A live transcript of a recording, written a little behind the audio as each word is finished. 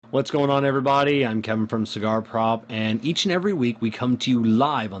What's going on, everybody? I'm Kevin from Cigar Prop, and each and every week we come to you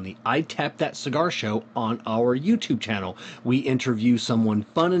live on the I Tap That Cigar Show on our YouTube channel. We interview someone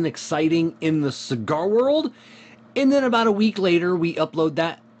fun and exciting in the cigar world, and then about a week later, we upload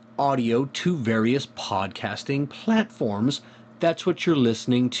that audio to various podcasting platforms. That's what you're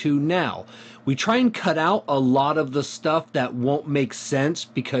listening to now. We try and cut out a lot of the stuff that won't make sense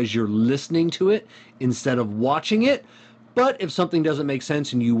because you're listening to it instead of watching it. But if something doesn't make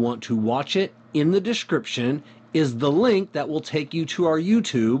sense and you want to watch it, in the description is the link that will take you to our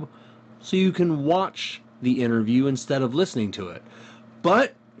YouTube so you can watch the interview instead of listening to it.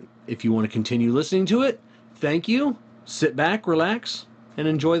 But if you want to continue listening to it, thank you. Sit back, relax, and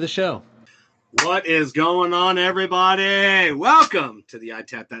enjoy the show. What is going on, everybody? Welcome to the I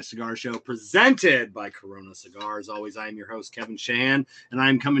Tap That Cigar Show presented by Corona Cigars. Always, I am your host, Kevin Shan, and I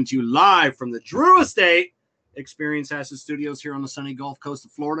am coming to you live from the Drew Estate Experience Acid Studios here on the sunny Gulf Coast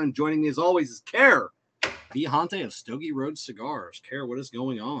of Florida. And joining me, as always, is Care Vihante of Stogie Road Cigars. Care, what is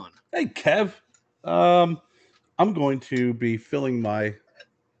going on? Hey, Kev. I'm going to be filling my...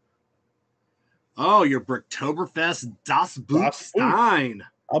 Oh, your Bricktoberfest Das Boot Stein.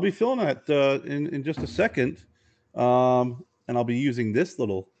 I'll be filling that in just a second, and I'll be using this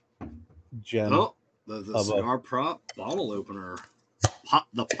little gem. Oh, the cigar prop bottle opener,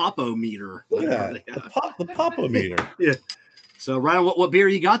 the Popo-meter. Yeah, the Popo-meter. Yeah. So, Ryan, what beer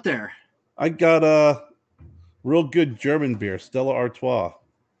you got there? I got a real good German beer, Stella Artois.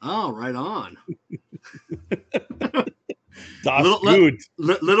 Oh, right on.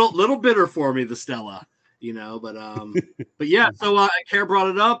 little bitter for me, the Stella. You know, but yeah, so Care brought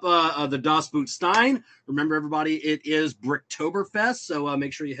it up, the Das Boot Stein. Remember, everybody, it is Bricktoberfest, so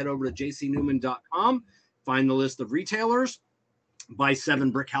make sure you head over to jcnewman.com, find the list of retailers, buy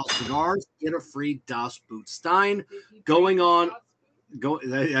 7 Brickhouse cigars, get a free Das Boot Stein. I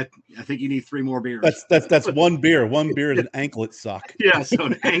think you need 3 more beers. That's one beer. One beer is an anklet sock. Yeah, so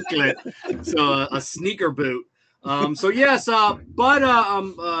an anklet, so a sneaker boot. If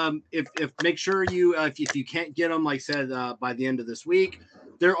make sure you if you can't get them, like I said, by the end of this week,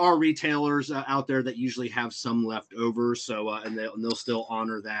 there are retailers out there that usually have some left over. So and they'll still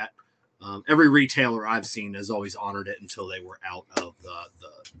honor that. Every retailer I've seen has always honored it until they were out of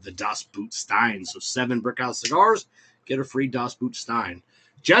the Das Boot Stein. So 7 Brickhouse cigars, get a free Das Boot Stein.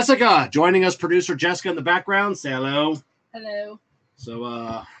 Jessica joining us, producer Jessica in the background. Say hello. Hello. So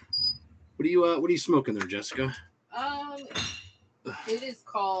what are you smoking there, Jessica? It is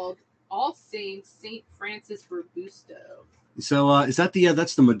called All Saints St. Francis Robusto. So is that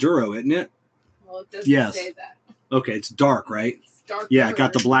that's the Maduro, isn't it? Well, it doesn't say that. Okay, it's dark, right? It's dark. Yeah, it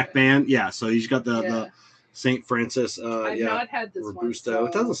got the black band. Yeah, so he's got the St. Francis. I've not had this Robusto. one. So.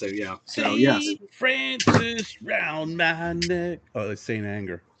 It doesn't say, yeah. So Saint yes. Francis round my neck. Oh, it's Saint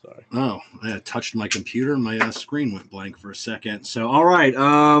Anger. Sorry. Oh, I touched my computer and my screen went blank for a second. So all right.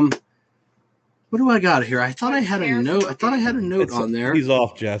 What do I got here? I thought I had a note. On there. He's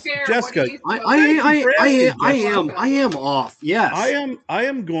off, Jess. Fair, Jessica, I am off. Yes. I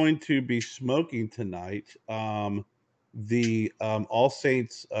am going to be smoking tonight. The All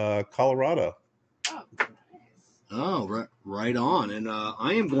Saints Colorado. Oh, right on. And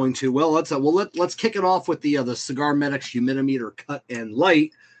I am going to. Well, let's kick it off with the Cigar Medics Humidimeter Cut and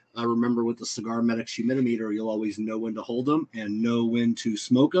Light. Remember, with the Cigar Medics Humidimeter, you'll always know when to hold them and know when to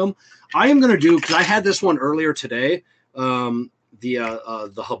smoke them. I am going to do, because I had this one earlier today, the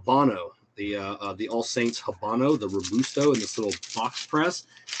Habano, the All Saints Habano, the Robusto, in this little box press.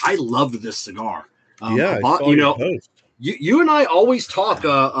 I loved this cigar. You and I always talk.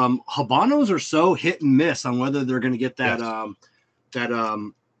 Habanos are so hit and miss on whether they're going to get that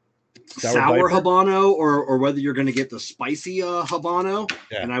sour Habano or whether you're going to get the spicy Habano.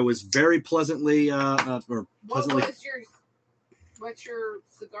 Yeah. And I was very pleasantly What's your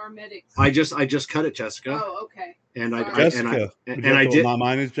Cigar Medic? I just cut it, Jessica. Oh, okay. And Jessica. I did.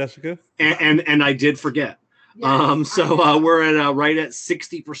 Mine is Jessica. And I did forget. Yes, we're at right at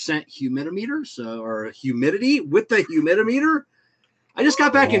 60% humidimeter, or humidity with the humidimeter. I just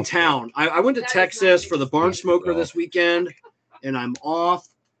got back in town. I went to Texas for the Barn Smoker this weekend, and I'm off.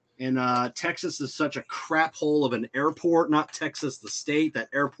 And Texas is such a crap hole of an airport. Not Texas, the state. That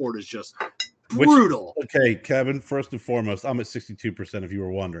airport is just brutal. Okay, Kevin, first and foremost, I'm at 62%, if you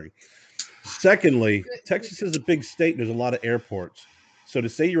were wondering. Secondly, Texas is a big state. There's a lot of airports. So to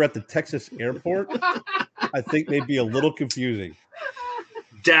say you're at the Texas airport, I think may be a little confusing.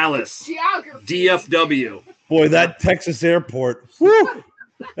 Dallas. Geography. DFW. Boy, that Texas airport. Woo!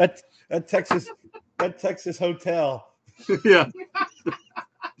 That Texas hotel. Yeah.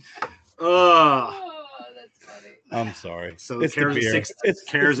 Oh, that's funny. I'm sorry. So It's the Cares at beer. 60. It's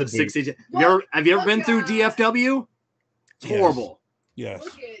Cares the at boot. 60. Look, Have you ever been look, through DFW? It's Yes. horrible. Yes.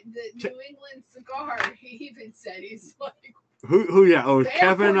 Look at the New England cigar. He even said he's like, Who? Yeah. Oh, the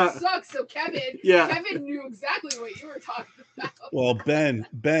Kevin. airport sucks. So Kevin, Yeah. Kevin knew exactly what you were talking about. Well,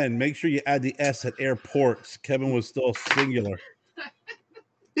 Ben, make sure you add the S at airports. Kevin was still singular.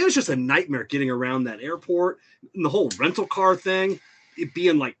 It was just a nightmare getting around that airport and the whole rental car thing, it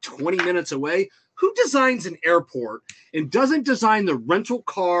being like 20 minutes away. Who designs an airport and doesn't design the rental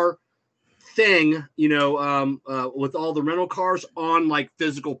car thing, with all the rental cars on like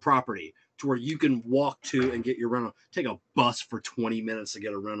physical property to where you can walk to and get your rental? Take a bus for 20 minutes to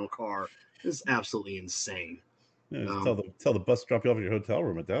get a rental car. It's absolutely insane. Yeah, tell the bus to drop you off at your hotel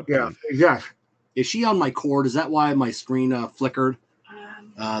room at that point. Yeah. Is she on my cord? Is that why my screen flickered?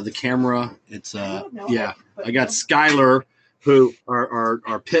 The camera, it's I don't know, yeah. but I got Skylar, who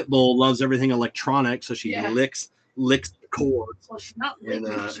our pit bull loves everything electronic, so she licks the cord. Well, she's not licking,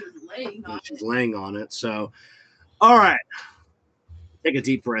 she's laying on She's it. laying on it. So, all right, take a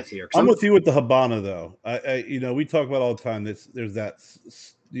deep breath here. I'm with you with the Habana though. I we talk about all the time. There's that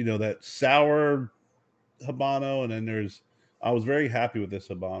that sour Habano, and then I was very happy with this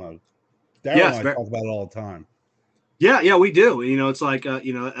Habano. Darryl and I talk about it all the time. Yeah, we do. It's like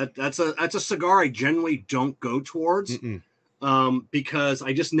that's a cigar I generally don't go towards, because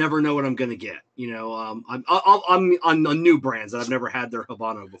I just never know what I'm gonna get. I'm on new brands that I've never had their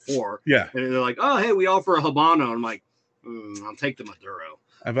Habano before. Yeah, and they're like, oh hey, we offer a Habano. I'm like, I'll take the Maduro.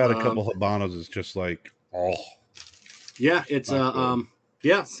 I've had a couple Habanos. It's just like, yeah, it's I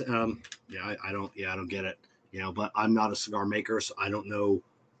don't get it. But I'm not a cigar maker, so I don't know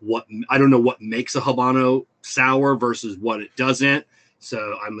what makes a Habano sour versus what it doesn't.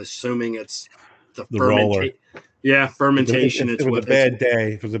 So I'm assuming it's the roller. Yeah, fermentation. It was a bad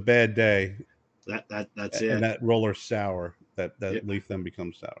day. It was a bad day. That's it. And that roller sour, that leaf then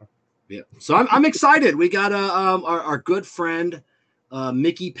becomes sour. Yeah. So I'm excited. We got our good friend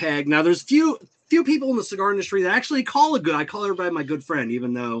Micky Pegg. Now there's few people in the cigar industry that actually I call everybody my good friend,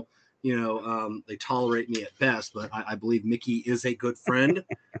 even though they tolerate me at best, but I believe Micky is a good friend.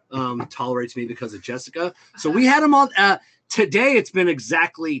 Tolerates me because of Jessica. So we had him on today. It's been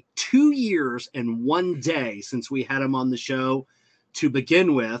exactly 2 years and 1 day since we had him on the show to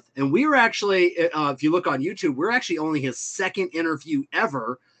begin with. And we were actually, if you look on YouTube, we're actually only his second interview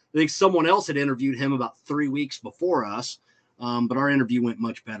ever. I think someone else had interviewed him about 3 weeks before us. But our interview went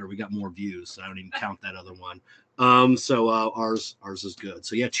much better. We got more views. So I don't even count that other one. So ours is good.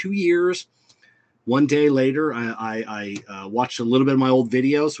 So yeah, 2 years. 1 day later, I watched a little bit of my old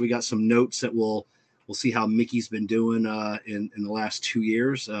videos. So we got some notes that we'll see how Micky's been doing in the last 2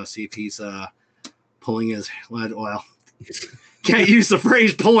 years. See if he's pulling his can't use the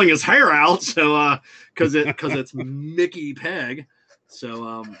phrase pulling his hair out. So because it's Micky Pegg.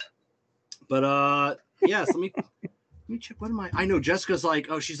 So yes, let me check. What am I know Jessica's like,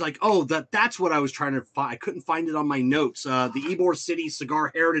 she's like, that's what I was trying to find. I couldn't find it on my notes. The Ybor City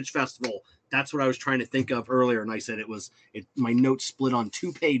Cigar Heritage Festival. That's what I was trying to think of earlier. And I said my notes split on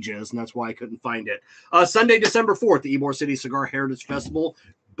 2 pages, and that's why I couldn't find it. Sunday, December 4th, the Ybor City Cigar Heritage Festival.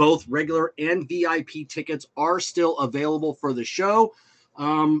 Both regular and VIP tickets are still available for the show.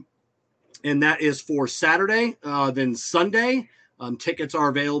 And that is for Saturday. Then Sunday, tickets are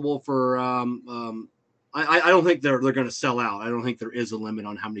available for I don't think they're going to sell out. I don't think there is a limit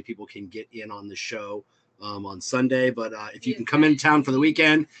on how many people can get in on the show on Sunday. But if you can come in town for the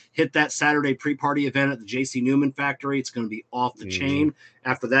weekend, hit that Saturday pre-party event at the J.C. Newman factory. It's going to be off the chain.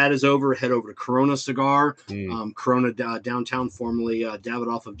 After that is over, head over to Corona Cigar, Corona downtown, formerly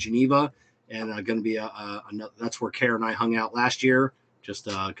Davidoff of Geneva. And going to be that's where Kara and I hung out last year. Just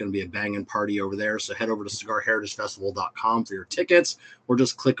going to be a banging party over there. So head over to cigarheritagefestival.com for your tickets, or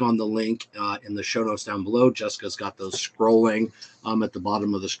just click on the link in the show notes down below. Jessica's got those scrolling at the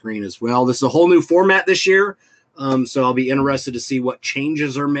bottom of the screen as well. This is a whole new format this year. So I'll be interested to see what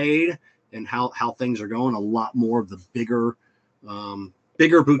changes are made and how things are going. A lot more of the bigger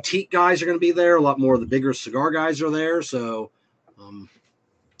boutique guys are going to be there. A lot more of the bigger cigar guys are there. So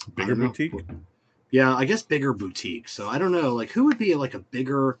bigger boutique? Yeah, I guess bigger boutique. So I don't know, like who would be like a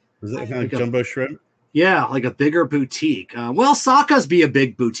bigger? Is that kind of jumbo shrimp? Yeah, like a bigger boutique. Well, Saka's be a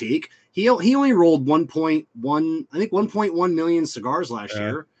big boutique. He only rolled 1.1 million cigars last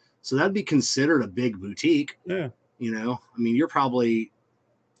year, so that'd be considered a big boutique. Yeah, I mean, you're probably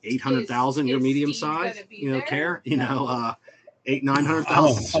 800,000. You're medium size. Care.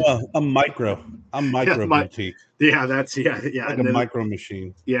 800,000-900,000. I'm micro boutique. Yeah, that's like a micro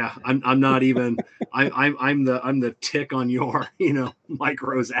machine. Yeah, I'm not even. I'm the tick on your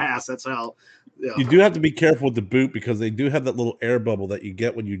micro's ass. That's how Yeah. You do have to be careful with the boot because they do have that little air bubble that you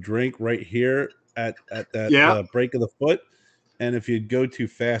get when you drink right here at that Yeah. break of the foot. And if you go too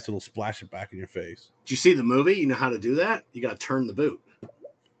fast, it'll splash it back in your face. Did you see the movie? You know how to do that? You got to turn the boot.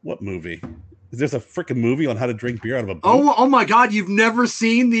 What movie? Is there a freaking movie on how to drink beer out of a boot? Oh my God! You've never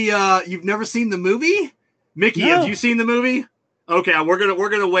seen the movie? Mickey, No. have you seen the movie? Okay, we're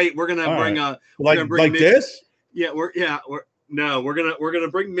gonna wait. We're gonna All bring right. we're gonna bring like Mickey. this. Yeah, we're gonna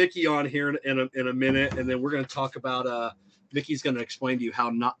bring Mickey on here in a minute, and then we're gonna talk about Mickey's gonna explain to you how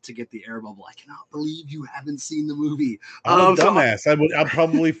not to get the air bubble. I cannot believe you haven't seen the movie. I'm a dumbass. I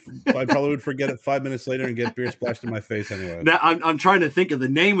probably would forget it 5 minutes later and get beer splashed in my face anyway. I'm trying to think of the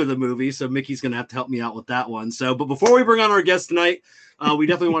name of the movie, so Mickey's gonna have to help me out with that one. So, but before we bring on our guest tonight, we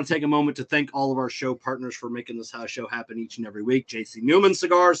definitely want to take a moment to thank all of our show partners for making this show happen each and every week. JC Newman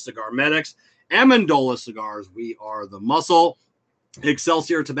Cigars, Cigar Medics, Amendola Cigars. We are the muscle.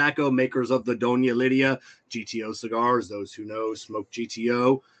 Excelsior Tobacco, makers of the Doña Lydia, GTO Cigars, those who know smoke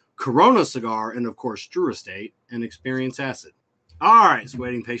GTO, Corona Cigar, and of course, Drew Estate and Experience Acid. All right, so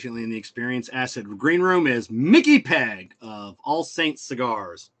waiting patiently in the Experience Acid green room is Micky Pegg of All Saints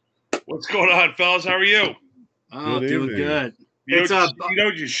Cigars. What's going on, fellas? How are you? Oh, Good doing evening. good. You know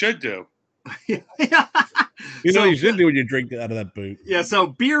what you should do? You know what you should do when you drink out of that boot. Yeah, so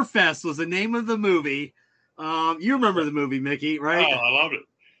Beer Fest was the name of the movie. You remember the movie, Mickey, right? Oh, I loved it.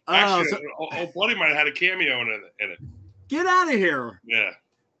 Actually, old buddy might have had a cameo in it. Get out of here. Yeah.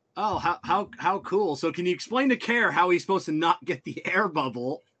 Oh, how cool. So can you explain to Care how he's supposed to not get the air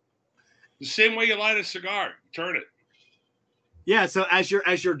bubble? The same way you light a cigar. Turn it. Yeah, so as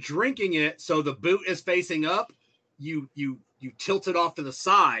you're drinking it, so the boot is facing up, you tilt it off to the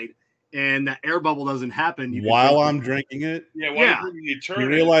side, and that air bubble doesn't happen. While I'm drinking it, you turn you it.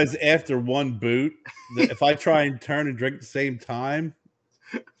 realize after one boot that if I try and turn and drink at the same time,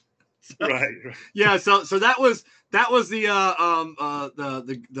 Right. Yeah, so that was the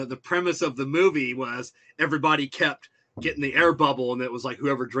premise of the movie was everybody kept getting the air bubble, and it was like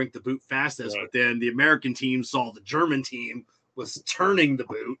whoever drank the boot fastest. Right. But then the American team saw the German team was turning the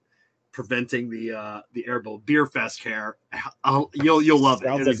boot, preventing the air bubble. Beer Fest, Care. You'll love it.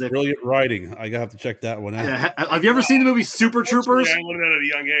 Sounds like brilliant writing. I have to check that one out. Yeah. Have you ever seen the movie Super Troopers? I learned that at a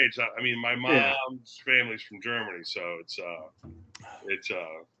young age. I mean, my mom's family's from Germany, so it's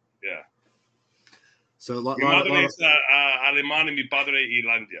yeah. So Mi madre es alemán y mi padre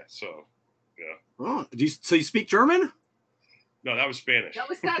Irlandia. So yeah. Oh, so you speak German? No, that was Spanish. That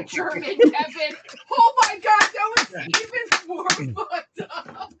was not German, Kevin. Oh my God, that was even more fucked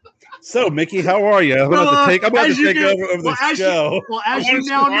up. So, Mickey, how are you? I'm about to take over the show. As you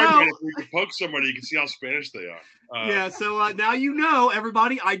now know, if we could poke somebody, you can see how Spanish they are. Yeah, so now you know,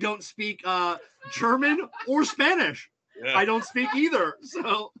 everybody, I don't speak German or Spanish. Yeah. I don't speak either. So,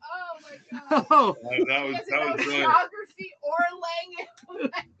 Oh my God. oh, that was brilliant. Geography or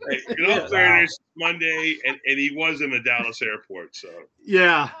language. Hey, you know, Spanish Monday, and he was in the Dallas airport. So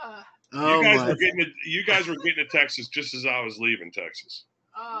yeah. Uh, you guys were getting to Texas just as I was leaving Texas.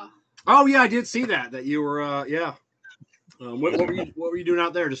 Oh yeah, I did see that you were yeah. What were you doing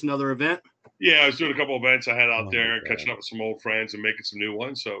out there? Just another event? Yeah, I was doing a couple events I had out there, catching up with some old friends and making some new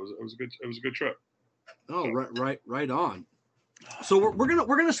ones. So it was a good trip. Oh, right on. So we're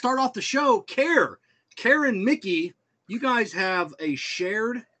gonna start off the show. Care and Mickey, you guys have a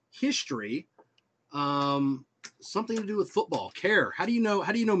shared history, something to do with football. Care, how do you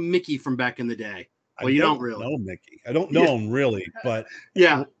know Mickey from back in the day? Well, you don't really know Mickey. I don't know him really, but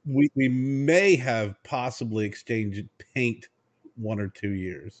yeah, we may have possibly exchanged paint 1 or 2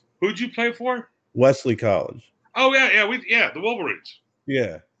 years. Who'd you play for? Wesley College. Oh yeah, the Wolverines.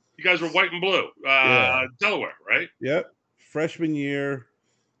 Yeah. You guys were white and blue, Delaware, right? Yep. Freshman year,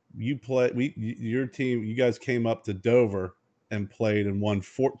 your team. You guys came up to Dover and played and won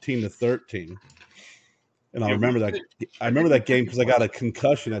 14-13. And I remember that game because I got a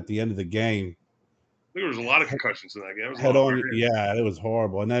concussion at the end of the game. I think there was a lot of concussions in that game. It was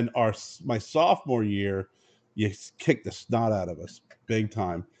horrible. And then my sophomore year, you kicked the snot out of us big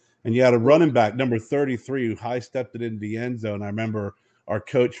time. And you had a running back, number 33, who high stepped it into the end zone. I remember our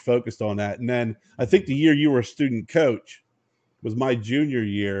coach focused on that. And then I think the year you were a student coach was my junior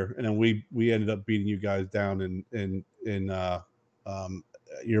year, and then we ended up beating you guys down in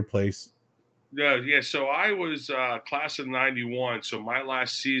your place. Yeah. So I was class of 91. So my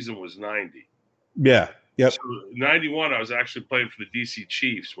last season was 90. Yeah. Yep. So 91, I was actually playing for the DC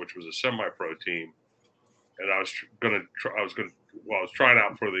Chiefs, which was a semi-pro team, and I was trying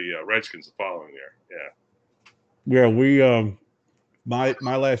out for the Redskins the following year. Yeah. Yeah. We my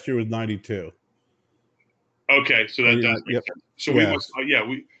last year was 92. Okay, so that does make sense. So we must,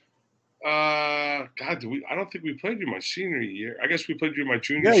 God, I don't think we played you my senior year. I guess we played you my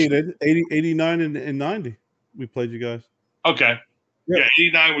junior. Yeah, you did. 89 and 90. We played you guys. Okay. Yep. Yeah,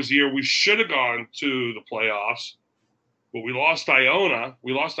 89 was the year we should have gone to the playoffs, but we lost Iona.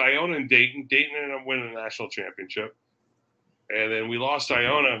 We lost Iona and Dayton. Dayton ended up winning the national championship. And then we lost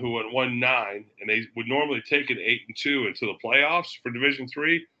Iona, who had won 9, and they would normally take an 8-2 into the playoffs for Division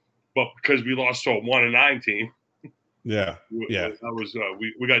 3, but because we lost to a 1-9 team, Yeah. that was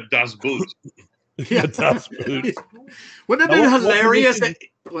we got Das Boots. Yeah. Das Boots. Wouldn't it have been hilarious?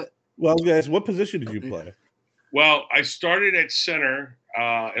 Well, guys, what position did you play? Well, I started at center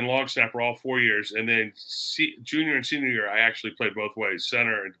and long snapper all 4 years, and then junior and senior year, I actually played both ways,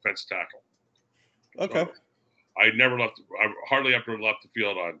 center and defensive tackle. Okay. So I hardly ever left the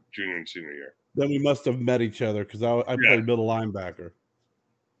field on junior and senior year. Then we must have met each other because I played middle linebacker.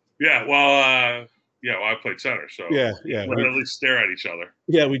 Yeah, well, I played center, so yeah. We at least stare at each other.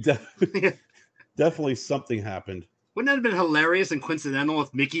 Yeah, we definitely something happened. Wouldn't that have been hilarious and coincidental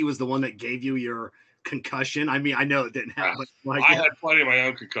if Mickey was the one that gave you your concussion? I mean, I know it didn't happen. I had plenty of my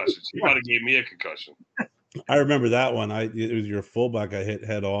own concussions. He might have gave me a concussion. I remember that one. It was your fullback I hit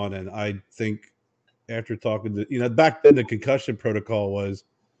head on, and I think after talking to back then the concussion protocol was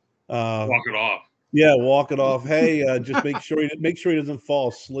walk it off. Yeah, walk it off. Hey, just make sure he doesn't fall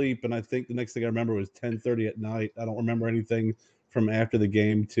asleep. And I think the next thing I remember was 10:30 at night. I don't remember anything from after the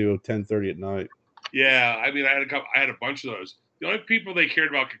game to 10:30 at night. Yeah, I mean, I had a bunch of those. The only people they cared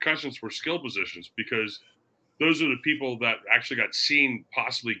about concussions were skill positions because those are the people that actually got seen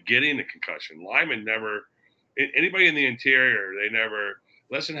possibly getting a concussion. Linemen never, anybody in the interior, they never,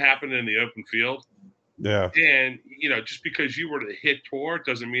 unless it happened in the open field. Yeah. And, just because you were to hit toward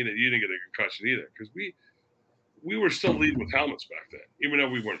doesn't mean that you didn't get a concussion either. Because we were still leading with helmets back then, even though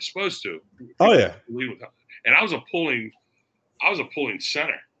we weren't supposed to. Oh, yeah. And I was a pulling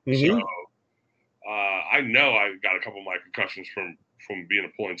center. Mm-hmm. So I know I got a couple of my concussions from being a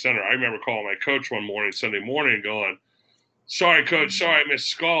pulling center. I remember calling my coach one morning, Sunday morning, going, "Sorry, coach, sorry I missed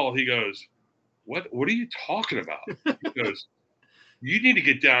skull." He goes, What are you talking about? He goes, "You need to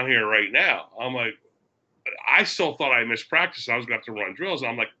get down here right now." I'm like, I still thought I missed practice. I was going to have to run drills.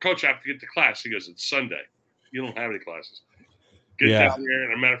 And I'm like, "Coach, I have to get to class." He goes, "It's Sunday. You don't have any classes." Get down here.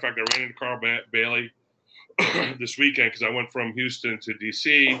 And as a matter of fact, I ran into Carl Bailey this weekend because I went from Houston to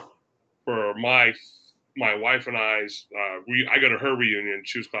D.C. for my wife and I's. I go to her reunion.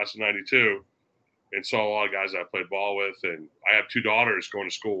 She was class of 92 and saw a lot of guys I played ball with. And I have 2 daughters going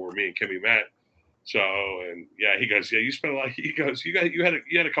to school where me and Kimmy met. So, and yeah, he goes, "Yeah, you spent a lot." He goes, "You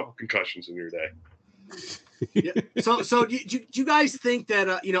had a couple concussions in your day." Yeah. So do you guys think that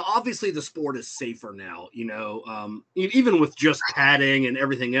obviously the sport is safer now, even with just padding and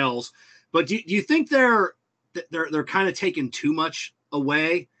everything else, but do you think they're kind of taking too much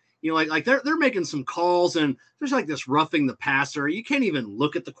away? Like they're making some calls and there's like this roughing the passer. You can't even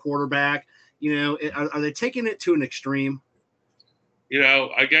look at the quarterback. Are they taking it to an extreme?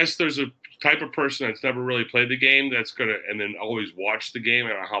 I guess there's a type of person that's never really played the game that's going to, and then always watch the game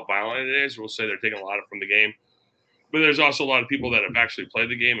and how violent it is. We'll say they're taking a lot from the game. But there's also a lot of people that have actually played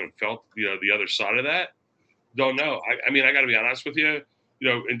the game and felt, the other side of that. Don't know. I mean, I got to be honest with you.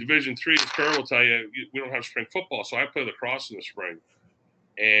 In Division 3, as Kerr will tell you, we don't have spring football. So I play lacrosse in the spring.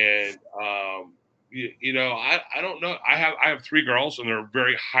 And, I don't know. I have 3 girls and they're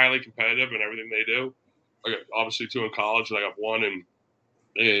very highly competitive in everything they do. I got obviously 2 in college and I got 1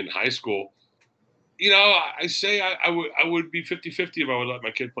 in high school. I say I would be 50-50 if I would let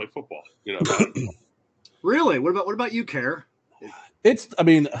my kid play football. Really? What about you, Kerr? I'm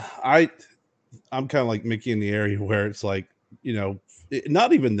kind of like Mickey in the area where it's like,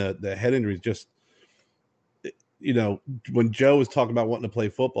 not even the head injuries, just, when Joe was talking about wanting to play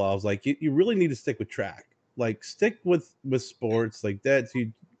football, I was like, you really need to stick with track. Like, stick with sports like that. So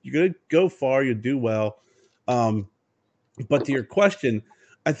you're going to go far, you'll do well. But to your question,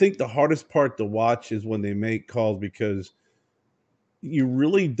 I think the hardest part to watch is when they make calls because you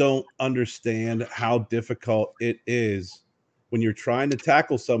really don't understand how difficult it is when you're trying to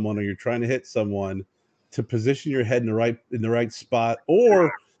tackle someone or you're trying to hit someone to position your head in the right spot,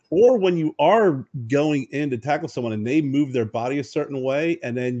 or when you are going in to tackle someone and they move their body a certain way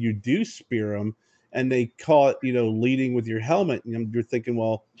and then you do spear them and they call it, leading with your helmet, and you're thinking,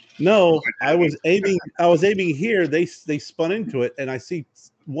 well, no, I was aiming here. They spun into it, and I see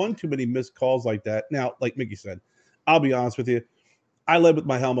one too many missed calls like that. Now, like Mickey said, I'll be honest with you, I led with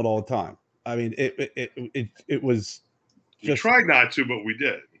my helmet all the time. I mean, it was just. We tried not to, but we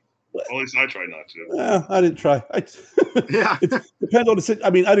did. At least I tried not to. Yeah, I didn't try. Yeah, it depends on the situation. I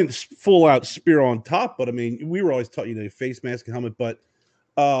mean, I didn't full out spear on top, but I mean, we were always taught face mask and helmet. But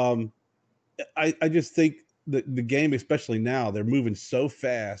I just think that the game, especially now, they're moving so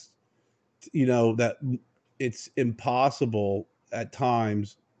fast, that it's impossible at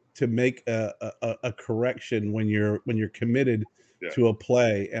times to make a correction when you're committed to a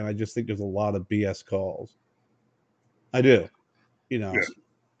play. And I just think there's a lot of BS calls. I do, Yeah.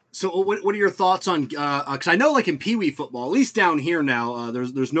 So what are your thoughts on? Because I know, like in Pee Wee football, at least down here now,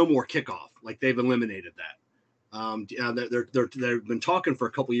 there's no more kickoff. Like they've eliminated that. They've been talking for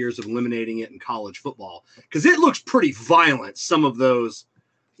a couple years of eliminating it in college football because it looks pretty violent. Some of those,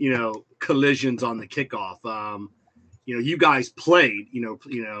 collisions on the kickoff. You guys played,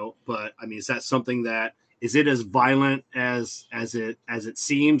 but I mean, is that something that is it as violent as it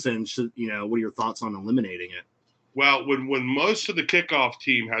seems? And should, what are your thoughts on eliminating it? Well, when most of the kickoff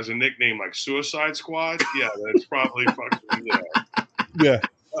team has a nickname like Suicide Squad, yeah, that's probably fucking, Yeah.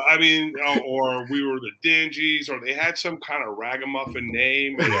 I mean, or we were the Dingies, or they had some kind of ragamuffin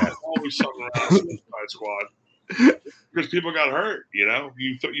name, and Yeah. always something around Suicide Squad because people got hurt. You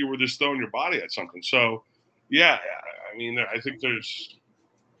thought you were just throwing your body at something. So, yeah, I mean, I think there's,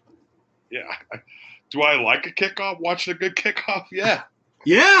 yeah. Do I like a kickoff? Watching a good kickoff? Yeah.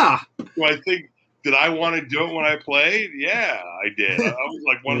 Yeah. Do I think? Did I want to do it when I played? Yeah, I did. That was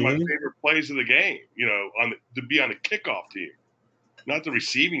like one of my favorite plays of the game. To be on the kickoff team, not the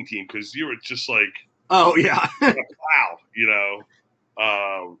receiving team, because you were just like, oh yeah, wow,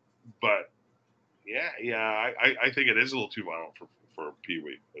 but yeah, I think it is a little too violent for Pee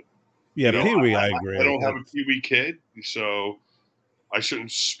Wee. But yeah, Pee Wee, I agree. I don't have a Pee Wee kid, so I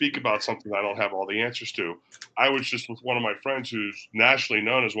shouldn't speak about something I don't have all the answers to. I was just with one of my friends who's nationally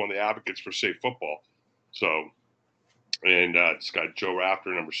known as one of the advocates for safe football. So, and this guy, Joe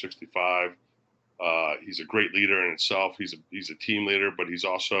Rafter, number 65. He's a great leader in itself. He's a team leader, but he's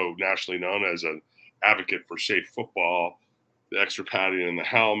also nationally known as an advocate for safe football, the extra padding in the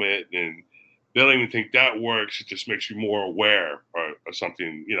helmet. And they don't even think that works. It just makes you more aware of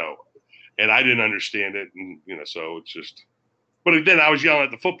something, and I didn't understand it. And, so it's just, but then I was yelling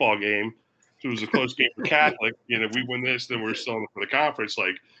at the football game. So it was a close game for Catholic. We win this, then we're still in for the conference.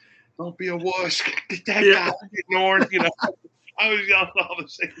 Like, don't be a wuss. Get that guy ignored. I was yelling all the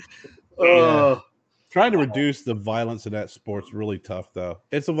same. Trying to reduce the violence in that sport's really tough, though.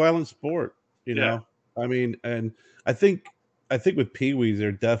 It's a violent sport, know. I mean, and I think with Pee Wees,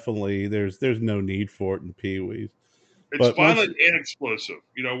 there's no need for it in Pee Wees. It's violent and explosive.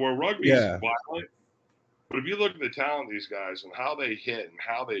 Where rugby is violent. But if you look at the talent of these guys and how they hit and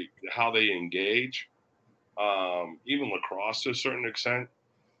how they engage, even lacrosse to a certain extent,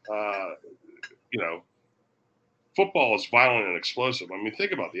 football is violent and explosive. I mean,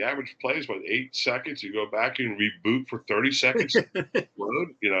 think about it. The average play is 8 seconds. You go back and reboot for 30 seconds.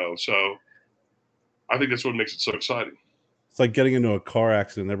 Load, so I think that's what makes it so exciting. It's like getting into a car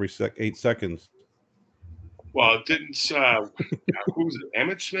accident every 8 seconds. Well, it didn't. Who was it?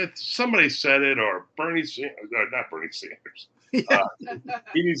 Emmett Smith? Somebody said it, or Bernie Sanders? Not Bernie Sanders.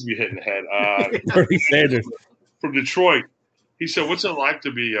 He needs to be hit in the head. Bernie Sanders from Detroit. He said, "What's it like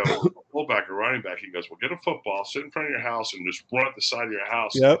to be a fullback or running back?" He goes, "Well, get a football, sit in front of your house, and just run at the side of your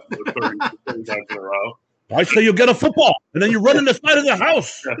house." Yep. 30 times in a row. I say you get a football, and then you run in the side of the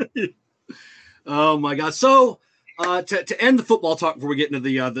house. Oh my God! So to end the football talk before we get into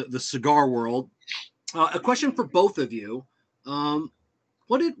the cigar world. A question for both of you.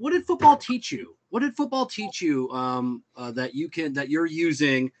 What did football teach you? What did football teach you that you're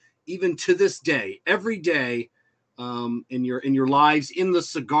using even to this day, every day, in your lives in the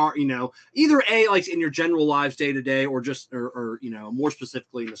cigar? Either like in your general lives day to day, or just or more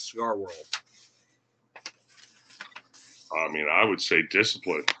specifically in the cigar world. I mean, I would say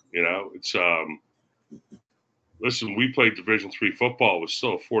discipline. It's listen, we played Division III football. It was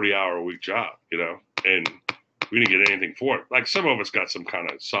still a 40-hour-a-week job, and we didn't get anything for it. Like some of us got some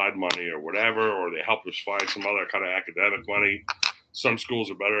kind of side money or whatever, or they helped us find some other kind of academic money. Some schools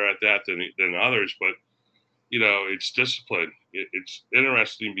are better at that than others, but it's discipline. It's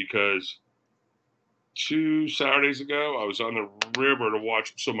interesting because 2 Saturdays ago, I was on the river to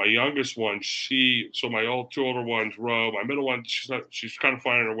watch. So my youngest one, my two older ones row. My middle one, she's kind of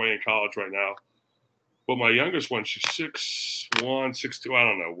finding her way in college right now. But my youngest one, she's 6'1", 6'2". I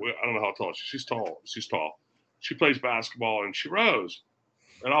don't know how tall she is. She's tall. She plays basketball and she rows.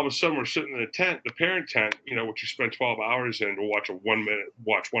 And all of a sudden, we're sitting in the tent, the parent tent, which you spend 12 hours in to watch 1 minute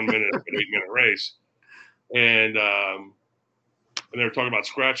of an 8-minute race. And they were talking about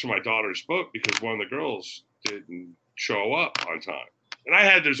scratching my daughter's boat because one of the girls didn't show up on time.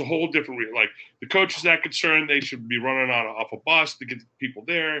 And there's a whole different, like the coach is that concerned they should be running off a bus to get the people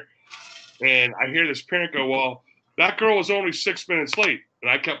there. And I hear this parent go, "Well, that girl was only 6 minutes late." And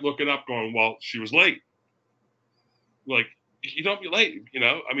I kept looking up going, well, she was late. Like, you don't be late, you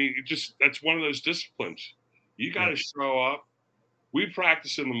know? I mean, that's one of those disciplines. You got to show up. We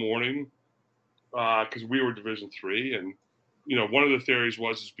practice in the morning because we were Division III. And, you know, one of the theories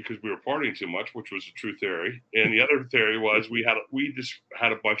was because we were partying too much, which was a true theory. And the other theory was we just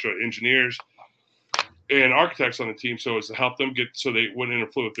had a bunch of engineers and architects on the team, so it's to help them so they wouldn't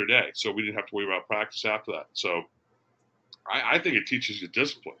interfere with their day. So we didn't have to worry about practice after that. So I think it teaches you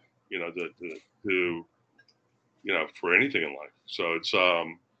discipline, you know, to you know, for anything in life. So it's,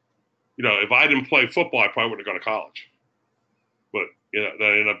 you know, if I didn't play football, I probably wouldn't have gone to college. But, you know, then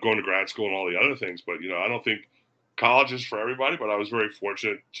I ended up going to grad school and all the other things. But, you know, I don't think college is for everybody, but I was very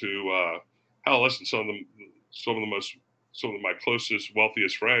fortunate to, listen, some of my closest,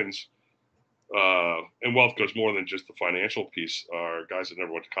 wealthiest friends, and wealth goes more than just the financial piece, are guys that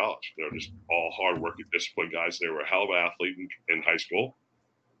never went to college. They're just all hardworking, disciplined guys. They were a hell of an athlete in high school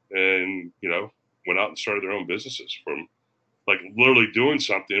and, you know, went out and started their own businesses from like literally doing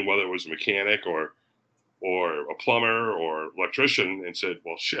something, whether it was a mechanic or a plumber or electrician, and said,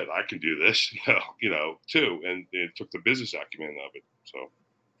 well, shit, I can do this, you know, too. And it took the business acumen of it. So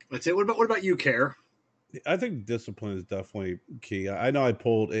that's it. What about you, Care? I think discipline is definitely key. I know I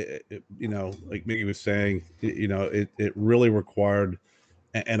pulled it, you know, like Micky was saying, you know, it really required,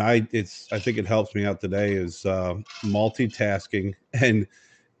 and I think it helps me out today is multitasking and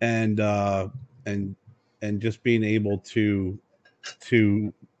just being able to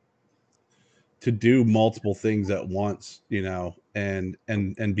do multiple things at once, you know, and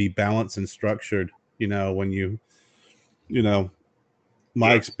be balanced and structured, you know, when you know,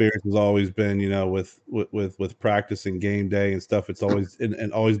 my experience has always been, you know, with practice and game day and stuff, it's always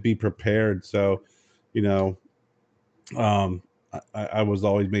and always be prepared. So, you know, I was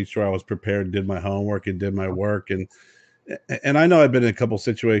always made sure I was prepared and did my homework and did my work. And I know I've been in a couple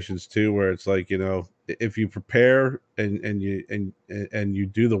situations too, where it's like, you know, if you prepare and you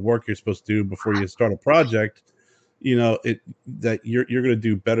do the work you're supposed to do before you start a project, you know, that you're going to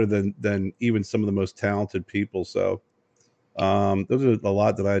do better than even some of the most talented people. So, those are a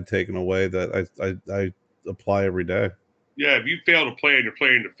lot that I had taken away that I apply every day. Yeah, if you fail to play, you're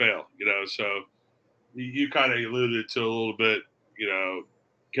playing to fail, you know. So you kind of alluded to a little bit, you know,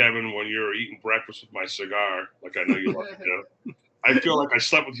 Kevin, when you were eating breakfast with my cigar, like I know you love to do. I feel like I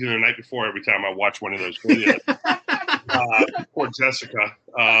slept with you the night before every time I watch one of those videos. Poor Jessica.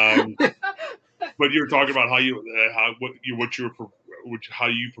 But you were talking about how you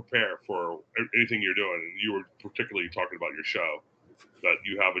prepare for anything you're doing, and you were particularly talking about your show, that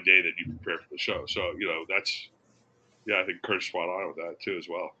you have a day that you prepare for the show. So, you know, I think Kurt's spot on with that too as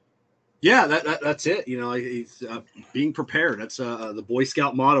well. Yeah, that's it. You know, it's being prepared. That's the Boy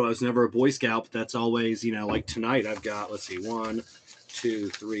Scout motto. I was never a Boy Scout, but that's always, you know, like tonight I've got, let's see, 1, 2,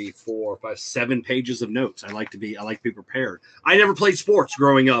 3, 4, 5, 7 pages of notes. I like to be prepared. I never played sports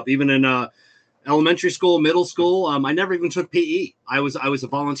growing up, even in elementary school, middle school. I never even took PE. I was a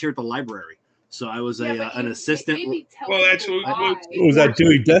volunteer at the library. So I was an assistant. Well, that's it was that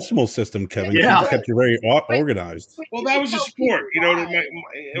Dewey Decimal System, Kevin. Yeah. Kept you very organized. Well, that was a sport. You know,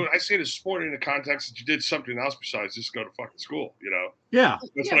 when I say the sport in the context that you did something else besides just go to fucking school, you know. Yeah.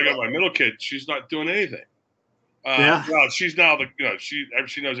 That's when I got my middle kid. She's not doing anything. Yeah. Well, she's now she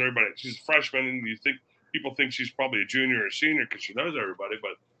knows everybody. She's a freshman, and people think she's probably a junior or a senior because she knows everybody.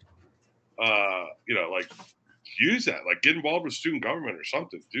 But you know, like, use that, like, get involved with student government or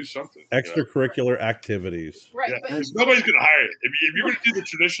something, do something. Extracurricular activities. Right. Yeah, because nobody's going to hire you. If you're going to do the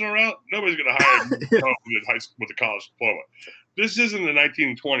traditional route, nobody's going to hire you with a college diploma. This isn't the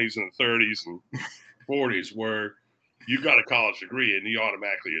 1920s and the 30s and 40s where you got a college degree and you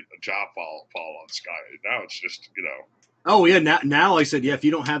automatically a job fall on the sky. Now it's just, you know. Oh yeah, now I said, yeah, if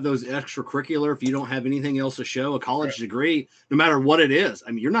you don't have those extracurricular, if you don't have anything else to show, a college degree, no matter what it is,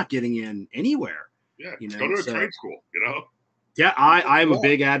 I mean, you're not getting in anywhere. Yeah, you know, go to a trade school, you know. Yeah, I'm a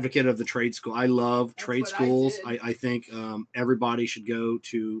big advocate of the trade school. I love trade schools. I think everybody should go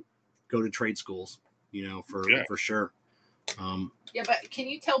to trade schools, you know, for sure. Yeah, but can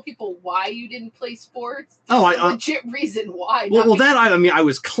you tell people why you didn't play sports? Oh, legit reason why. Well, I mean, I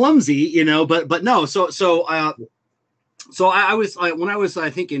was clumsy, you know, but no. So I was when I was,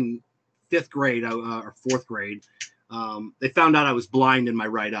 I think, in 5th grade or 4th grade. They found out I was blind in my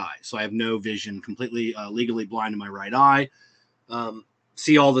right eye. So I have no vision, completely legally blind in my right eye.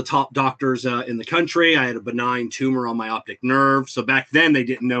 See all the top doctors in the country. I had a benign tumor on my optic nerve. So back then they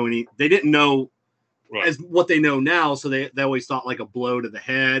didn't know as what they know now. So they always thought like a blow to the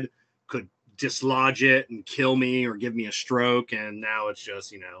head could dislodge it and kill me or give me a stroke. And now it's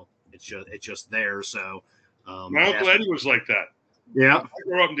just, you know, it's just there. So my Uncle Eddie was like that. Yeah. I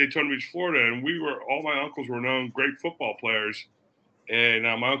grew up in Daytona Beach, Florida, and all my uncles were known great football players. And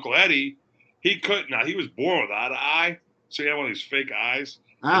my uncle Eddie, he couldn't. Now he was born without an eye, so he had one of these fake eyes.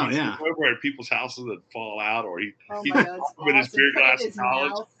 Oh, And he'd yeah. go over at people's houses that fall out, or he'd Oh he'd my God, pop in his awesome. beer Put it in glass in his college,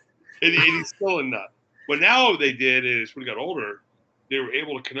 mouth. and he's still in that. But now what they did is when he got older, they were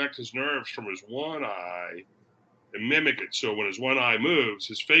able to connect his nerves from his one eye and mimic it. So when his one eye moves,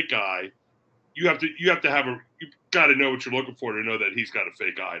 his fake eye, you got to know what you're looking for to know that he's got a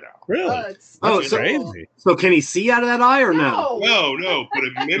fake eye now. Really? That's Oh, That's so- crazy. So can he see out of that eye or no? No, but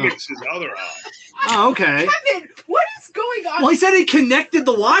it mimics his other eye. Oh, okay. Kevin, what is going on? Well, he said he connected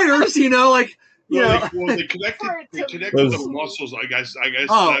the wires, like, Well, know. they connected For it to the move. muscles. I guess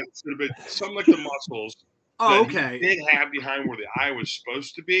Oh. that should have been something like the muscles Oh, that okay. he did have behind where the eye was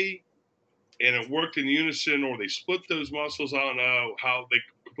supposed to be, and it worked in unison, or they split those muscles. I don't know how they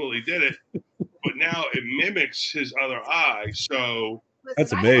completely did it, but now it mimics his other eye. So Listen,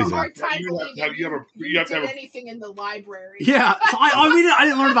 That's I have a amazing. hard time You have to believing have- you have a- you you have to did have a- anything in the library. Yeah. So I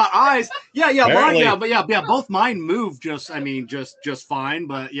didn't learn about eyes. Yeah, mine, Apparently. yeah, both mine moved just fine,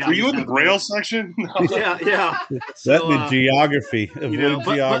 but yeah. were I you just in the haven't- Braille section? Yeah. That So, and the geography of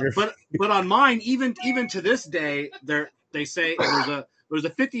geography. but on mine, even to this day, they say there's a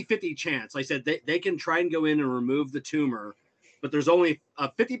 50-50 chance. I said they can try and go in and remove the tumor, but there's only a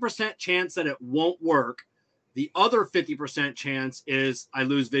 50% chance that it won't work. The other 50% chance is I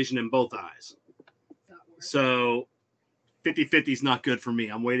lose vision in both eyes. So 50-50 is not good for me.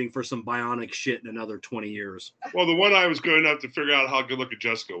 I'm waiting for some bionic shit in another 20 years. Well, the one eye was good enough to figure out how good looking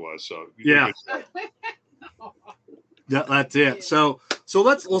Jessica was. So you Yeah. did good stuff. That's it. So we'll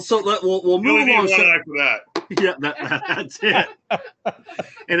You only move need along. one So- eye for that. Yeah, that's it.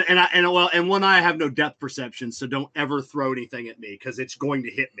 And one eye I have no depth perception, so don't ever throw anything at me because it's going to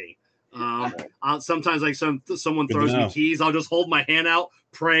hit me. Sometimes like someone Good to throws me know. keys, I'll just hold my hand out,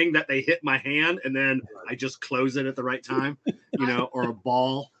 praying that they hit my hand, and then I just close it at the right time, or a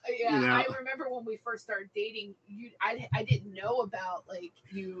ball. Yeah, You know? I remember when we first started dating. I didn't know about like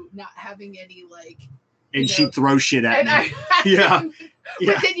you not having any like. And she'd throw shit at And me. I Yeah.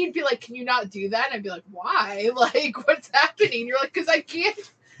 Yeah. But then you'd be like, "Can you not do that?" And I'd be like, "Why? Like, what's happening?" You're like, "Because I can't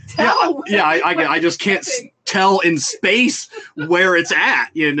tell." I just can't tell in space where it's at.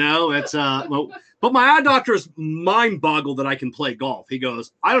 It's but my eye doctor is mind boggled that I can play golf. He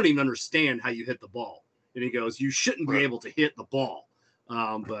goes, I don't even understand how you hit the ball, and he goes, you shouldn't be able to hit the ball.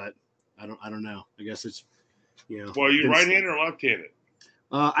 But I don't know. I guess it's Well, are you right-handed or left-handed?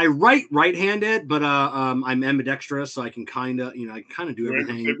 I write right-handed, but I'm ambidextrous, so I can kind of do You're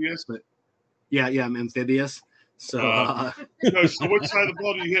everything. amphibious? But yeah, I'm amphibious. So No, so what side of the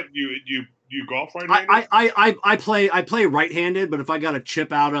ball do you hit? You golf right-handed? I play right-handed, but if I got a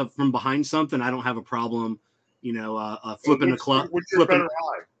chip out from behind something, I don't have a problem, flipping the club. What's your better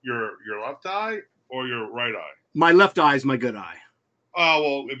eye? Your left eye or your right eye? My left eye is my good eye. Oh,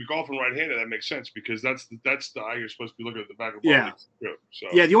 well, if you're golfing right-handed, that makes sense because that's the eye you're supposed to be looking at the back of the ball. Yeah. So.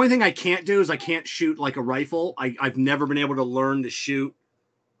 Yeah, the only thing I can't do is I can't shoot like a rifle. I've never been able to learn to shoot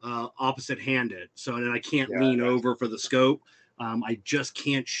opposite-handed, so then I can't lean over for the scope. I just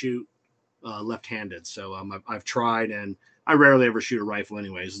can't shoot left-handed. So I've tried, and I rarely ever shoot a rifle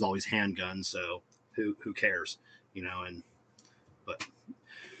anyways. It's always handgun, so who cares, but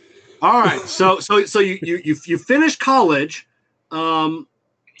all right. So you finished college.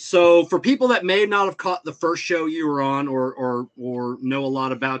 So for people that may not have caught the first show you were on or know a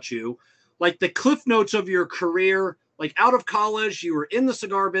lot about you, like the cliff notes of your career, like out of college, you were in the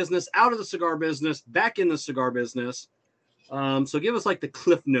cigar business, out of the cigar business, back in the cigar business. So give us like the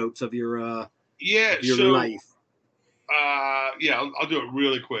cliff notes of your life. I'll do it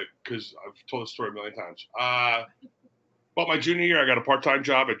really quick because I've told this story a million times. But my junior year, I got a part-time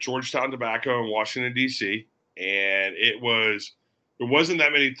job at Georgetown Tobacco in Washington, D.C., and there wasn't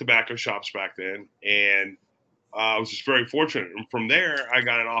that many tobacco shops back then, and I was just very fortunate. And from there, I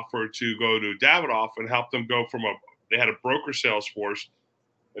got an offer to go to Davidoff and help them go from they had a broker sales force,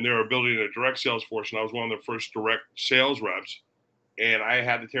 and they were building a direct sales force, and I was one of their first direct sales reps. And I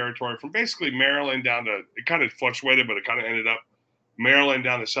had the territory from basically Maryland down to, it kind of fluctuated, but it kind of ended up Maryland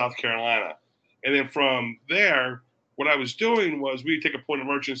down to South Carolina. And then from there, what I was doing was we'd take appointed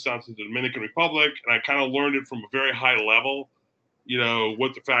merchants down to the Dominican Republic, and I kind of learned it from a very high level,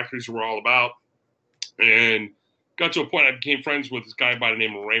 what the factories were all about. And got to a point I became friends with this guy by the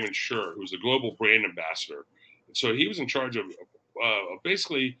name of Raymond Schur, who was a global brand ambassador. And so he was in charge of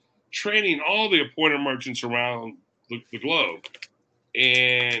basically training all the appointed merchants around the globe.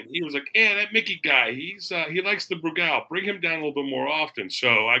 And he was like, that Micky guy, he likes the Brugal. Bring him down a little bit more often.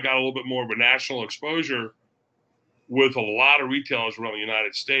 So I got a little bit more of a national exposure with a lot of retailers around the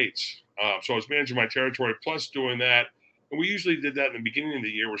United States. So I was managing my territory plus doing that. And we usually did that in the beginning of the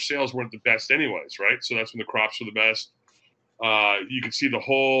year where sales weren't the best anyways, right? So that's when the crops were the best. You can see the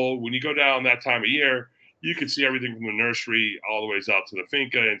whole, when you go down that time of year, you can see everything from the nursery all the ways out to the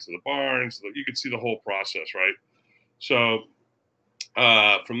finca, into the barns. You can see the whole process, right? So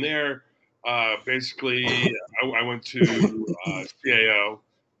from there, basically, I went to CAO.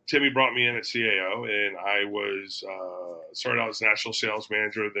 Timmy brought me in at CAO, and I was started out as national sales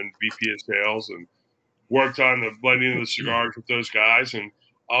manager, then VP of sales, and worked on the blending of the cigars with those guys. And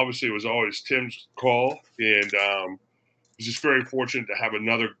obviously, it was always Tim's call, and was just very fortunate to have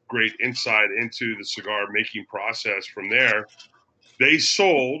another great insight into the cigar making process. From there, they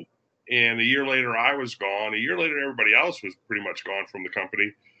sold, and a year later, I was gone. A year later, everybody else was pretty much gone from the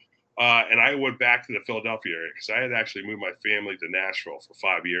company. And I went back to the Philadelphia area because I had actually moved my family to Nashville for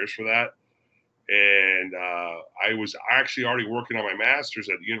 5 years for that. And I was actually already working on my master's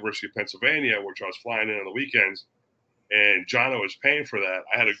at the University of Pennsylvania, which I was flying in on the weekends. And Jono was paying for that.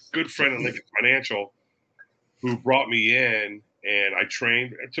 I had a good friend at Lincoln Financial who brought me in, and I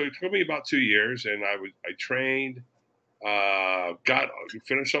trained. So it took me about 2 years, and I trained,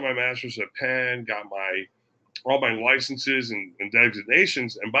 finished on my master's at Penn, got all my licenses and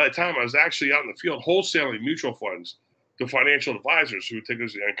designations. And by the time I was actually out in the field wholesaling mutual funds to financial advisors who would take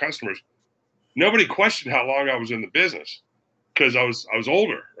those and customers, nobody questioned how long I was in the business because I was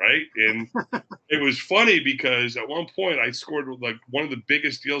older, right? And it was funny because at one point I scored like one of the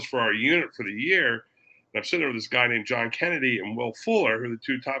biggest deals for our unit for the year. And I'm sitting there with this guy named John Kennedy and Will Fuller, who are the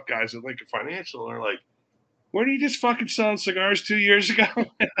two top guys at Lincoln Financial. And they're like, weren't you just fucking selling cigars 2 years ago?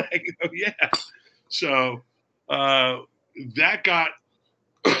 And I go, yeah. So that got,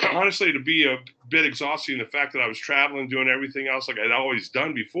 honestly, to be a bit exhausting, the fact that I was traveling, doing everything else like I'd always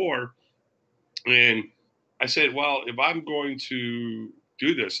done before. And I said, well, if I'm going to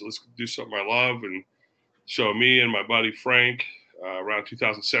do this, let's do something I love. And so me and my buddy Frank, around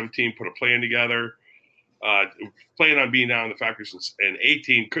 2017, put a plan together. Planned on being down in the factories in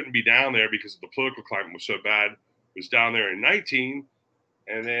 18, couldn't be down there because the political climate was so bad. Was down there in 19.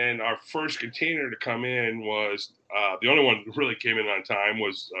 And then our first container to come in was the only one that really came in on time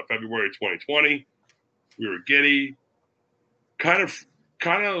was February 2020. We were giddy, kind of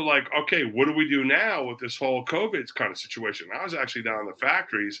like, okay, what do we do now with this whole COVID kind of situation? I was actually down in the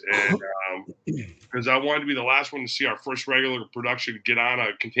factories, and because I wanted to be the last one to see our first regular production get on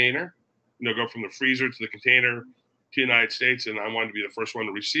a container, go from the freezer to the container to the United States, and I wanted to be the first one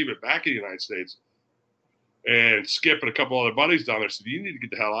to receive it back in the United States. And Skip and a couple other buddies down there said, you need to get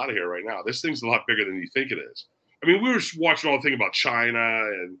the hell out of here right now. This thing's a lot bigger than you think it is. I mean, we were watching all the thing about China,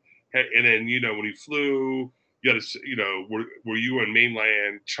 and then, when he flew, you got to, were you in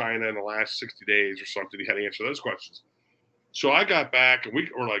mainland China in the last 60 days or something? He had to answer those questions. So I got back, and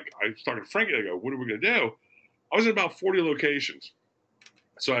I started Frankie, I go, what are we going to do? I was in about 40 locations.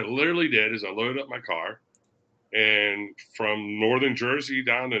 So I literally did is I loaded up my car, and from northern Jersey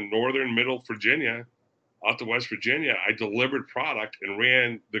down to northern middle Virginia, out to West Virginia, I delivered product and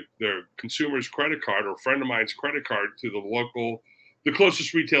ran the consumer's credit card or a friend of mine's credit card to the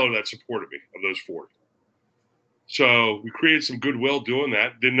closest retailer that supported me of those 40. So we created some goodwill doing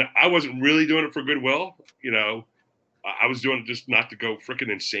that. I wasn't really doing it for goodwill. I was doing it just not to go freaking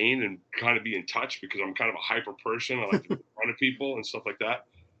insane and kind of be in touch because I'm kind of a hyper person. I like to be in front of people and stuff like that.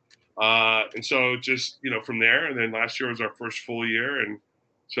 And so just, from there, and then last year was our first full year. And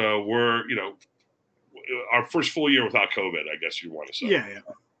so we're, our first full year without COVID, I guess you want to say. Yeah.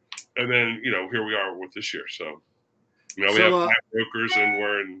 And then, here we are with this year. So, we have 5 brokers and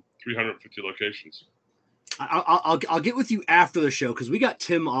we're in 350 locations. I'll get with you after the show because we got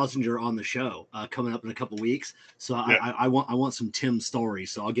Tim Ossinger on the show coming up in a couple weeks. So yeah. I want some Tim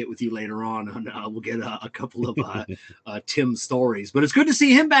stories. So I'll get with you later on, and we'll get a couple of Tim stories. But it's good to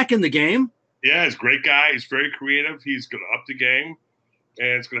see him back in the game. Yeah, he's a great guy. He's very creative. He's going to up the game, and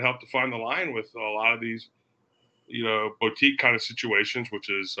it's going to help to find the line with a lot of these, boutique kind of situations, which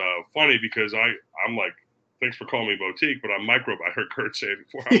is funny because I'm like, thanks for calling me boutique, but I'm micro. I heard Kurt say it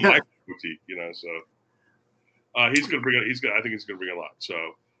before. I'm micro boutique, so. He's going to bring it. I think he's going to bring a lot.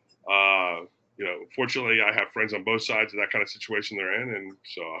 So, fortunately, I have friends on both sides of that kind of situation they're in, and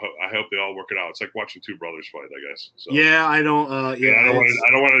so I hope they all work it out. It's like watching two brothers fight, I guess. So, yeah, I don't. I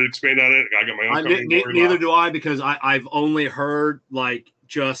don't want to expand on it. I got my own company. Neither do I, because I've only heard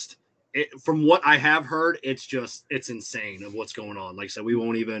from what I have heard, it's insane of what's going on. Like I said, we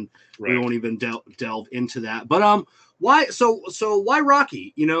won't even delve into that. But why? So why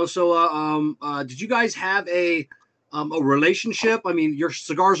Rocky? Did you guys have a relationship? I mean, your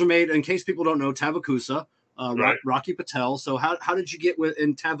cigars are made, in case people don't know, Tabacusa. Right. Rocky Patel. So how did you get with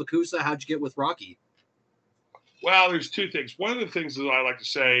in Tavacusa? How'd you get with Rocky? Well, there's two things. One of the things that I like to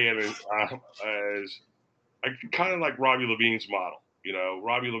say is I kind of like Robbie Levine's model. You know,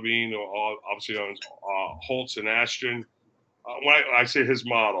 Robbie Levine obviously owns Holtz and Ashton. When I say his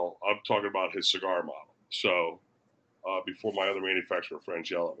model, I'm talking about his cigar model. So before my other manufacturer friends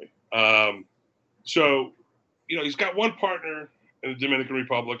yell at me. So, you know, he's got one partner in the Dominican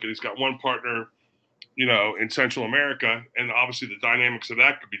Republic, and he's got one partner, you know, in Central America. And obviously the dynamics of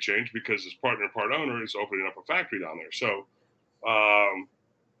that could be changed because his partner and part owner is opening up a factory down there. So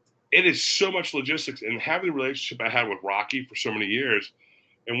it is so much logistics. And having the relationship I had with Rocky for so many years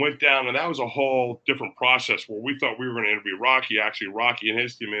and went down, and that was a whole different process where we thought we were going to interview Rocky. Actually, Rocky and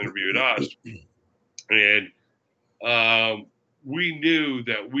his team interviewed us. And we knew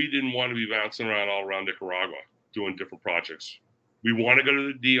that we didn't want to be bouncing around all around Nicaragua doing different projects. We want to go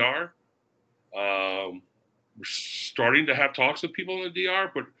to the DR. We're starting to have talks with people in the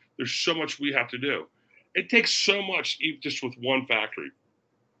DR, but there's so much we have to do. It takes so much just with one factory.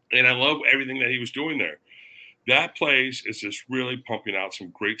 And I love everything that he was doing there. That place is just really pumping out some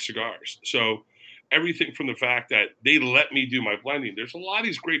great cigars. So everything from the fact that they let me do my blending. There's a lot of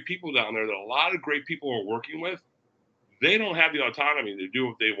these great people down there that a lot of great people are working with. They don't have the autonomy to do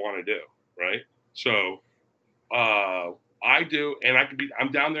what they want to do, right? So I do, and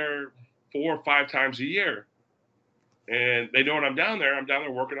I'm down there 4 or 5 times a year. And they know when I'm down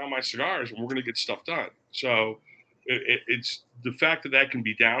there working on my cigars, and we're going to get stuff done. So it's the fact that can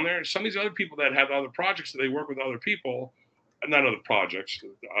be down there. Some of these other people that have other projects that they work with other people, not other projects,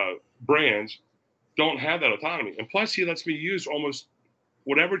 brands, don't have that autonomy. And plus, he lets me use almost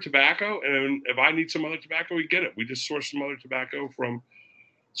whatever tobacco. And if I need some other tobacco, we get it. We just source some other tobacco from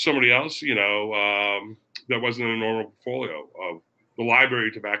somebody else, you know, that wasn't in a normal portfolio of the library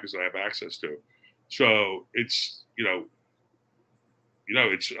of tobaccos that I have access to. So it's,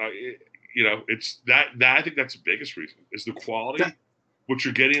 it's that I think that's the biggest reason is the quality, what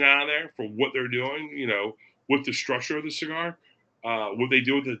you're getting out of there for what they're doing, you know, with the structure of the cigar, what they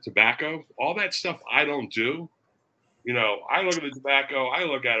do with the tobacco, all that stuff I don't do. You know, I look at the tobacco, I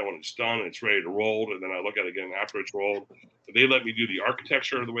look at it when it's done and it's ready to roll, and then I look at it again after it's rolled. They let me do the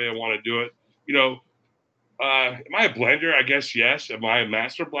architecture the way I want to do it. You know, am I a blender? I guess yes. Am I a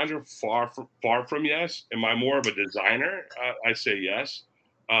master blender? Far from yes. Am I more of a designer? I say yes.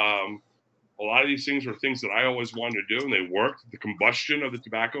 A lot of these things were things that I always wanted to do, and they worked. The combustion of the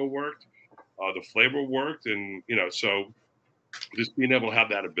tobacco worked. The flavor worked, and you know, so just being able to have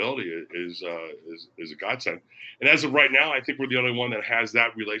that ability is a godsend. And as of right now, I think we're the only one that has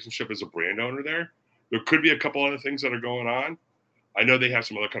that relationship as a brand owner there. There could be a couple other things that are going on. I know they have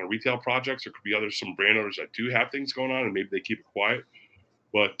some other kind of retail projects. There could be some brand owners that do have things going on, and maybe they keep it quiet.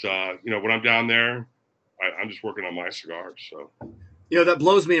 But you know, when I'm down there, I'm just working on my cigars. So, you know, that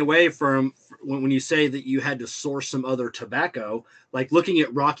blows me away from when you say that you had to source some other tobacco. Like looking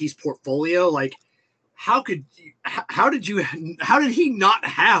at Rocky's portfolio, like how did he not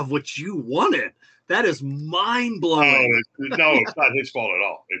have what you wanted? That is mind blowing. No, it's not his fault at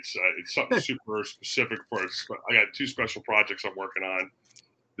all. It's something super specific for us. I got 2 special projects I'm working on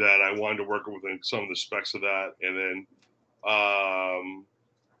that I wanted to work within some of the specs of that, and then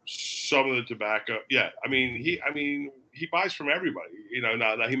some of the tobacco. Yeah, I mean he buys from everybody. You know,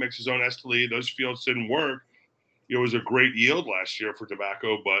 now he makes his own Esteli. Those fields didn't work. It was a great yield last year for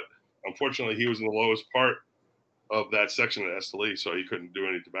tobacco, but unfortunately he was in the lowest part of that section of Esteli, so he couldn't do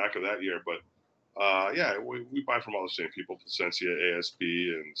any tobacco that year. But yeah, we buy from all the same people, Placencia, ASP,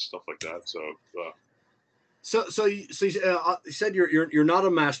 and stuff like that. So you said you're not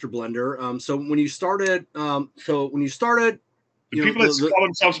a master blender. So when you started, the people that call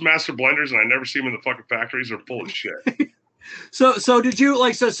themselves master blenders and I never see them in the fucking factories are full of shit. So did you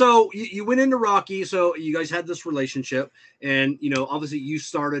you went into Rocky, so you guys had this relationship, and you know obviously you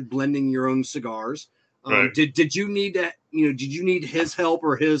started blending your own cigars. Right. Did you need to, did you need his help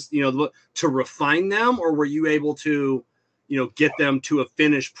or his, to refine them, or were you able to, get them to a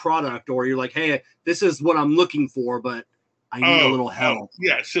finished product, or you're like, hey, this is what I'm looking for, but I need a little help?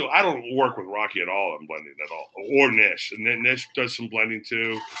 Yeah. So I don't work with Rocky at all on blending at all, or Nish, and then Nish does some blending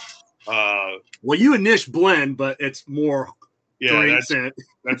too. Well, you and Nish blend, but it's more. Yeah,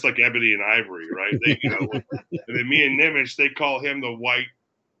 that's like ebony and ivory, right? They, and then me and Nimish, they call him the white.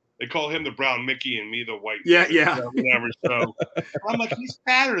 They call him the brown Micky and me the white. Yeah, Micky, yeah. Whatever. So I'm like, he's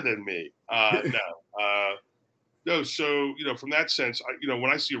fatter than me. No. So from that sense,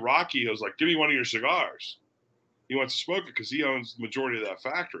 when I see Rocky, I was like, give me one of your cigars. He wants to smoke it because he owns the majority of that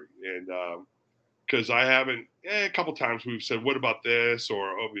factory, and because I haven't. A couple times we've said, what about this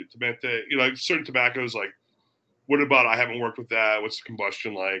or Obviamente? Certain tobaccos like what about, I haven't worked with that. What's the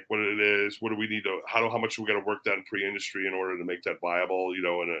combustion like? What it is? What do we need to, how much do we got to work that in pre-industry in order to make that viable, in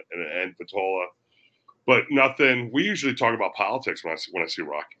an end Vitola? But nothing, we usually talk about politics when I see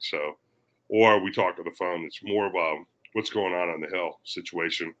Rocky. So, or we talk on the phone. It's more about what's going on the Hill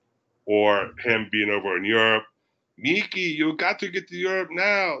situation, or him being over in Europe. Micky, you got to get to Europe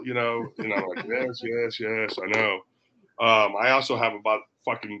now, And I'm like, yes, I know. I also have about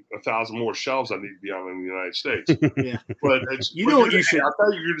fucking 1,000 more shelves I need to be on in the United States. Yeah. But it's, what you should. I'll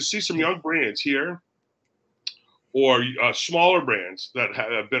tell you, you're going to see some young brands here, or smaller brands that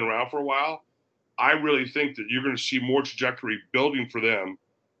have been around for a while. I really think that you're going to see more trajectory building for them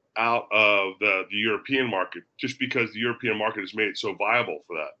out of the European market, just because the European market has made it so viable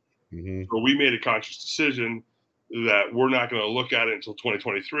for that. Mm-hmm. So we made a conscious decision that we're not going to look at it until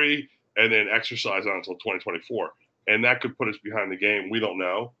 2023 and then exercise on it until 2024. And that could put us behind the game. We don't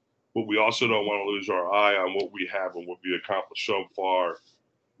know, but we also don't want to lose our eye on what we have and what we accomplished so far.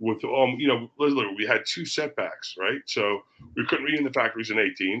 With literally, we had 2 setbacks, right? So we couldn't be in the factories in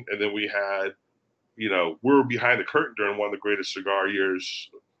 18, and then we had, we were behind the curtain during one of the greatest cigar years,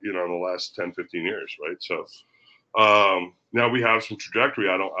 in the last 10, 15 years, right? So now we have some trajectory.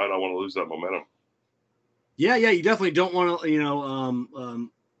 I don't want to lose that momentum. Yeah, you definitely don't want to,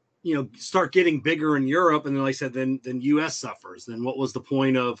 start getting bigger in Europe, and then, like I said, then U.S. suffers. Then what was the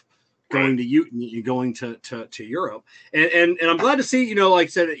point of going to Europe? And I'm glad to see, like I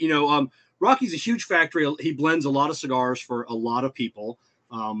said, Rocky's a huge factory. He blends a lot of cigars for a lot of people.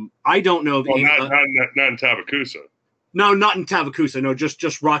 I don't know. Not in Tabacusa. No, not in Tabacusa. No,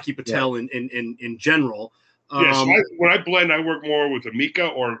 just Rocky Patel in general. Yeah, so when I blend, I work more with a Mika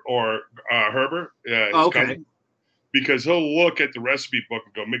or Herbert. Okay. Because he'll look at the recipe book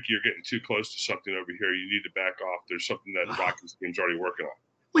and go, Micky, you're getting too close to something over here. You need to back off. There's something that Rocky's team's already working on.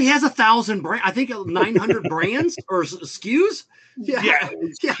 Well, he has 1,000 brands. I think 900 brands or SKUs. Yeah.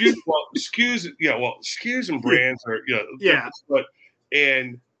 SKUs and brands are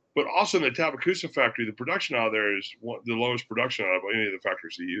but also in the Tabacusa factory, the production out there is the lowest production out of any of the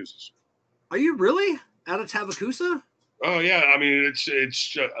factories he uses. Are you really out of Tabacusa? Oh yeah, I mean it's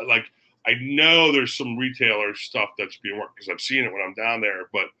just, like, I know there's some retailer stuff that's being worked because I've seen it when I'm down there,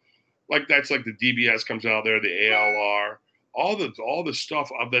 but like that's like the DBS comes out there, the ALR, all the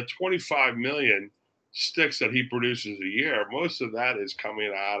stuff of that 25 million sticks that he produces a year. Most of that is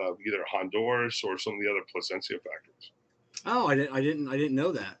coming out of either Honduras or some of the other Plasencia factories. Oh, I didn't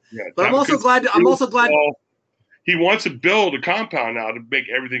know that. Yeah, but I'm also glad. He wants to build a compound now to make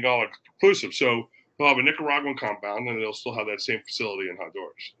everything all inclusive. So he'll have a Nicaraguan compound, and they'll still have that same facility in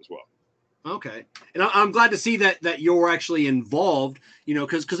Honduras as well. Okay, and I'm glad to see that you're actually involved.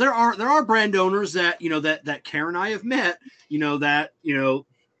 Because there are brand owners that that Karen and I have met.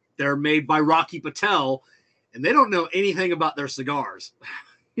 They're made by Rocky Patel, and they don't know anything about their cigars.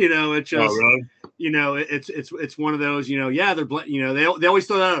 It's just, really? It's one of those, they're, they always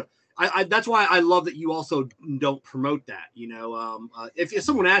throw that out. That's why I love that you also don't promote that. If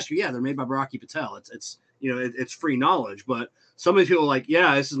someone asks you, yeah, they're made by Rocky Patel. It's free knowledge, but some of the people are like,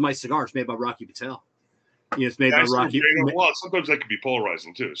 yeah, this is my cigar. It's made by Rocky Patel. It's made by Rocky. Well, sometimes that can be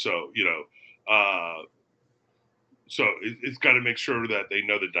polarizing too. So, so it's got to make sure that they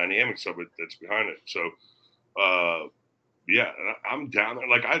know the dynamics of it that's behind it. So, yeah, I'm down there.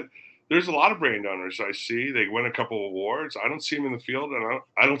 Like there's a lot of brand owners I see. They win a couple of awards. I don't see them in the field, and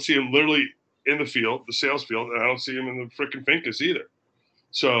I don't see them literally in the field, the sales field, and I don't see them in the freaking fincas either.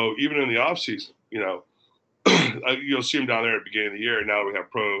 So even in the off season, you'll see them down there at the beginning of the year. And now we have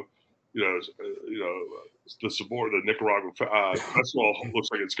the Sabor, the Nicaraguan festival looks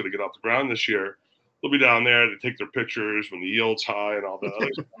like it's going to get off the ground this year. They'll be down there to take their pictures when the yield's high and all that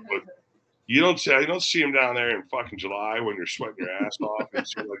other stuff. But you don't see them down there in fucking July when you're sweating your ass off and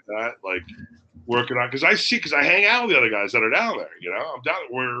shit like that, like working on. Because I hang out with the other guys that are down there. I'm down.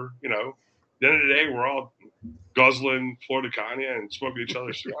 We're at the end of the day, we're all guzzling Flor de Caña and smoking each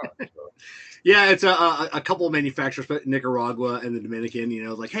other's cigars. So. Yeah, it's a couple of manufacturers, but Nicaragua and the Dominican,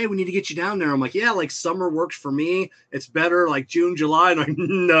 like, hey, we need to get you down there. I'm like, yeah, like summer works for me. It's better like June, July. And I'm like,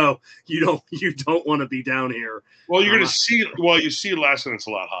 no, you don't want to be down here. Well, you're going to see, you see less and it's a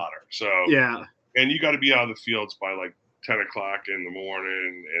lot hotter. So, yeah. And you got to be out of the fields by like 10 o'clock in the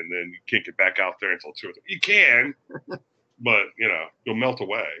morning, and then you can't get back out there until 2 or 3. You can, but, you'll melt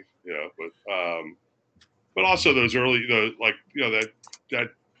away, but also those early,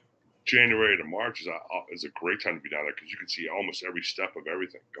 that January to March is a great time to be down there because you can see almost every step of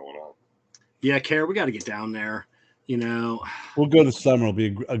everything going on. Yeah, Kara, we got to get down there. We'll go this summer. It'll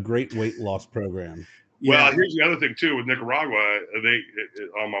be a great weight loss program. Well, here's the other thing too with Nicaragua. They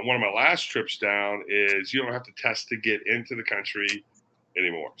on one of my last trips down is you don't have to test to get into the country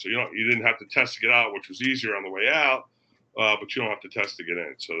anymore. So you didn't have to test to get out, which was easier on the way out, but you don't have to test to get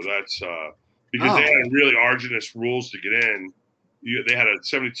in. So that's because they had really arduous rules to get in. They had a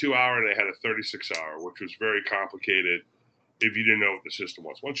 72-hour and they had a 36-hour, which was very complicated if you didn't know what the system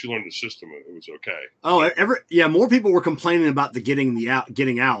was. Once you learned the system, it was okay. Oh, more people were complaining about the getting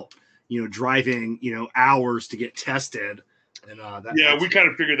out. Driving, hours to get tested. And we kind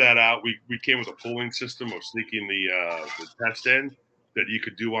of figured that out. We came with a pooling system of sneaking the test in that you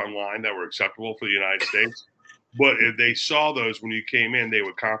could do online that were acceptable for the United States. But if they saw those when you came in, they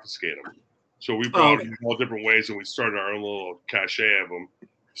would confiscate them. So we brought them all different ways, and we started our own little cache of them.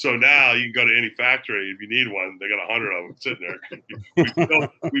 So now you can go to any factory if you need one. They got 100 of them sitting there.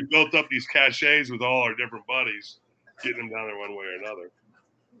 We built up these caches with all our different buddies, getting them down there one way or another.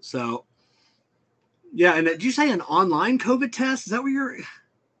 So, yeah, and did you say an online COVID test? Is that what you're?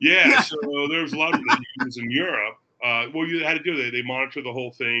 Yeah. So there was a lot of things in Europe. You had to do it. They monitor the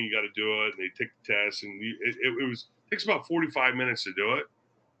whole thing. You got to do it. And they take the test, and it takes about 45 minutes to do it.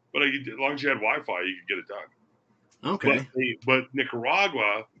 But as long as you had Wi-Fi, you could get it done. Okay. But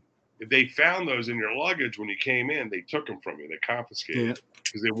Nicaragua, if they found those in your luggage when you came in, they took them from you. They confiscated it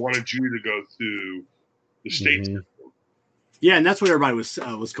because they wanted you to go through the state system. Yeah, and that's what everybody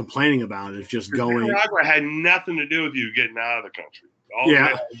was complaining about. Is just going. Nicaragua had nothing to do with you getting out of the country. All it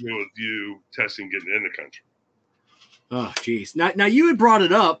had to do with you testing getting in the country. Oh, geez. Now you had brought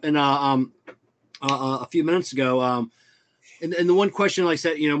it up, and a few minutes ago. And the one question, like I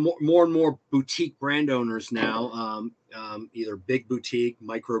said, more and more boutique brand owners now, either big boutique,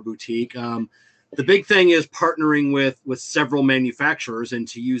 micro boutique. The big thing is partnering with several manufacturers, and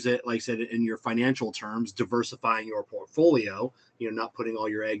to use it, like I said, in your financial terms, diversifying your portfolio. Not putting all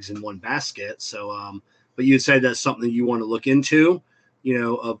your eggs in one basket. So, but you said that's something you want to look into.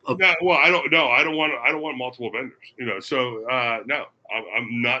 No, well, I don't know. I don't want multiple vendors. So no,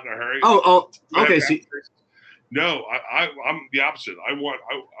 I'm not in a hurry. Oh, okay. See. No, I'm the opposite. I want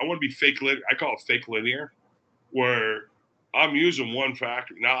to be fake linear. I call it fake linear, where I'm using one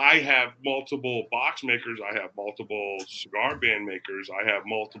factory. Now I have multiple box makers. I have multiple cigar band makers. I have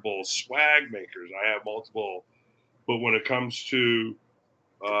multiple swag makers. I have multiple. But when it comes to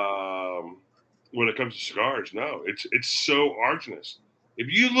cigars, no, it's so arduous. If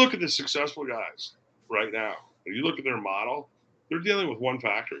you look at the successful guys right now, if you look at their model, they're dealing with one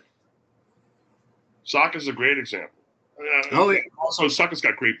factory. Saka's a great example. Also, Saka's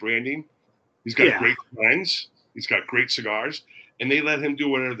got great branding. He's got great friends. He's got great cigars, and they let him do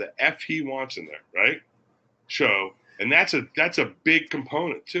whatever the F he wants in there, right? And that's a big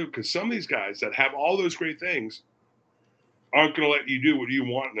component too, because some of these guys that have all those great things aren't going to let you do what you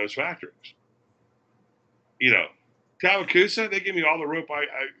want in those factories. Tawakusa, they give me all the rope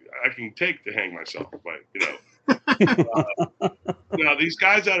I can take to hang myself, but these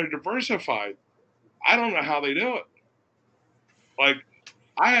guys that are diversified, I don't know how they do it. Like,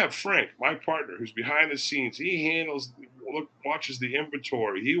 I have Frank, my partner, who's behind the scenes. He watches the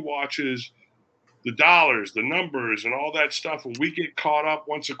inventory. He watches the dollars, the numbers, and all that stuff. And we get caught up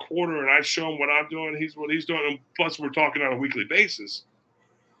once a quarter, and I show him what I'm doing. What he's doing. And plus, we're talking on a weekly basis.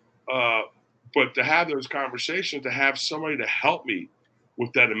 But to have those conversations, to have somebody to help me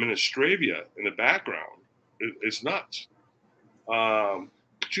with that administravia in the background, it's nuts.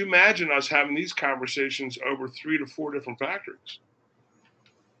 Could you imagine us having these conversations over 3 to 4 different factories?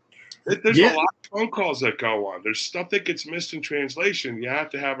 There's a lot of phone calls that go on. There's stuff that gets missed in translation. You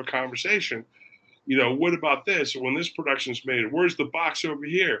have to have a conversation. What about this? When this production's made, where's the box over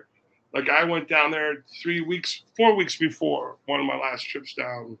here? Like, I went down there 4 weeks before one of my last trips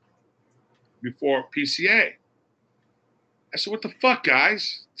down before PCA. I said, what the fuck,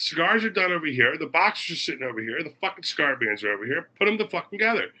 guys? Cigars are done over here. The boxes are sitting over here. The fucking cigar bands are over here. Put them the fucking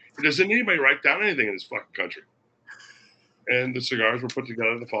together. Doesn't anybody write down anything in this fucking country? And the cigars were put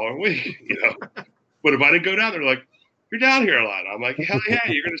together the following week, But if I didn't go down there, like, you're down here a lot. I'm like, hell yeah,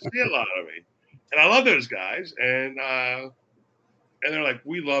 you're going to see a lot of me. And I love those guys. And they're like,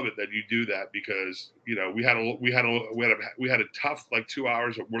 we love it that you do that because, we had a tough, 2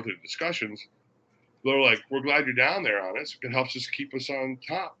 hours worth of discussions. They're like, we're glad you're down there on us. It helps us keep us on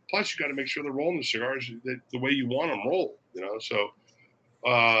top. Plus, you got to make sure they're rolling the cigars the way you want them rolled, So,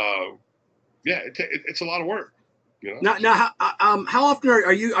 it's a lot of work. Now, how often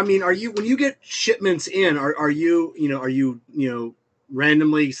are you? I mean, are you when you get shipments in? Are you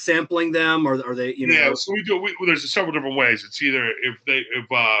randomly sampling them, or are they? Yeah, so we do. There's several different ways. It's either if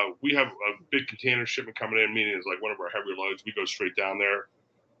we have a big container shipment coming in, meaning it's like one of our heavier loads, we go straight down there.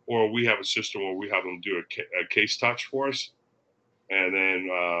 or we have a system where we have them do a case touch for us. And then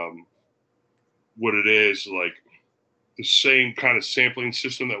what it is, like the same kind of sampling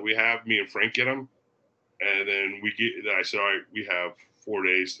system that we have, me and Frank get them. And then I said, all right, we have 4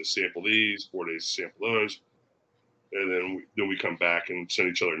 days to sample these, 4 days to sample those. And then we come back and send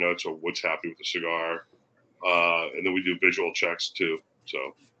each other notes of what's happening with the cigar. And then we do visual checks too.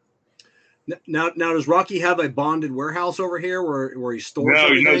 So now does Rocky have a bonded warehouse over here where he stores no,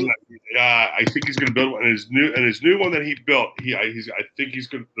 everything? he doesn't. I think he's going to build one. And his new one that he built, I think he's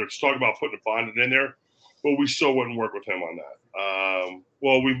going. They're talking about putting a bonded in there, but we still wouldn't work with him on that.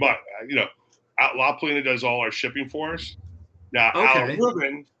 Well, we might. La Plena does all our shipping for us. Now, Okay. Alan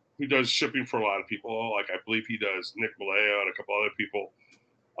Rubin, who does shipping for a lot of people, like I believe he does Nick Maleo and a couple other people,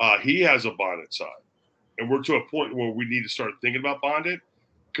 he has a bonded side. And we're to a point where we need to start thinking about bonded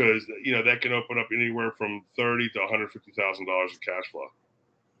because, that can open up anywhere from $30,000 to $150,000 of cash flow.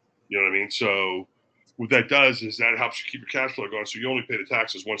 You know what I mean? So what that does is that helps you keep your cash flow going. So you only pay the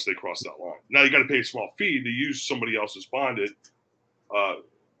taxes once they cross that line. Now you got to pay a small fee to use somebody else's bonded.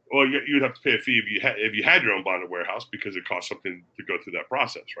 Well, you'd have to pay a fee if you had your own bonded warehouse because it costs something to go through that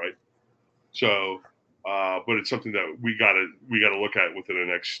process, right? So, but it's something that we gotta look at within the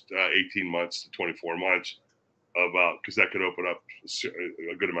next 18 months to 24 months because that could open up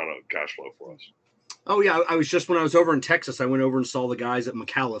a good amount of cash flow for us. Oh yeah, when I was over in Texas, I went over and saw the guys at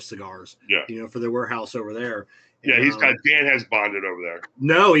McAuliffe Cigars. Yeah, for their warehouse over there. Yeah, Dan has bonded over there.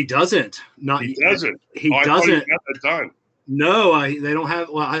 No, he doesn't. He doesn't. He doesn't. Got that done. No, they don't have.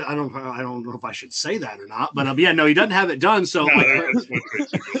 Well, I don't know if I should say that or not, but yeah, no, he doesn't have it done. So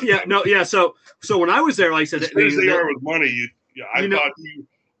So when I was there, like I said, as good as they are with money,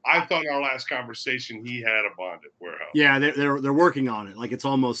 I thought our last conversation he had a bonded warehouse. Yeah, they're working on it. Like it's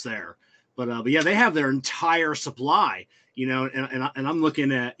almost there, but yeah, they have their entire supply. And I'm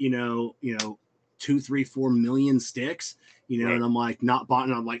looking at 2, 3, 4 million sticks. Right. And I'm like not bought,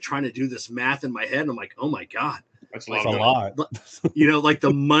 and I'm like trying to do this math in my head, and I'm like, oh my god. That's a lot. Like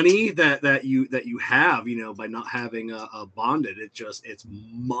the money that you have, by not having a bonded, it's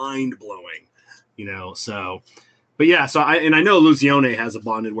mind blowing, So, but yeah, I know Lucione has a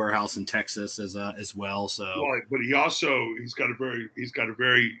bonded warehouse in Texas as well. So, but he's got a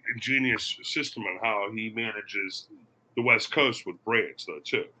very ingenious system on how he manages the West Coast with brands though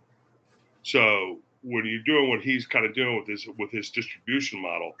too. So when you're doing what he's kind of doing with his distribution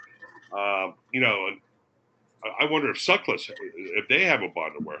model, I wonder if Suckless, if they have a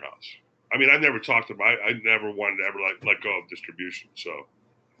bonded warehouse. I mean, I've never talked to them. I never wanted to ever let go of distribution. So,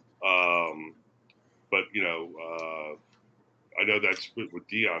 but I know that's with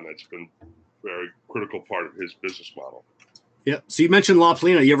Dion. That's been a very critical part of his business model. Yeah. So you mentioned La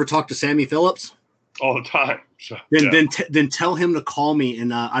Plena. You ever talk to Sammy Phillips? All the time. So, then tell him to call me,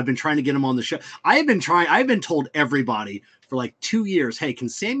 and I've been trying to get him on the show. I've been told everybody for like 2 years, hey, can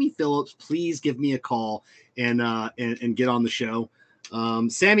Sammy Phillips please give me a call and get on the show?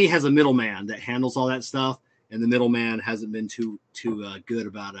 Sammy has a middleman that handles all that stuff, and the middleman hasn't been too good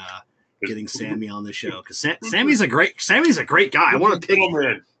about getting Sammy on the show because Sammy's a great guy. I want to pick.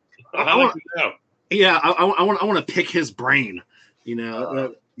 I want to pick his brain.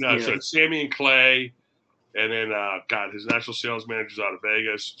 So it's Sammy and Clay, and then his national sales manager's out of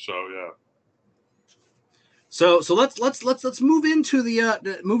Vegas. So yeah. So let's move into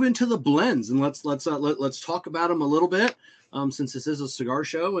the blends, and let's talk about them a little bit. Since this is a cigar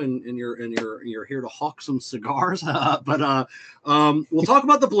show and you're here to hawk some cigars, but we'll talk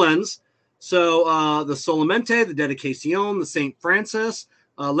about the blends. So the Solamente, the Dedicación, the St. Francis.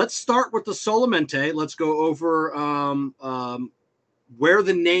 Let's start with the Solamente. Let's go over where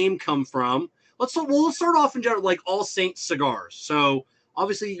the name come from. Let's start off in general, like All Saints cigars. So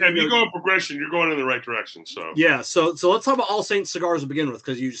obviously, if you go in progression, you're going in the right direction. So yeah. So let's talk about All Saints cigars to begin with,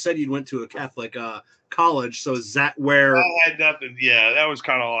 because you said you went to a Catholic college. So is that where? I had nothing. Yeah, that was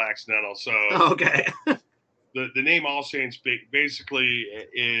kind of all accidental. So okay. The name All Saints basically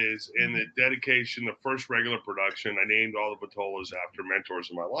is in the dedication, the first regular production. I named all the Vitolas after mentors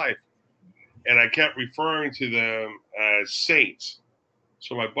in my life, and I kept referring to them as saints.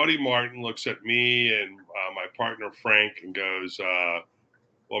 So my buddy Martin looks at me and my partner Frank and goes,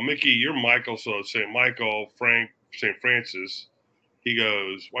 well, Micky, you're Michael, so St. Michael, Frank, St. Francis. He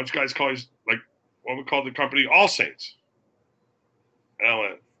goes, why don't you guys call us, like, what we call the company All Saints? And I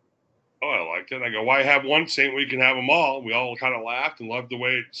went, oh, I liked it. I go, why have one saint when you can have them all? We all kind of laughed and loved the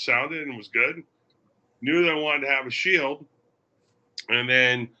way it sounded and it was good. Knew they wanted to have a shield. And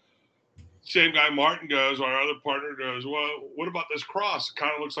then same guy Martin goes, our other partner goes, well, what about this cross? It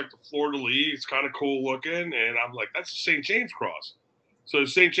kind of looks like the fleur-de-lis. It's kind of cool looking. And I'm like, that's the St. James cross. So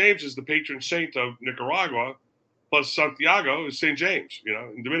St. James is the patron saint of Nicaragua, plus Santiago is St. James,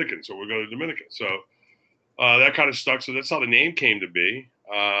 in Dominican. So we're going to Dominican. So that kind of stuck. So that's how the name came to be.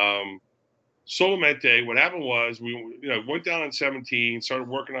 Solamente, what happened was we went down in 17, started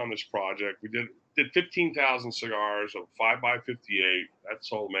working on this project. We did 15,000 cigars of 5x58. That's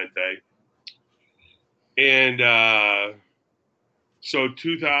Solamente. And so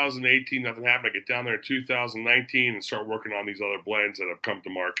 2018, nothing happened. I get down there in 2019 and start working on these other blends that have come to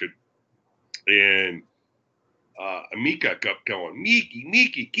market. And Amica kept going,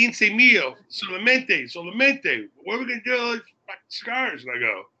 Micky, 15 mil, Solamente. What are we going to do with cigars? And I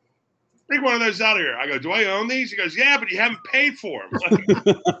go, bring one of those out of here. I go, do I own these? He goes, yeah, but you haven't paid for them.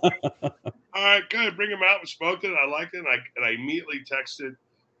 All right, good. Bring them out. We smoked it. I liked it. And I immediately texted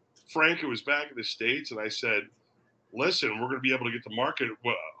Frank, who was back in the States, and I said, listen, we're going to be able to get to market.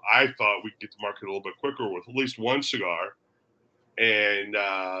 Well, I thought we'd get to market a little bit quicker with at least one cigar. And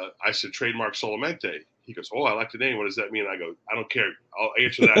I said, trademark Solamente. He goes, oh, I like the name. What does that mean? I go, I don't care. I'll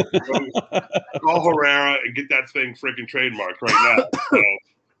answer that. Call Herrera and get that thing freaking trademarked right now. So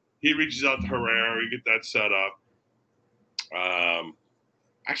he reaches out to Herrera. We get that set up.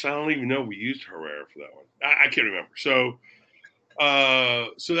 Actually, I don't even know we used Herrera for that one. I can't remember. So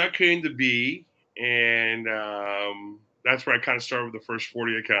that came to be, and that's where I kind of started with the first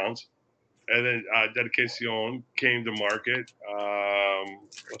 40 accounts. And then Dedicación came to market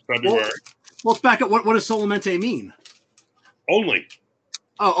February. Well, let's back up. What does Solamente mean? Only.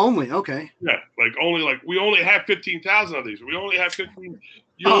 Oh, only. Okay. Yeah, we only have 15,000 of these. We only have 15.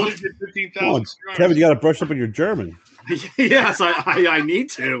 You only get 15,000. Kevin, you got to brush up on your German. Yes, I need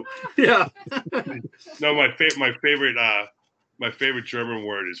to. Yeah. No, my favorite German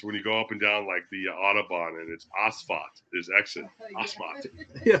word is when you go up and down like the Autobahn and it's Asphalt is exit. Asphalt.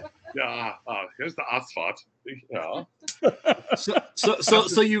 Yeah. Yeah. Here's the Asphalt. Yeah. So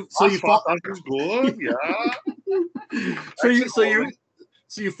you follow. Good. Yeah.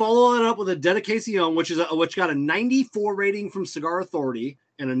 So you follow it up with a Dedicación, which got a 94 rating from Cigar Authority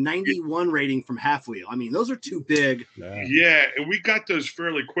and a 91 rating from Half Wheel. I mean, those are two big. Yeah, and we got those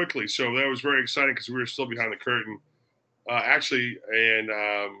fairly quickly, so that was very exciting because we were still behind the curtain. Actually, and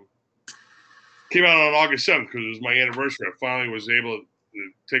came out on August 7th because it was my anniversary. I finally was able to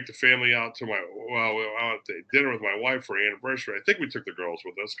take the family out to dinner with my wife for anniversary. I think we took the girls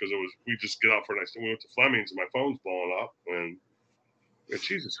with us because we just get out for a nice. We went to Fleming's and my phone's blowing up and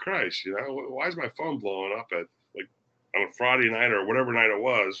Jesus Christ, why is my phone blowing up at like on a Friday night or whatever night it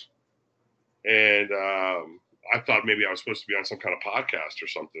was? And I thought maybe I was supposed to be on some kind of podcast or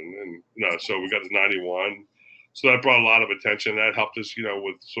something, and no. So we got to 91. So that brought a lot of attention. That helped us,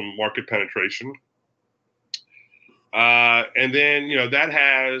 with some market penetration. And then, that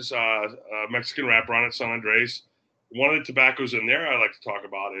has a Mexican wrapper on it, San Andres. One of the tobaccos in there I like to talk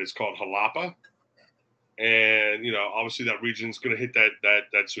about is called Jalapa. And, obviously that region's going to hit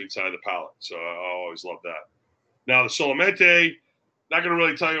that sweet side of the palate. So I always love that. Now, the Solamente, not going to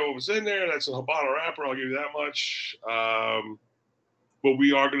really tell you what was in there. That's a Habano wrapper. I'll give you that much. But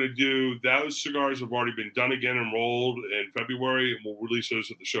we are going to do those cigars have already been done again and rolled in February, and we'll release those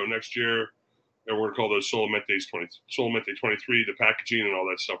at the show next year. And we're going to call those Solamente 23, the packaging and all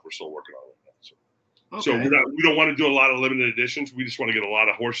that stuff we're still working on right now. So we don't want to do a lot of limited editions. We just want to get a lot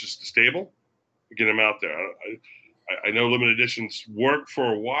of horses to stable and get them out there. I know limited editions work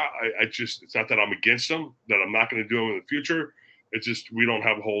for a while. It's not that I'm against them, that I'm not going to do them in the future. It's just we don't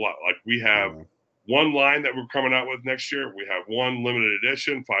have a whole lot. Like we have one line that we're coming out with next year. We have one limited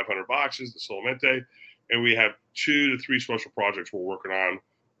edition, 500 boxes, the Solamente, and we have 2 to 3 special projects we're working on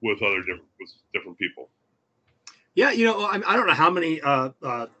with different people. Yeah, I don't know how many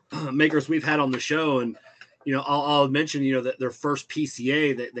makers we've had on the show, and I'll mention that their first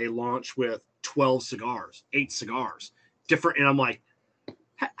PCA that they launched with 12 cigars, 8 cigars, different, and I'm like,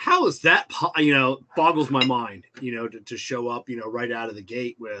 how is that? Boggles my mind. To show up, right out of the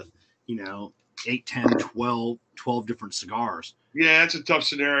gate with 8, 10, 12 different cigars. Yeah, it's a tough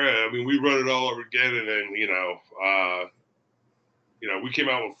scenario. I mean, we wrote it all over again, and then we came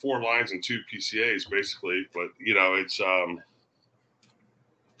out with 4 lines and 2 PCAs basically. But it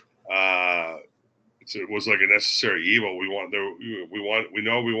was like a necessary evil. We wanted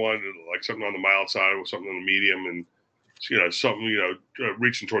like something on the mild side with something on the medium, and something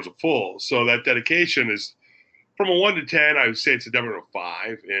reaching towards a full. So that dedication is from a 1 to 10. I would say it's a definite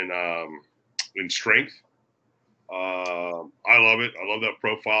 5 in strength. I love it. I love that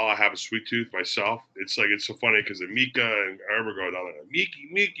profile. I have a sweet tooth myself. It's so funny because Mika and Herbert go down there.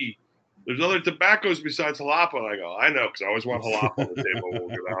 Micky, there's other tobaccos besides Jalapa. And I go, I know, because I always want Jalapa on the table when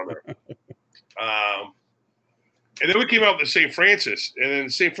we go down there. And then we came out with the St. Francis, and then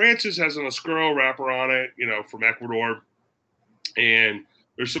St. Francis has an Oscuro wrapper on it, from Ecuador, and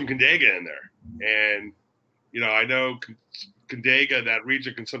there's some Condega in there. And I know Condega, that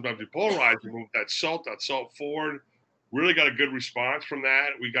region, can sometimes be polarizing with that salt forward. Really got a good response from that.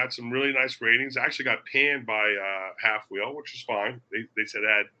 We got some really nice ratings. I actually got panned by Half Wheel, which is fine. They said it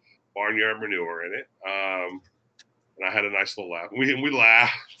had barnyard manure in it. And I had a nice little laugh. We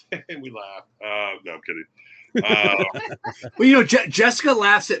laughed and we laughed. No, I'm kidding. Well, Jessica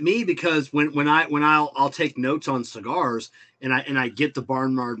laughs at me because when I'll take notes on cigars and I get the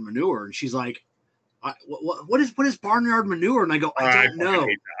barnyard manure, and she's like, what is barnyard manure? And I go, I don't know.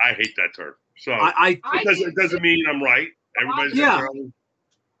 I hate that term. So it doesn't mean I'm right. Everybody's got their own.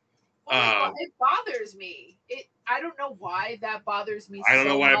 It bothers me. I don't know why that bothers me. I don't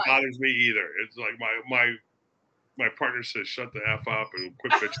know why it bothers me either. It's like my partner says, "Shut the f up and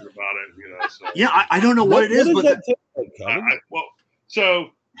quit bitching about it." So. Yeah, I don't know what it is, but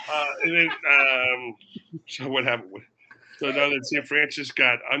so what happened? So now that St. Francis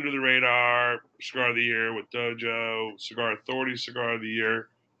got Under the Radar Cigar of the Year with Dojo, Cigar Authority Cigar of the Year.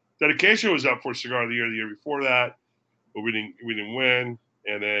 Dedication was up for Cigar of the Year before that, but we didn't win.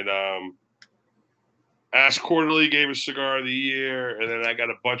 And then Ask Quarterly gave us Cigar of the Year, and then I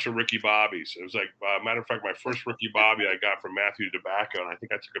got a bunch of Ricky Bobbies. It was like, matter of fact, my first Ricky Bobby I got from Matthew Tobacco, and I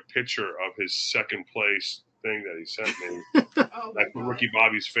think I took a picture of his second place thing that he sent me. I put Ricky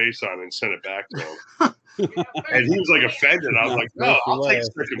Bobby's face on and sent it back to him. And he was like offended. I was like, no, I'll take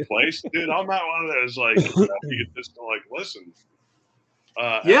second place. Dude, I'm not one of those you get this listen.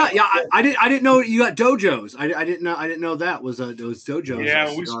 I didn't know you got dojos. I didn't know that was those dojos.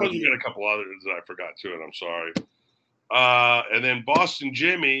 Yeah, we supposed to get a couple others that I forgot too, and I'm sorry. And then Boston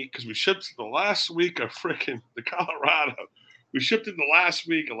Jimmy, because we shipped it the last week of freaking the Colorado. We shipped it the last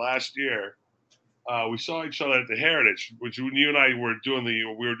week of last year. We saw each other at the Heritage, which you and I were doing we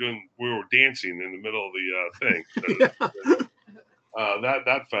were dancing in the middle of the thing.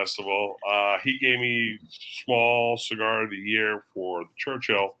 That festival. He gave me small cigar of the year for the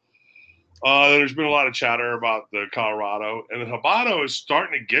Churchill. There's been a lot of chatter about the Colorado, and the Habano is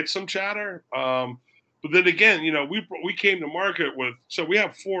starting to get some chatter. But then again, we came to market with, so we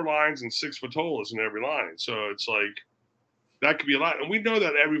have 4 lines and 6 Vitolas in every line. So it's like, that could be a lot. And we know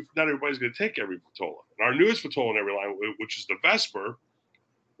that not everybody's going to take every Vitola. And our newest Vitola in every line, which is the Vesper,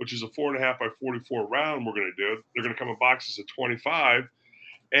 which is a 4.5 by 44 round, we're going to do. They're going to come in boxes of 25,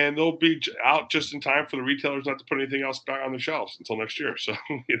 and they'll be out just in time for the retailers not to put anything else back on the shelves until next year. So,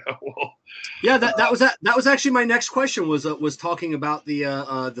 that was actually my next question was talking about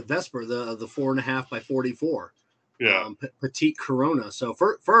the Vesper, the 4.5 by 44, petite Corona. So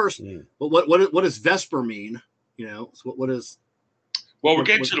first, what does Vesper mean? So what is? Well, we're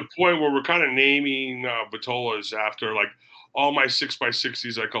getting to the point where we're kind of naming Vitolas after, like, all my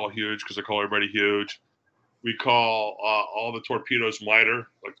 6x60s I call huge because I call everybody huge. We call all the torpedoes miter,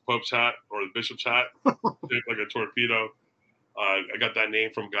 like the Pope's hat or the Bishop's hat, shaped like a torpedo. I got that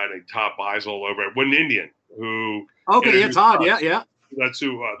name from a guy named Todd Beisel over at Wooden Indian, who Todd, yeah. That's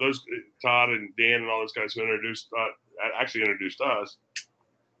who those Todd and Dan and all those guys who introduced us.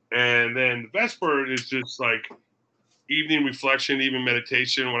 And then the Vesper is just like evening reflection, evening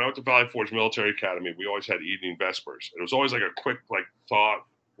meditation. When I went to Valley Forge Military Academy, we always had evening Vespers. It was always like a quick thought,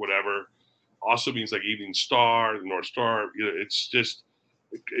 whatever. Also means like evening star, the North Star. It's just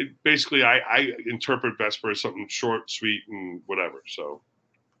basically I interpret Vesper as something short, sweet, and whatever. So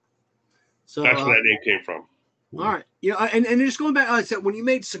that's where that name came from. All right, and just going back, like I said, when you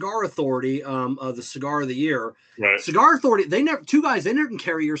made Cigar Authority, the Cigar of the Year, right? Cigar Authority, they didn't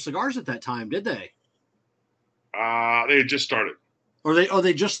carry your cigars at that time, did they? They had just started. Or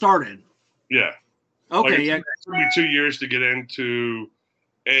they just started. Yeah. Okay. It took me 2 years to get into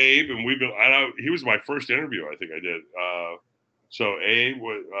Abe, and he was my first interview. I think I did. So Abe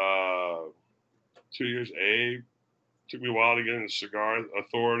was 2 years. Abe took me a while to get into Cigar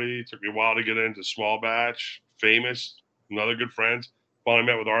Authority. Took me a while to get into Small Batch. Famous, another good friend. Finally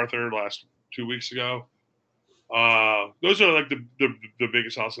met with Arthur last 2 weeks ago. Those are like the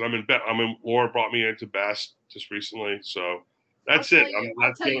biggest houses. Laura brought me into Best just recently, so that's it.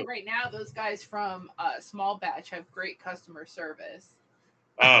 I'll tell you right now, those guys from Small Batch have great customer service.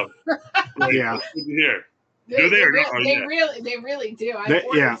 Oh, yeah. Here, they really do. I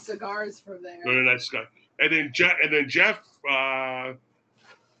ordered cigars from there. Very nice guy. And then Jeff.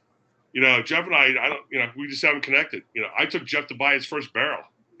 Jeff and I don't. We just haven't connected. I took Jeff to buy his first barrel,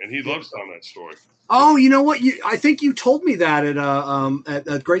 and he loves telling that story. Oh, you know what? I think you told me that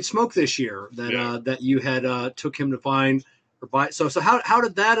at Great Smoke this year that you had took him to find or buy. So how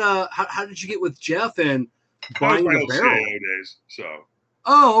did that? How did you get with Jeff? And buying my the old barrel. CAO days. So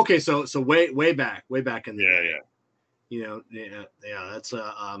Oh, okay. So way back in the yeah, day. yeah. You know, yeah. That's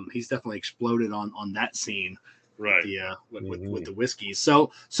he's definitely exploded on that scene. Right. With the whiskeys.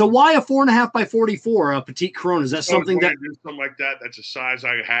 So why a 4.5 by 44 petite Corona? Is that something that do something like that? That's a size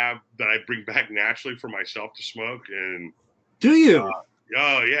I have that I bring back naturally for myself to smoke. And do you?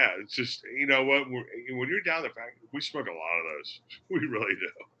 Oh yeah, it's just when you're down the factory, we smoke a lot of those. We really do.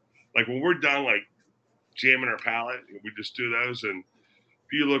 Like when we're done, like jamming our palate, we just do those. And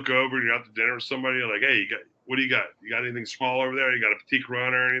if you look over and you're out to dinner with somebody, you're like, hey, what do you got? You got anything small over there? You got a petite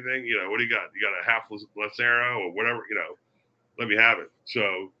Corona or anything? What do you got? You got a half Lancero or whatever? Let me have it.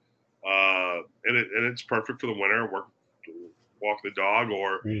 So, and it's perfect for the winter. Walk the dog,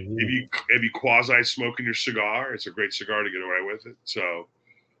 or if you quasi smoking your cigar, it's a great cigar to get away with it. So,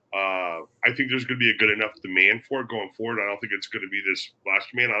 I think there's going to be a good enough demand for it going forward. I don't think it's going to be this last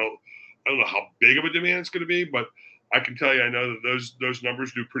demand. I don't know how big of a demand it's going to be, but I can tell you, I know that those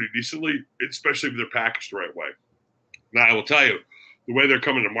numbers do pretty decently, especially if they're packaged the right way. Now, I will tell you, the way they're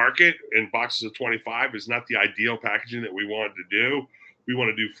coming to market in boxes of 25 is not the ideal packaging that we wanted to do. We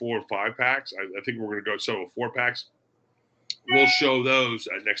want to do 4 or 5 packs. I think we're going to go sell 4 packs. We'll show those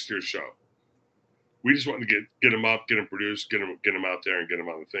at next year's show. We just want to get them up, get them produced, get them out there, and get them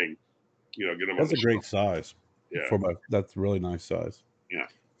on the thing. Get them. That's a great size. Yeah, that's a really nice size. Yeah.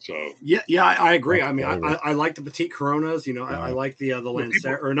 So yeah, I agree. That's I mean, I like the petite Coronas. I like the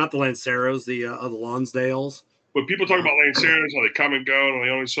Lancero, or not the Lanceros, the Lonsdales. But people talk about Lanceros, how they come and go, and they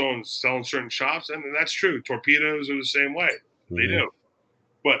only selling certain shops, and that's true. Torpedoes are the same way; they do.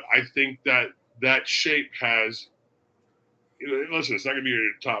 But I think that shape has, listen, it's not going to be your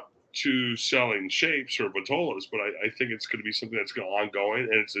top 2 selling shapes or Vitolas, but I think it's going to be something that's going ongoing,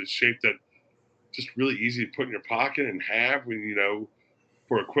 and it's a shape that just really easy to put in your pocket and have when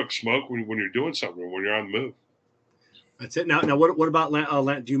for a quick smoke when you're doing something, when you're on the move. That's it. Now what about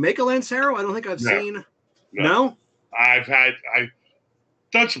do you make a Lancero? I don't think I've seen. No? I've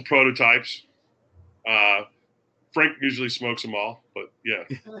done some prototypes. Frank usually smokes them all, but yeah.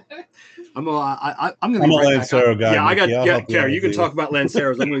 I'm gonna be I'm a right Lancero back. guy. Yeah, Kara, you can talk about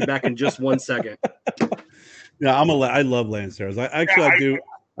Lanceros. I'm gonna be back in just 1 second. Yeah, I love Lanceros.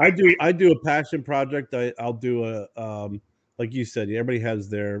 I do a passion project. I'll do a like you said, everybody has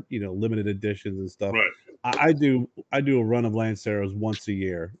their limited editions and stuff. Right. I do a run of Lanceros once a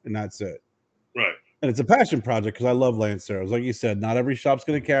year, and that's it. Right. And it's a passion project because I love Lanceros. Like you said, not every shop's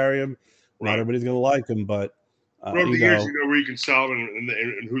going to carry them. Not everybody's going to like them, but over the years, where you can sell them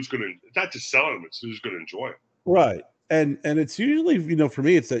and who's going to not just sell them, it's who's going to enjoy it. Right. And it's usually for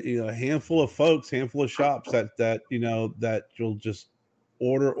me it's a handful of folks, handful of shops that you'll just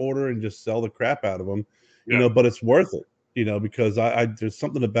order and just sell the crap out of them. But it's worth it. Because I there's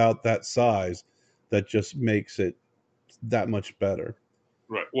something about that size that just makes it that much better.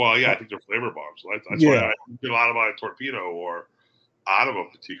 Right. Well, yeah, I think they're flavor bombs. That's why I get a lot of my torpedo or out of a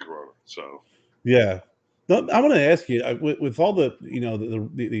petite Corona. So yeah. I want to ask you with all the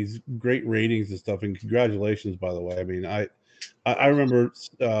these great ratings and stuff, and congratulations, by the way. I mean, I remember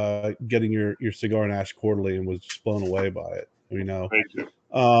getting your Cigar and Ash Quarterly and was just blown away by it. Thank you.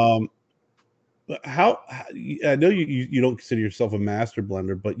 How I know you don't consider yourself a master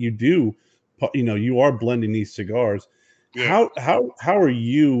blender, but you do. You are blending these cigars. Yeah. How are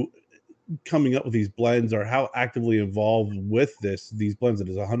you coming up with these blends, or how actively involved with these blends? It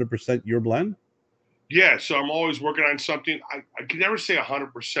is 100% your blend. Yeah, so I'm always working on something. I can never say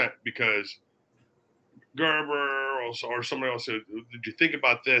 100% because Gerber or somebody else said, "Did you think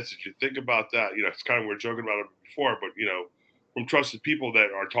about this? Did you think about that?" It's kind of we were joking about it before, but from trusted people that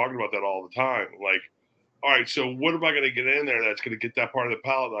are talking about that all the time. Like, all right, so what am I going to get in there that's going to get that part of the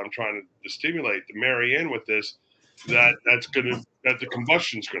palate that I'm trying to stimulate, to marry in with this, that the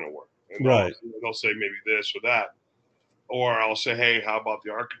combustion's going to work. And right. They'll say maybe this or that. Or I'll say, hey, how about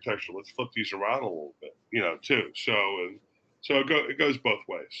the architecture? Let's flip these around a little bit, too. So it goes both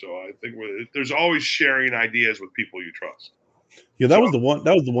ways. So I think there's always sharing ideas with people you trust. Yeah, that was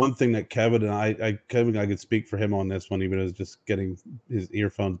the one thing that Kevin and I could speak for him on this one, even as just getting his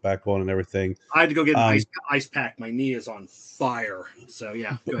earphones back on and everything. I had to go get an ice pack. My knee is on fire. So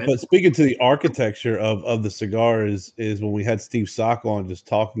yeah, go ahead. But speaking to the architecture of the cigar is when we had Steve Sock on, just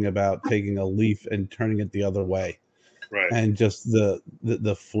talking about taking a leaf and turning it the other way. Right. And just the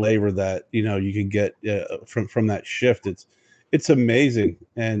flavor that you can get from that shift, it's amazing,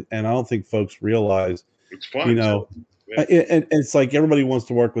 and I don't think folks realize it's fun. And it's like everybody wants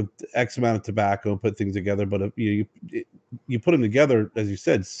to work with X amount of tobacco and put things together, but if you put them together, as you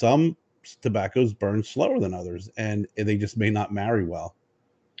said, some tobaccos burn slower than others, and they just may not marry well.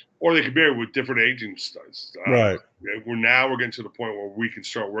 or they could vary with different aging styles. Right. We're getting to the point where we can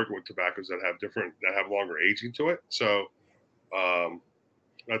start working with tobaccos that have longer aging to it. So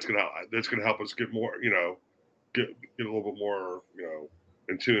that's gonna help us get more, get a little bit more,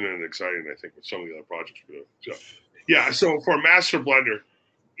 in tune and exciting. I think with some of the other projects we do. So yeah. So for a master blender,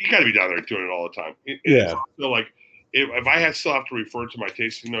 you got to be down there doing it all the time. Yeah. So like if I still have to refer to my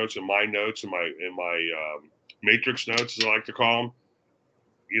tasting notes and my notes and my matrix notes, as I like to call them,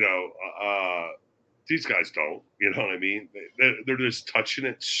 these guys don't. You know what I mean? They're just touching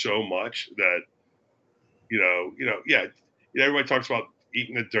it so much that yeah. Everybody talks about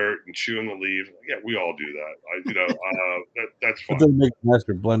eating the dirt and chewing the leaves. Yeah, we all do that. That's fine. But then make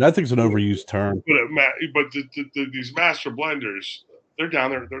master blend. I think it's an overused term. But these master blenders, they're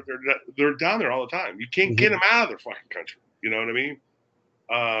down there. They're down there all the time. You can't get them out of their fucking country. You know what I mean?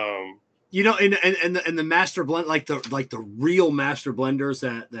 And the master blend, like the real master blenders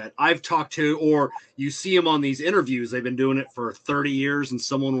that I've talked to, or you see them on these interviews, they've been doing it for 30 years, and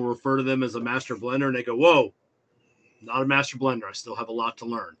someone will refer to them as a master blender, and they go, "Whoa, not a master blender. I still have a lot to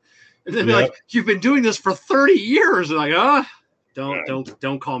learn." And then like, "You've been doing this for 30 years," and like,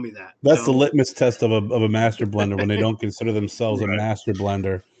 don't call me that. That's the litmus test of a master blender when they don't consider themselves a master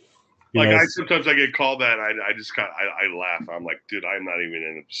blender. Sometimes I get called that. I just I laugh. I'm like, dude, I'm not even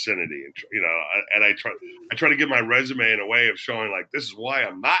in the vicinity, and I try to get my resume in a way of showing like this is why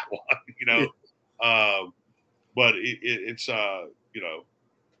I'm not one, but it's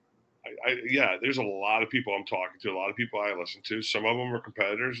there's a lot of people I'm talking to, a lot of people I listen to. Some of them are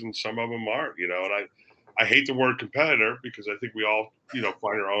competitors, and some of them aren't, and I hate the word competitor because I think we all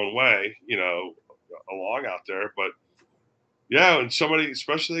find our own way, along out there, but. Yeah, and somebody,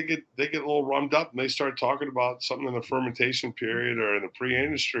 especially they get a little rummed up and they start talking about something in the fermentation period or in the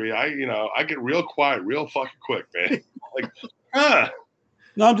pre-industry. I get real quiet, real fucking quick, man. Like,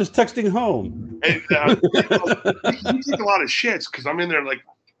 no, I'm just texting home. And you take a lot of shits because I'm in there like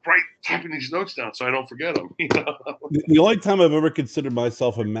typing these notes down so I don't forget them. The only time I've ever considered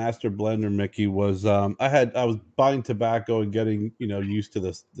myself a master blender, Mickey, was I was buying tobacco and getting used to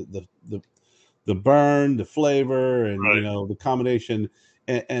the burn, the flavor, and the combination.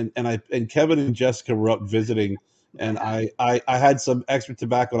 And Kevin and Jessica were up visiting, and I had some extra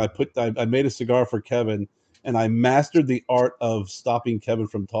tobacco, and I made a cigar for Kevin, and I mastered the art of stopping Kevin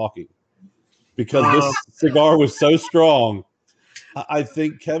from talking because this cigar was so strong. I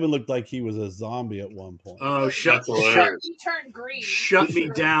think Kevin looked like he was a zombie at one point. Oh, He turned green. Shut me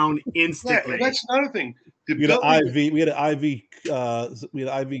down instantly. Yeah, that's another thing. We had an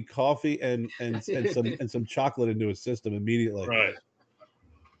IV coffee and some chocolate into his system immediately. Right.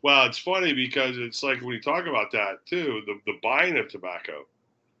 Well, it's funny because it's like when you talk about that too, the buying of tobacco,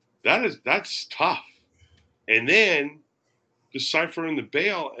 that's tough. And then deciphering the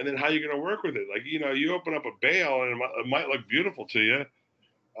bale, and then how you're going to work with it. Like you open up a bale and it might look beautiful to you.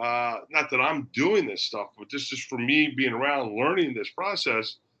 Not that I'm doing this stuff, but this is for me being around learning this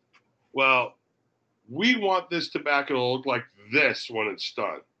process. Well, we want this tobacco to look like this when it's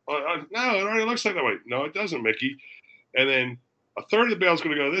done. No, it already looks like that way. No, it doesn't, Mickey. And then a third of the bale is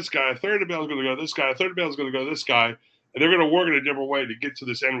going to go to this guy, a third of the bale is going to go to this guy, a third of the bale is going to go to this guy, and they're going to work in a different way to get to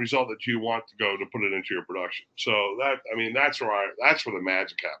this end result that you want to go to put it into your production. So that's where the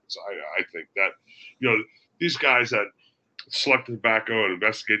magic happens. I think that these guys that select the tobacco and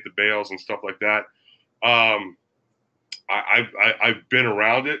investigate the bales and stuff like that. I've been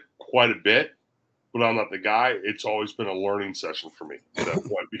around it quite a bit. But I'm not the guy. It's always been a learning session for me at that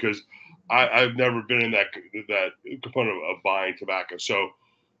point because I've never been in that component of buying tobacco. So,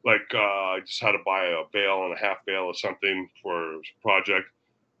 like, I just had to buy a bale and a half bale or something for a project.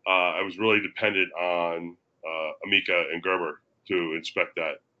 I was really dependent on Amica and Gerber to inspect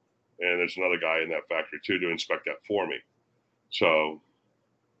that, and there's another guy in that factory too to inspect that for me. So,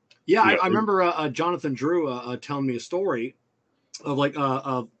 yeah, I remember Jonathan Drew telling me a story of like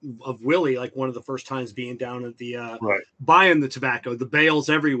of Willie, like one of the first times being down at the buying the tobacco, the bales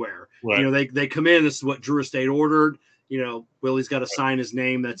everywhere. Right. They come in. This is what Drew Estate ordered. Willie's got to sign his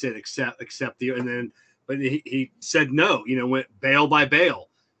name. That's it. Accept the but he said no. Went bale by bale,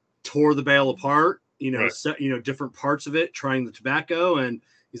 tore the bale apart. Different parts of it, trying the tobacco, and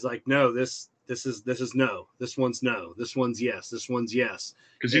he's like, no, this is no. This one's no. This one's yes. This one's yes.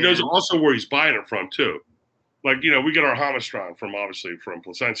 Because he knows also where he's buying it from too. Like, we get our Hamastron from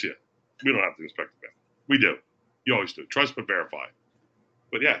Placencia. We don't have to inspect the bale. We do. You always do. Trust but verify.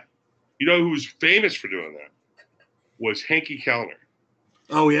 But yeah, who was famous for doing that was Hanky Kellner.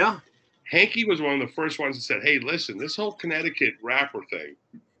 Oh, yeah? Hanky was one of the first ones that said, hey, listen, this whole Connecticut wrapper thing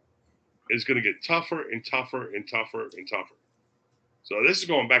is going to get tougher and tougher and tougher and tougher. So this is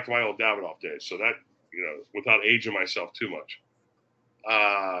going back to my old Davidoff days. So that, without aging myself too much.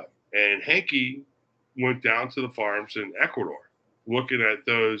 And Hanky went down to the farms in Ecuador looking at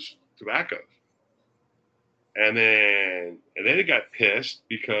those tobaccos. And then he got pissed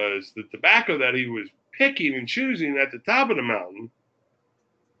because the tobacco that he was picking and choosing at the top of the mountain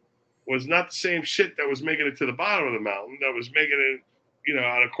was not the same shit that was making it to the bottom of the mountain, that was making it,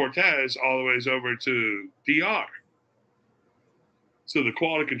 out of Cortez all the ways over to DR. So the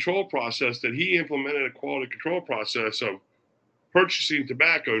quality control process that he implemented, a quality control process of purchasing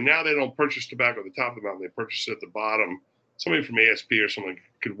tobacco. Now they don't purchase tobacco at the top of the mountain. They purchase it at the bottom. Somebody from ASP or someone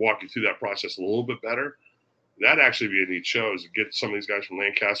could walk you through that process a little bit better. That'd actually be a neat show, is to get some of these guys from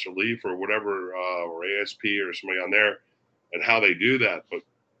Lancaster Leaf or whatever, or ASP or somebody on there, and how they do that. But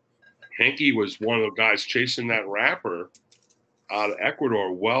Hanky was one of the guys chasing that wrapper out of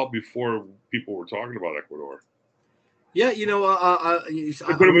Ecuador well before people were talking about Ecuador. Yeah, what I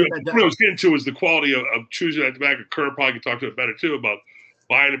was getting to was the quality of choosing that tobacco. Kerr probably could talk to it better too about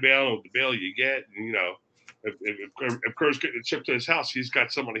buying a bale and what the bale you get. And, if Kerr's getting it shipped to his house, he's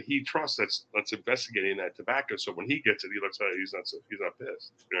got somebody he trusts that's investigating that tobacco. So when he gets it, he looks at it, he's not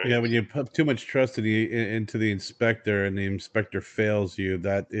pissed. Right? Yeah, when you put too much trust into the inspector and the inspector fails you,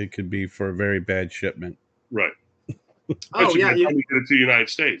 that it could be for a very bad shipment. Right. Oh yeah, you get it to the United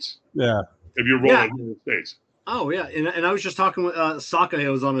States. Yeah. If you're rolling in the United States. Oh yeah, and I was just talking with Saka. I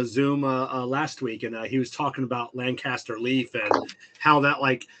was on a Zoom last week, and he was talking about Lancaster Leaf and how that,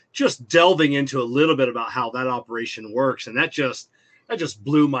 just delving into a little bit about how that operation works, and that just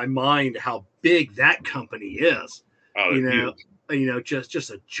blew my mind how big that company is. Oh, just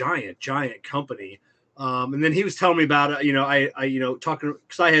a giant company. And then he was telling me about it. I talking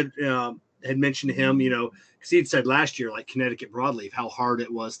because I had mentioned to him, because he had said last year, like Connecticut broadleaf, how hard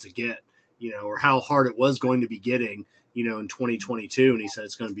it was to get. Or how hard it was going to be getting, in 2022. And he said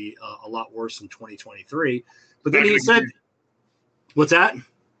it's going to be a lot worse in 2023. But then he said, what's that?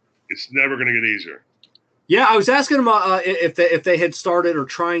 It's never going to get easier. Yeah, I was asking him if they had started or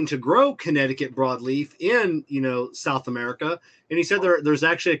trying to grow Connecticut broadleaf in, South America. And he said there's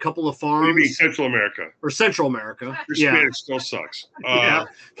actually a couple of farms. What do you mean Central America? Or Central America. Your Spanish still sucks. Yeah.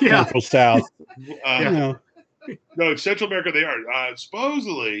 Central South. No, it's Central America. They are.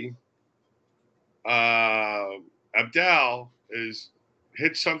 Supposedly, Abdal is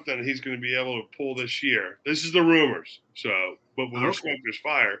hit something he's going to be able to pull this year. This is the rumors. So, but when there's smoke, there's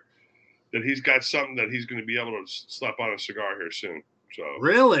fire. That he's got something that he's going to be able to slap on a cigar here soon. So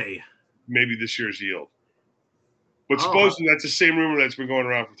really, maybe this year's yield. But supposedly that's the same rumor that's been going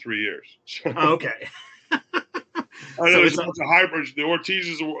around for 3 years. So, okay. I know there's a bunch of hybrids. The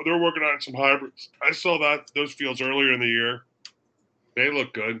Ortizes, they're working on some hybrids. I saw those fields earlier in the year. They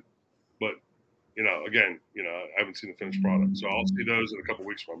look good, but again, I haven't seen the finished product, so I'll see those in a couple of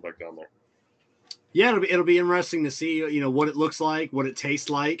weeks when I'm back down there. Yeah, it'll be interesting to see, what it looks like, what it tastes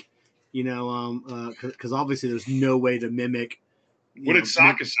like, because obviously there's no way to mimic. What did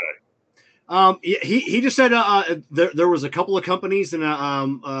Saka say? He just said there was a couple of companies and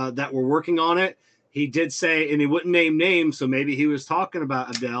that were working on it. He did say, and he wouldn't name names, so maybe he was talking about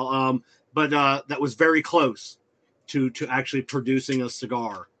Abdel, but that was very close to actually producing a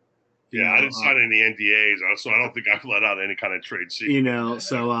cigar. Yeah, I didn't sign any NDAs, so I don't think I've let out any kind of trade secret. And then,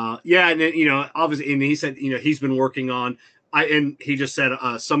 obviously, and he said, he's been working on, and he just said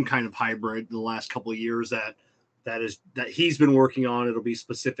some kind of hybrid the last couple of years that he's been working on. It'll be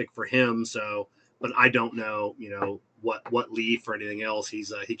specific for him. So, but I don't know, what leaf or anything else. He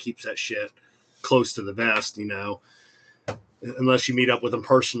keeps that shit close to the vest, unless you meet up with him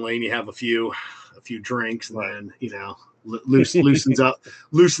personally and you have a few drinks, and then, loosens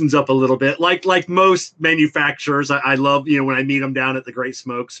up a little bit, like most manufacturers. I love, when I meet them down at the Great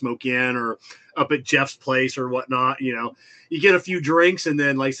Smoke Inn or up at Jeff's place or whatnot, you get a few drinks and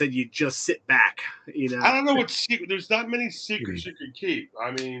then, like I said, you just sit back. I don't know what secret. There's not many secrets you can keep.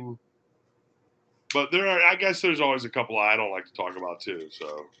 I mean, but there are. I guess there's always a couple I don't like to talk about too.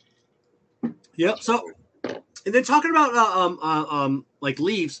 So yeah. So, and then talking about like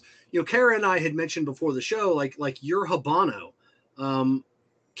leaves. Kara and I had mentioned before the show, like your Habano.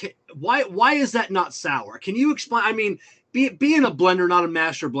 Why is that not sour? Can you explain? I mean, being a blender, not a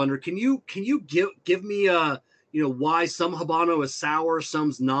master blender, can you give me why some Habano is sour,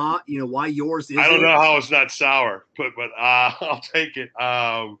 some's not? Why yours is? I don't know how it's not sour, but I'll take it.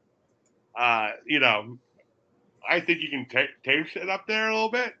 I think you can taste it up there a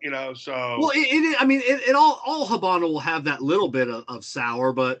little bit, So well, it all Habano will have that little bit of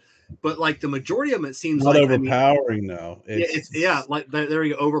sour, but like the majority of them, it seems not like overpowering though. There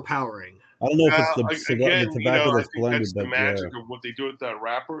you go, overpowering. I don't know if it's the cigar, again, the tobacco I that's think that's blended, the but yeah. magic of what they do with that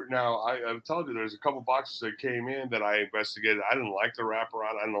wrapper. Now, I've told you, there's a couple boxes that came in that I investigated. I didn't like the wrapper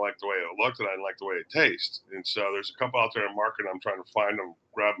on. I didn't like the way it looked, and I didn't like the way it tastes. And so there's a couple out there in market. I'm trying to find them,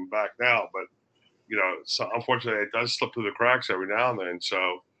 grab them back now. But so unfortunately, it does slip through the cracks every now and then.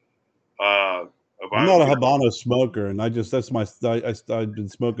 So I'm not a Habano smoker, and I've been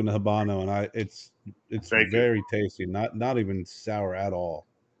smoking the Habano, and it's very tasty, not even sour at all.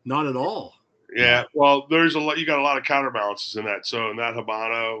 Not at all. Yeah, well, there's you got a lot of counterbalances in that. So in that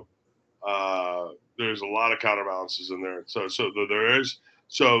Habano, there's a lot of counterbalances in there. So there is.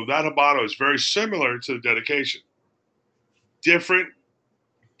 So that Habano is very similar to the dedication. Different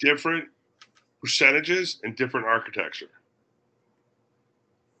percentages and different architecture.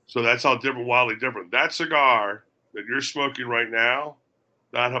 So that's how wildly different. That cigar that you're smoking right now,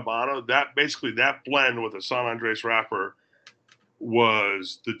 that Habano, that blend with the San Andres wrapper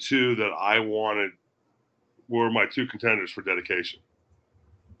was the two that I wanted, were my two contenders for dedication.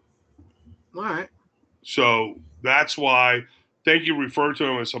 All right. So that's why, thank you refer to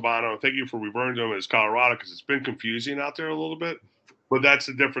him as Habano. Thank you for referring to him as Colorado, because it's been confusing out there a little bit. But that's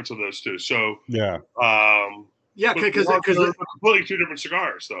the difference of those two. So yeah. Because they're completely two different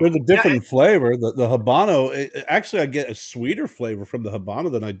cigars, though. There's a different flavor. The Habano, actually, I get a sweeter flavor from the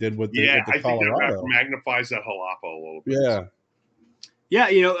Habano than I did with the I think Colorado. that magnifies that jalapa a little bit. Yeah,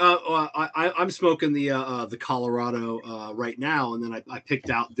 I'm smoking the Colorado right now, and then I picked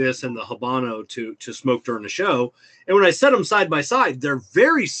out this and the Habano to smoke during the show. And when I set them side by side, they're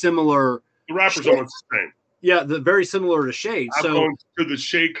very similar. The wrapper's almost the same. Yeah, very similar to shade. I'm going to the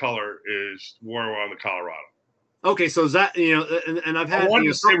shade color is more on the Colorado. Okay, so is that and I've had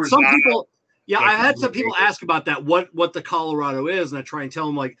some people. Yeah, I had some people ask about that. What the Colorado is, and I try and tell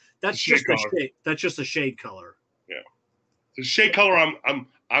them like that's just a shade. That's just a shade color. Yeah, the shade color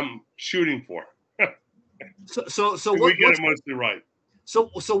I'm shooting for. So we get it mostly right. So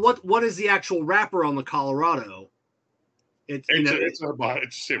what is the actual wrapper on the Colorado? It's the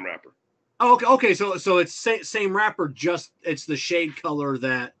same wrapper. Oh, okay. So it's same wrapper, just it's the shade color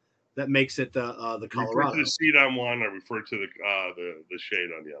that makes it the Colorado. Refer to the seed on one, I refer to the shade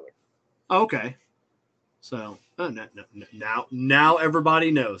on the other. Okay. So now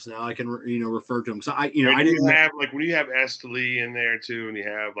everybody knows. Now I can refer to them. So I didn't have when you have Esteli in there too, and you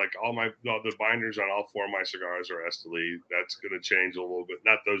have like all the binders on all four of my cigars are Esteli. That's going to change a little bit.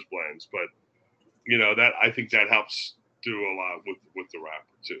 Not those blends, but that I think that helps do a lot with the wrapper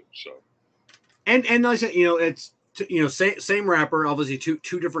too. So. And like I said, it's same wrapper, obviously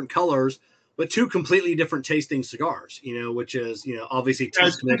two different colors, but two completely different tasting cigars. Which is obviously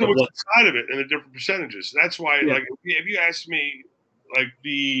testament of what's inside of it and the different percentages. That's why, like, if you ask me, like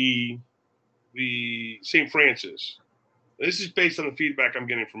the St. Francis, this is based on the feedback I'm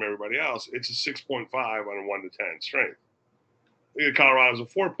getting from everybody else. It's a 6.5 on a 1 to 10 strength. The Colorado's a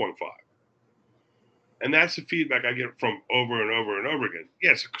 4.5. And that's the feedback I get from over and over and over again.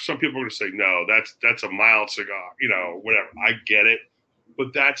 Yes, some people are going to say, no, that's a mild cigar, whatever. I get it.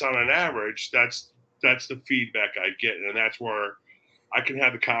 But that's on an average. That's the feedback I get. And that's where I can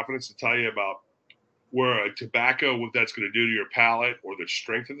have the confidence to tell you about where a tobacco, what that's going to do to your palate or the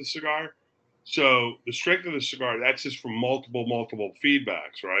strength of the cigar. So the strength of the cigar, that's just from multiple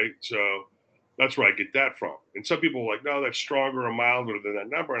feedbacks, right? So that's where I get that from. And some people are like, no, that's stronger or milder than that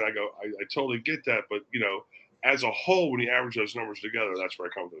number. And I go, I totally get that. But, as a whole, when you average those numbers together, that's where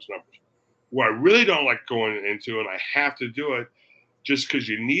I come with those numbers. Where I really don't like going into, and I have to do it just because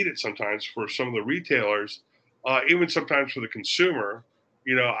you need it sometimes for some of the retailers, even sometimes for the consumer,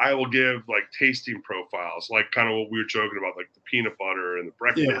 I will give like tasting profiles, like kind of what we were joking about, like the peanut butter and the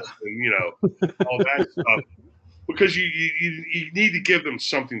breakfast and, all that stuff. Because you need to give them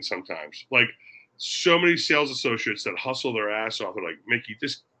something sometimes. Like so many sales associates that hustle their ass off. They're like, Mickey,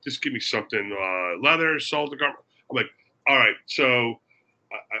 just give me something, leather, salt, I'm like, all right. So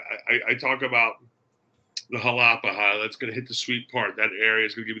I talk about the jalapa, how that's going to hit the sweet part. That area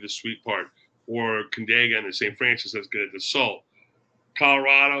is going to give you the sweet part. Or Condega and the St. Francis, that's going to hit the salt.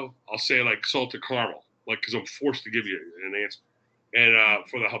 Colorado, I'll say like salted caramel, like because I'm forced to give you an answer. And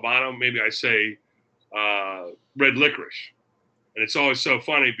for the Habano, maybe I say red licorice. And it's always so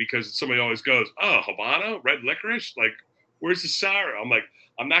funny because somebody always goes, oh, Habano, red licorice? Like, where's the sour? I'm like,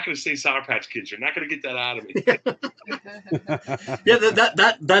 I'm not going to say Sour Patch Kids. You're not going to get that out of me.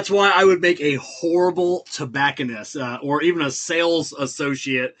 That's why I would make a horrible tobacconist or even a sales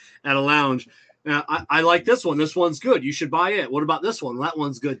associate at a lounge. I like this one. This one's good. You should buy it. What about this one? That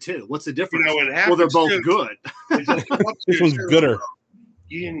one's good too. What's the difference? Well, they're both good. This one's gooder.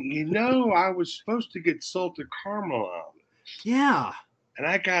 I was supposed to get salted caramel out of it. Yeah. And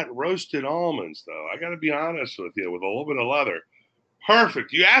I got roasted almonds, though. I got to be honest with you, with a little bit of leather.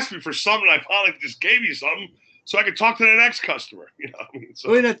 Perfect. You asked me for something, I finally just gave you something so I could talk to the next customer. You know what I mean?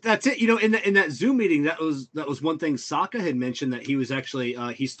 So, that's it. In that Zoom meeting, that was one thing Saka had mentioned, that he was actually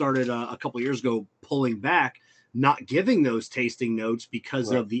he started a couple years ago pulling back, not giving those tasting notes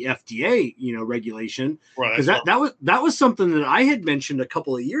because of the FDA regulation. right, Because that was something that I had mentioned a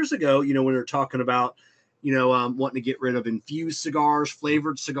couple of years ago. When we were talking about wanting to get rid of infused cigars,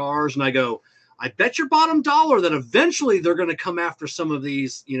 flavored cigars, and I go, I bet your bottom dollar that eventually they're going to come after some of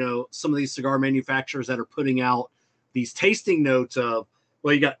these cigar manufacturers that are putting out these tasting notes of,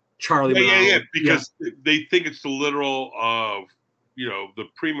 well, you got Charlie. Yeah, because they think it's the literal of, the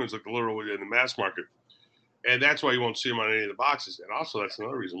premiums, like the literal in the mass market. And that's why you won't see them on any of the boxes. And also, that's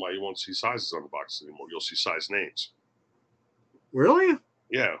another reason why you won't see sizes on the boxes anymore. You'll see size names. Really?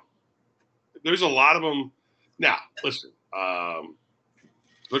 Yeah. There's a lot of them. Now, listen,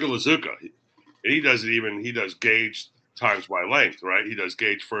 look at Lazuka. He does gauge times by length, right? He does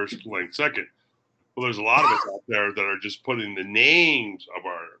gauge first, length second. Well, there's a lot of us out there that are just putting the names of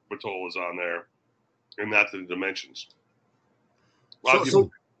our Batolas on there and not the dimensions. A lot of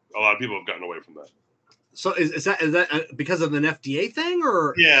people have gotten away from that. So is that because of an FDA thing,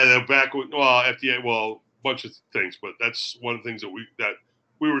 or? Yeah, they're back with FDA, a bunch of things, but that's one of the things that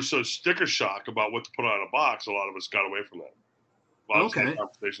we were so sticker shock about what to put on a box. A lot of us got away from that. A lot of us had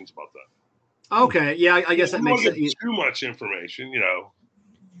conversations about that. Okay, yeah, I guess that makes sense. Too much information,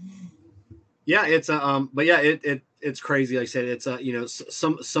 Yeah, it's but yeah, it's crazy. Like I said, it's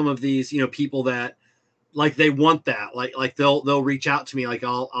some of these people that like they want that, like they'll reach out to me, like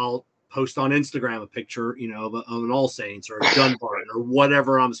I'll post on Instagram a picture of an All Saints or a gun barn or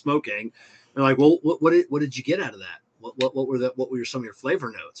whatever I'm smoking, and like, well, what did you get out of that? What were some of your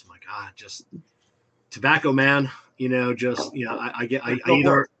flavor notes? I'm like, just tobacco, man. I either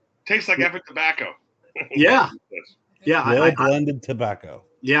tastes like effing tobacco. Yeah. Blended tobacco.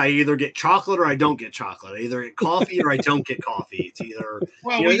 Yeah, I either get chocolate or I don't get chocolate. I either get coffee or I don't get coffee. It's either.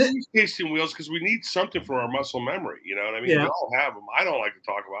 Well, we use tasting wheels because we need something for our muscle memory. You know what I mean? Yeah. We all have them. I don't like to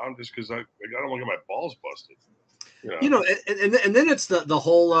talk about them just because I don't want to get my balls busted. And then it's the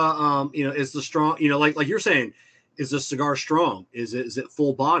whole is the strong, like you're saying, is the cigar strong? Is it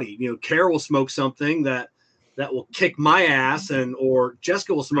full body? Kara will smoke something that will kick my ass, or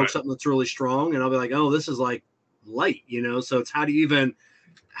Jessica will smoke something that's really strong, and I'll be like, oh, this is like light, so it's how do you even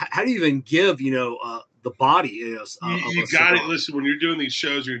give the body you got to listen when you're doing these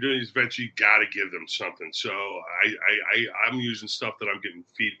shows, you're doing these events, you got to give them something. So I'm using stuff that I'm getting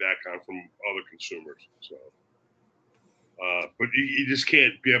feedback on from other consumers. So but you just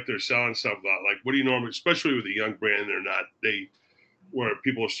can't be up there selling stuff about, like, what do you normally, especially with a young brand, where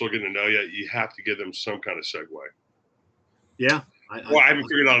people are still getting to know you have to give them some kind of segue. Yeah. I haven't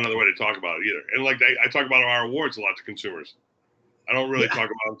figured out another way to talk about it either. And like I talk about our awards a lot to consumers. I don't really talk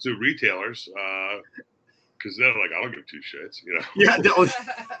about them to retailers because they're like, I don't give two shits. Yeah.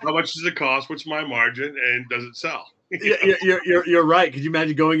 How much does it cost? What's my margin? And does it sell? You're right. Could you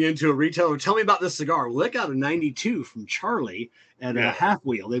imagine going into a retailer? Tell me about this cigar. Well, it got a 92 from Charlie at a half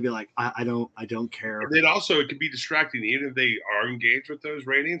wheel. They'd be like, I don't care. And then also it can be distracting, even if they are engaged with those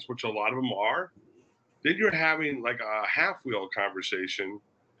ratings, which a lot of them are. Then you're having like a half wheel conversation,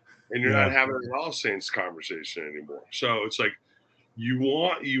 and you're not having an All Saints conversation anymore. So it's like you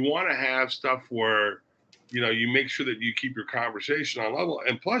want to have stuff where you make sure that you keep your conversation on level,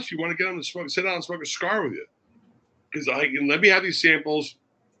 and plus you want to get them to sit down and smoke a cigar with you. Because let me have these samples,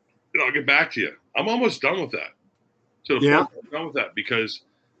 and I'll get back to you. I'm almost done with that. I'm done with that because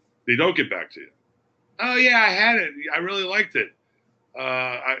they don't get back to you. Oh yeah, I had it. I really liked it.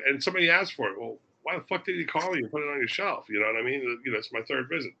 And somebody asked for it. Well, why the fuck did you call me and put it on your shelf? You know what I mean? It's my third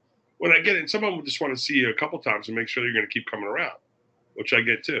visit. When I get it, some of them just want to see you a couple times and make sure you're going to keep coming around, which I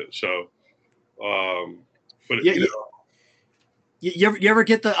get too. So, but You ever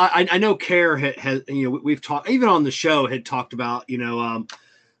get the? I know Care has we've talked, even on the show, had talked about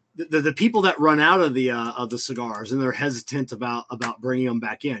the people that run out of the cigars and they're hesitant about bringing them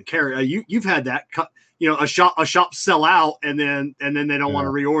back in. Care, you've had that a shop sell out and then they don't want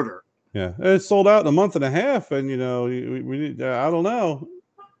to reorder. Yeah, it's sold out in a month and a half, and we need. I don't know.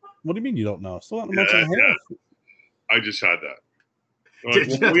 What do you mean you don't know? It's sold out in a month and a half. I just had that.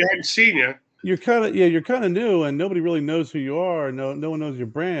 We hadn't seen you. You're kind of new, and nobody really knows who you are. No one knows your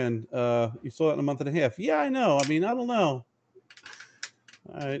brand. You sold out in a month and a half. Yeah, I know. I mean, I don't know.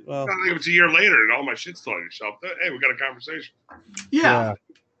 All right. Well, I think it's a year later, and all my shit's still on your shelf. Hey, we got a conversation. Yeah.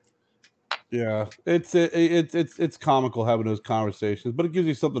 Yeah. It's comical having those conversations, but it gives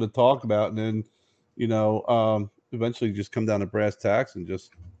you something to talk about, and then eventually just come down to brass tacks and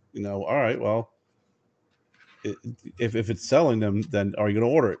just, all right, well, if it's selling them, then are you going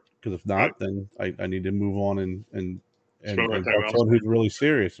to order it? Because if not, then I need to move on and call someone who's really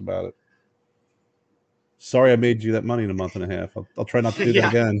serious about it. Sorry, I made you that money in a month and a half. I'll try not to do that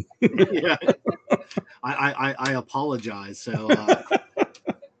again. Yeah, I apologize. So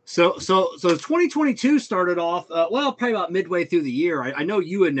 2022 started off probably about midway through the year. I know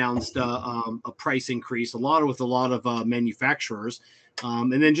you announced a price increase, with a lot of manufacturers,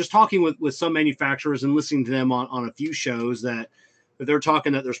 and then just talking with some manufacturers and listening to them on a few shows that they're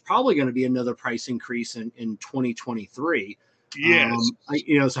talking that there's probably going to be another price increase in 2023. Yes.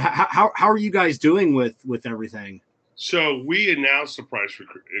 So how are you guys doing with everything? So we announced the price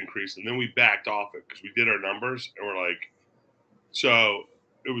increase, and then we backed off it because we did our numbers, and we're like, so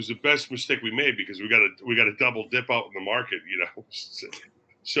it was the best mistake we made because we got a double dip out in the market,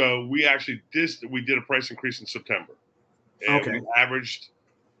 So we actually did a price increase in September, and we averaged,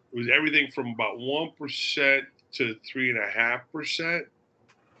 it was everything from about 1% to 3.5%.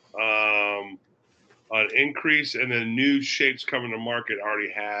 An increase, and then new shapes coming to market already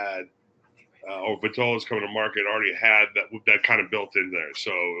had, or Vitolas coming to market already had that kind of built in there,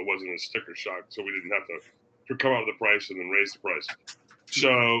 so it wasn't a sticker shock. So we didn't have to come up with the price and then raise the price.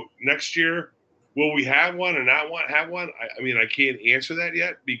 So next year, will we have one and not have one? I mean, I can't answer that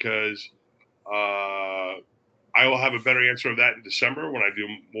yet because I will have a better answer of that in December when I do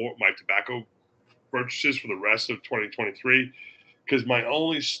more my tobacco purchases for the rest of 2023. Because my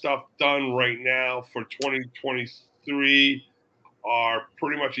only stuff done right now for 2023 are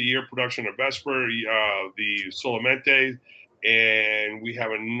pretty much a year production of Vesper, the Solamente, and we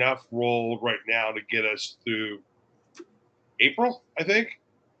have enough rolled right now to get us through April, I think.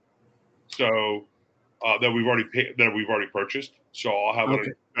 So that we've already purchased. So I'll have a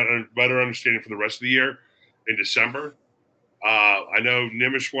better understanding for the rest of the year in December. I know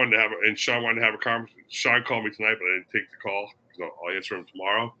Nimish wanted to have, and Sean wanted to have a conversation. Sean called me tonight, but I didn't take the call. So I'll answer him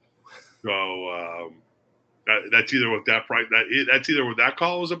tomorrow. So that's either what that's either what that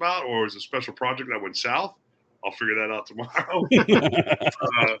call was about, or is a special project that went south. I'll figure that out tomorrow. And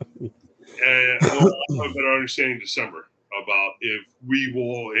we'll have a better understanding in December about if we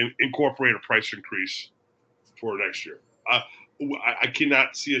will incorporate a price increase for next year. I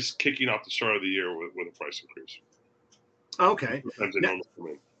cannot see us kicking off the start of the year with a price increase. Okay.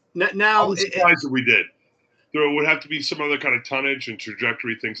 Now, I'm surprised that we did. There would have to be some other kind of tonnage and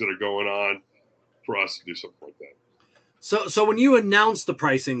trajectory things that are going on for us to do something like that. So when you announced the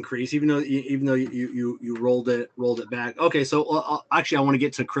price increase, even though you rolled it back. Okay, so actually, I want to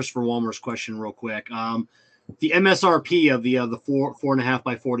get to Christopher Walmer's question real quick. The MSRP of the 4.5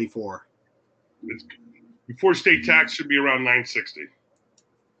 by 44. Before state tax should be around $960.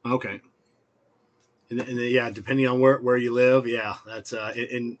 Okay. And yeah, depending on where you live, that's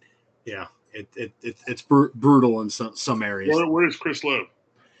it's brutal in some areas. Where does Chris live?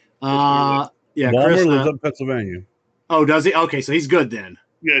 Walmer Chris lives up in Pennsylvania. Oh, does he? Okay, so he's good then.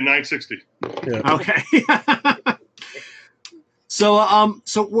 Yeah, $960. Yeah. Okay. So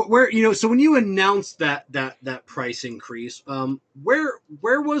where so when you announced that price increase, where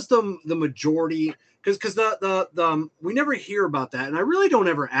was the majority? Because the we never hear about that, and I really don't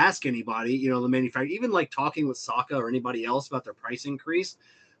ever ask anybody, the manufacturer, even like talking with Saka or anybody else about their price increase.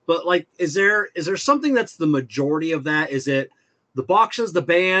 But like, is there something that's the majority of that? Is it the boxes, the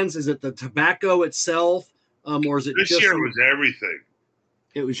bands? Is it the tobacco itself? Or is it this just year was everything?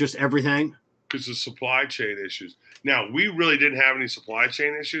 It was just everything because of supply chain issues. Now we really didn't have any supply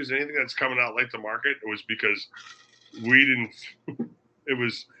chain issues. Anything that's coming out late to market, it was because we didn't. It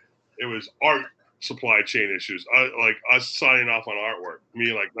was art supply chain issues, like us signing off on artwork.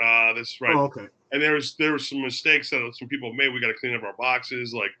 Me like, nah, this is right. Oh, okay. And there were some mistakes that some people made. We got to clean up our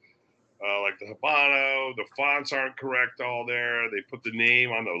boxes, like the Habano, the fonts aren't correct all there. They put the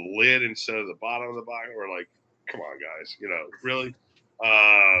name on the lid instead of the bottom of the box. We're like, come on, guys, really?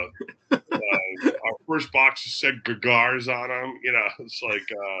 Our first boxes said Cigars on them. It's like,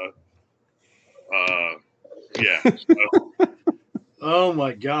 yeah. So, oh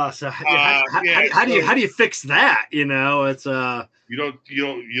my gosh! How do you fix that? It's you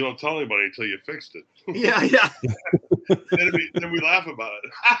don't tell anybody until you fixed it. Yeah. then we laugh about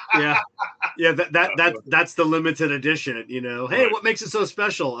it. yeah. That's the limited edition. Hey, right. What makes it so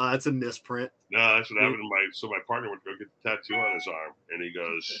special? It's a misprint. No, that's what happened to my partner went to go get the tattoo on his arm, and he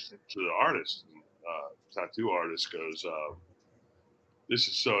goes to the artist. Tattoo artist goes, "This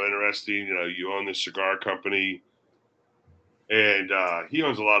is so interesting. You own this cigar company." And he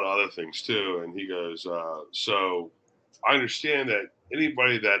owns a lot of other things too. And he goes, so I understand that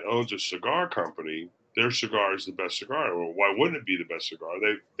anybody that owns a cigar company their cigar is the best cigar. Well, why wouldn't it be the best cigar?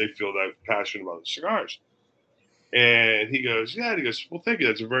 They feel that passionate about the cigars. And he goes, yeah. And he goes, well, thank you.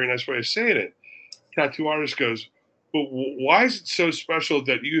 That's a very nice way of saying it. Tattoo artist goes, but why is it so special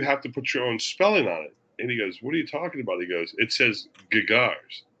that you have to put your own spelling on it? And he goes, what are you talking about? He goes, it says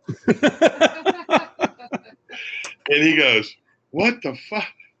Cigars. And he goes, what the fuck?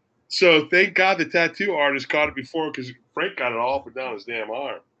 So thank God the tattoo artist caught it before, because Frank got it all up and down his damn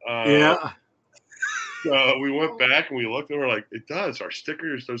arm. Yeah. So we went back and we looked and we're like, it does. Our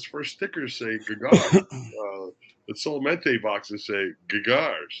stickers, those first stickers say Cigars. The Solamente boxes say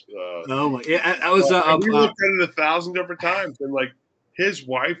Cigars. Oh my! Yeah, I was. We looked at it 1,000 different times, and like his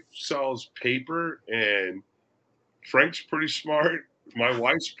wife sells paper, and Frank's pretty smart. My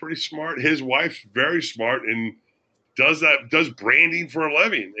wife's pretty smart. His wife's very smart and does branding for a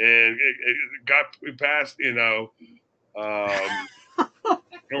living, and it got past, you know.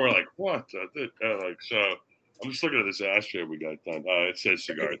 And we're like, what? Like, so I'm just looking at this ashtray we got done. It says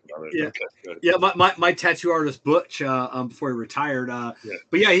Cigars on it. Yeah, okay, yeah. My tattoo artist Butch, before he retired,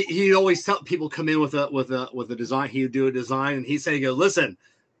 but yeah, he'd always tell people come in with a design. He would do a design, and he'd say, "He goes, listen,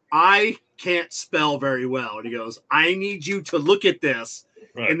 I can't spell very well," and he goes, "I need you to look at this."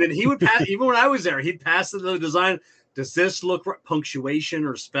 Right. And then he would pass. Even when I was there, he'd pass the design. Does this look right? Punctuation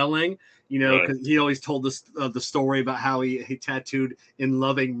or spelling? You know, because he always told us the story about how he tattooed "In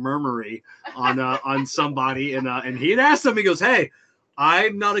Loving Murmury" on somebody, and he had asked him. He goes, "Hey,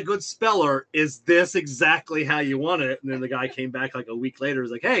 I'm not a good speller. Is this exactly how you want it?" And then the guy came back like a week later.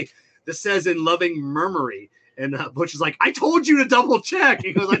 He's like, "Hey, this says "In Loving Murmury," and Butch is like, "I told you to double check."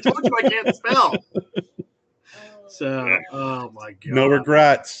 He goes, "I told you I can't spell." So, oh my god, no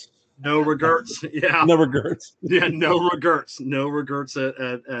regrets. No regrets. Yeah. No regrets. Yeah, no regrets. No regrets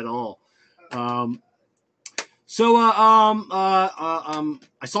at all. I saw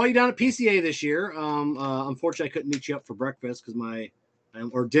you down at PCA this year. Unfortunately, I couldn't meet you up for breakfast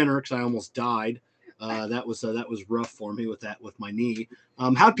or dinner because I almost died. That was rough for me with my knee.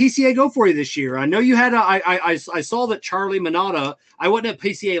 How'd PCA go for you this year? I know you had I saw that Charlie Minata. I wasn't at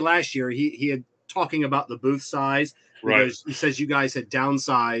PCA last year. He had talking about the booth size. Right. Because he says you guys had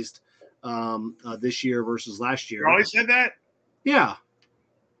downsized this year versus last year. Charlie said that? Yeah.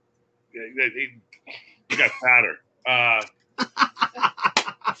 He got fatter.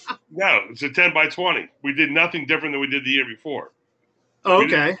 No, it's a 10 by 20. We did nothing different than we did the year before. Oh,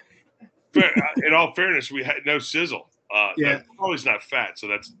 okay. In all fairness, we had no sizzle. Yeah. Charlie's not fat, so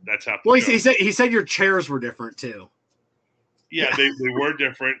that's half. Well, he said your chairs were different too. Yeah, they were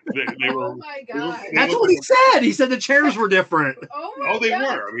different. They were. Oh my god! That's what he said. He said the chairs were different. Oh, they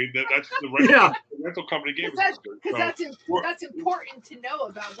were. I mean, that's the rental company gave us. Because that's important to know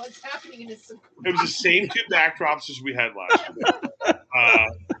about what's happening in this. It was the same two backdrops as we had last year.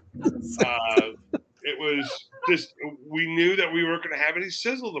 It was just, we knew that we weren't going to have any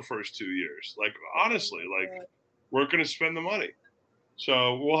sizzle the first 2 years. Like, honestly, we're going to spend the money.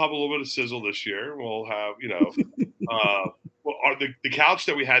 So we'll have a little bit of sizzle this year. We'll have, the couch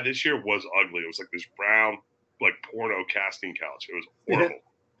that we had this year was ugly. It was like this brown, like porno casting couch. It was horrible.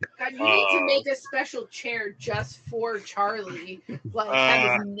 God, you need to make a special chair just for Charlie,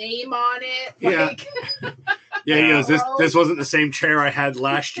 have his name on it. Yeah, he goes, this wasn't the same chair I had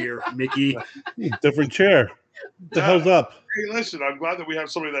last year, Mickey. Different chair. What the hell's up? Hey, listen, I'm glad that we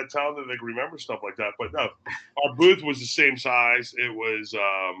have somebody that talented that can remember stuff like that. But no, our booth was the same size. It was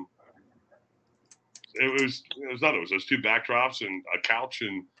nothing. It was those two backdrops and a couch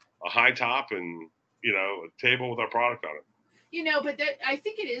and a high top and a table with our product on it. But I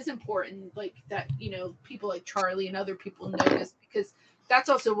think it is important, that people like Charlie and other people notice, because that's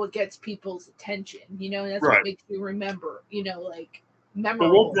also what gets people's attention. And that's right. What makes you remember. Memorable.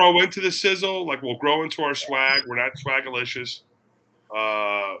 But we'll grow into the sizzle. We'll grow into our swag. We're not swagalicious.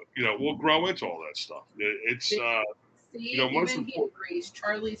 We'll grow into all that stuff. It's even he agrees.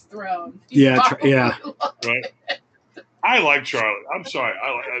 Charlie's throne. Yeah. Right. I like Charlie. I'm sorry.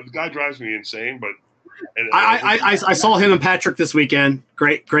 The guy drives me insane, but. I saw him and Patrick this weekend.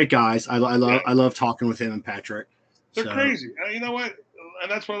 Great guys. I love talking with him and Patrick. They're crazy. You know what? And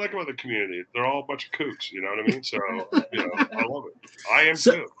that's what I like about the community. They're all a bunch of kooks. You know what I mean? So I love it. I am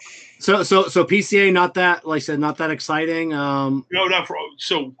too. So PCA not that, like I said, not that exciting. No,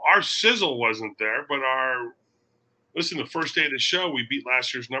 so our sizzle wasn't there, but the first day of the show we beat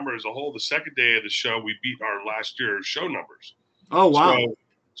last year's number as a whole. The second day of the show we beat our last year's show numbers. Oh wow.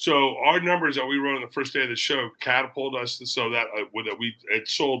 So our numbers that we wrote on the first day of the show catapulted us so that it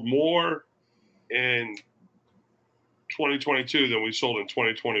sold more in 2022 than we sold in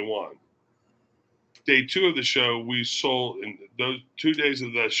 2021. day 2 of the show, we sold in those 2 days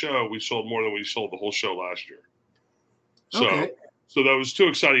of that show, we sold more than we sold the whole show last year. So, Okay. so that was 2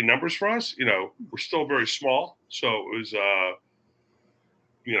 exciting numbers for us. You know, we're still very small, so it was,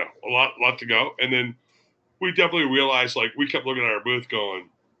 you know, a lot to go. And then we definitely realized, like, we kept looking at our booth going,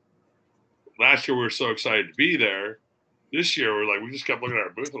 last year we were so excited to be there. This year we're like, we just kept looking at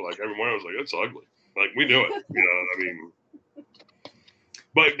our booth and like every morning I was like, it's ugly. Like we knew it, you know. I mean,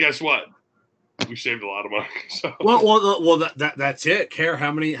 but guess what? We saved a lot of money. So. Well, that's it. Care how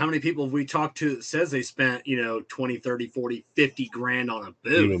many people have we talked to that says they spent, you know, 20, 30, 40, 50 grand on a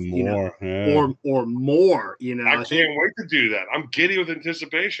booth, Even you more, know, or more, you know. I can't wait to do that. I'm giddy with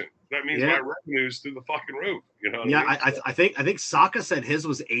anticipation. That means my revenue is through the fucking roof. You know. Yeah, I mean? I think Saka said his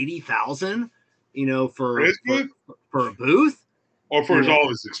was 80,000, you know, for his booth? For a booth, or for all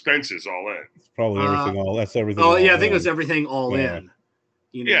his expenses all in. It's probably everything all. That's everything. Oh yeah, I think it was everything all in.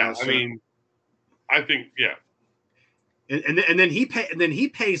 You know, yeah, so. I mean, I think And then he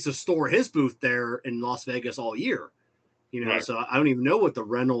pays to store his booth there in Las Vegas all year. You know, so I don't even know what the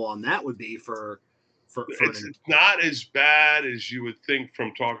rental on that would be for it's not as bad as you would think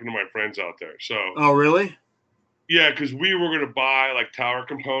from talking to my friends out there. So oh really? Yeah, because we were going to buy like tower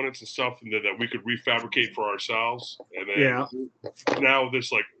components and stuff that we could refabricate for ourselves. And then now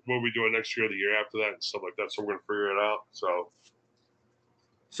this, like, what are we doing next year or the year after that and stuff like that. So we're going to figure it out. So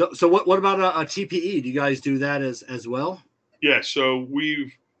what about a TPE? Do you guys do that as well? Yeah, so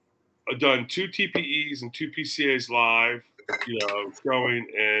we've done 2 TPEs and 2 PCAs live, you know, showing,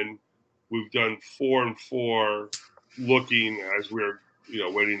 and we've done 4 and 4 looking as we're, you know,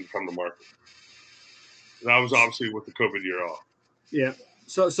 waiting to come to market. That was obviously with the COVID year off. Yeah.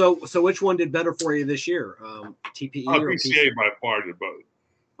 So which one did better for you this year? TPE or PCA by far did both.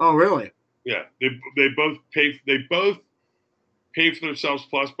 Oh, really? Yeah. They both paid for themselves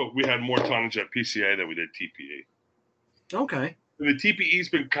plus, but we had more tonnage at PCA than we did TPE. Okay. And the TPE's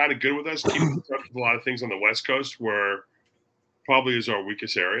been kind of good with us, keeping in touch with a lot of things on the West Coast, where probably is our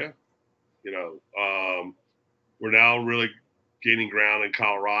weakest area. You know, we're now really gaining ground in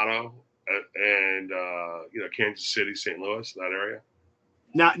Colorado and you know, Kansas City, St. Louis, that area.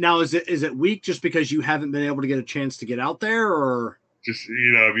 Now is it weak just because you haven't been able to get a chance to get out there, or just,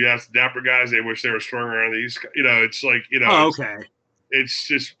 you know, if you ask the dapper guys, they wish they were stronger on the East Coast. You know, it's like, you know, okay. It's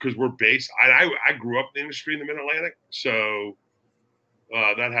just because we're based. I grew up in the industry in the Mid-Atlantic, so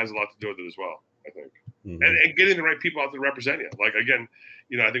that has a lot to do with it as well, I think. Mm-hmm. And getting the right people out to represent you. Like, again,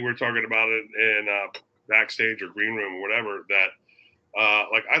 you know, I think we were talking about it in backstage or green room or whatever, that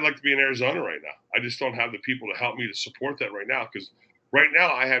like, I'd like to be in Arizona right now. I just don't have the people to help me to support that right now, because right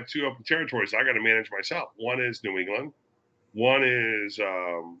now I have 2 open territories I got to manage myself. One is New England. One is,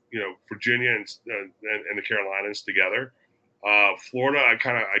 you know, Virginia and the Carolinas together. Florida, I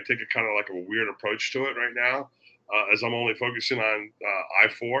take a kind of like a weird approach to it right now, as I'm only focusing on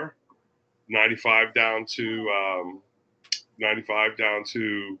I-4, 95 down to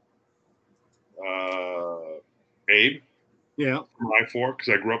Abe. Yeah. I-4,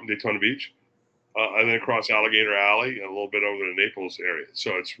 because I grew up in Daytona Beach, and then across Alligator Alley and a little bit over the Naples area.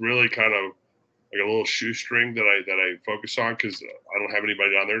 So it's really kind of like a little shoestring that I focus on, because I don't have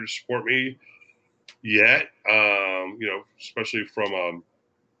anybody down there to support me yet. You know, especially from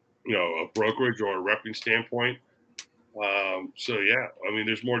you know, a brokerage or a repping standpoint. So yeah, I mean,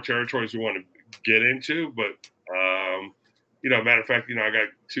 there's more territories we want to get into, but you know, matter of fact, you know, I got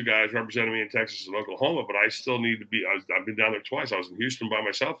 2 guys representing me in Texas and Oklahoma, but I still need to be. I've been down there twice. I was in Houston by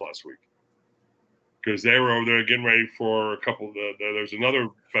myself last week, because they were over there getting ready for a couple of there's another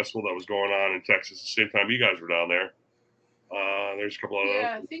festival that was going on in Texas at the same time you guys were down there. There's a couple of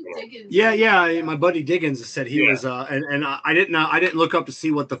I think Diggins. Yeah. My buddy Diggins said he was, and I didn't look up to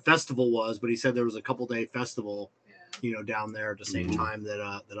see what the festival was, but he said there was a couple-day festival, you know, down there at the same time that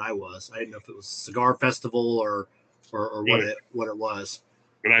I was. I didn't know if it was Cigar Festival or what it was.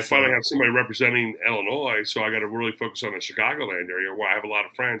 And I finally have somebody representing Illinois, so I got to really focus on the Chicagoland area, where I have a lot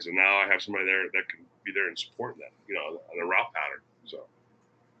of friends, and now I have somebody there that can be there and support that, you know, on a route pattern. So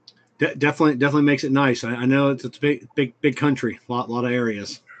definitely makes it nice. I know it's a big country, lot of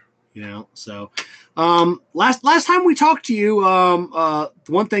areas, you know. So last time we talked to you,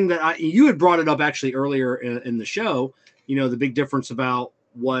 one thing that you had brought it up actually earlier in the show, you know, the big difference about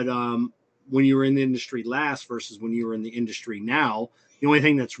what when you were in the industry last versus when you were in the industry now. The only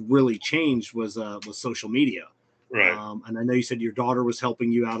thing that's really changed was social media. Right. And I know you said your daughter was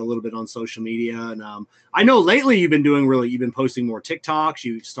helping you out a little bit on social media. And I know lately you've been posting more TikToks.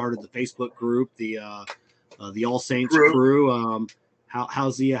 You started the Facebook group, the All Saints crew.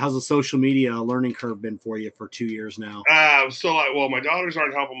 How's the social media learning curve been for you for 2 years now? Well, my daughters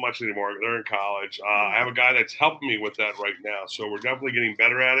aren't helping much anymore. They're in college. I have a guy that's helping me with that right now, so we're definitely getting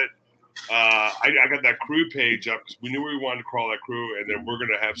better at it. I got that crew page up because we knew we wanted to crawl that crew, and then we're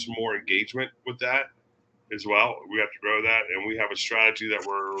going to have some more engagement with that as well. We have to grow that, and we have a strategy that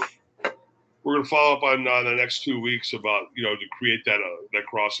we're going to follow up on the next 2 weeks about, to create that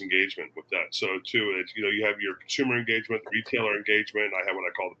cross engagement with that. So too, it's, you have your consumer engagement, the retailer engagement. I have what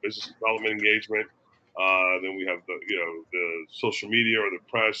I call the business development engagement. Then we have the social media or the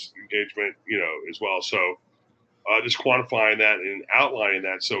press engagement, as well. So just quantifying that and outlining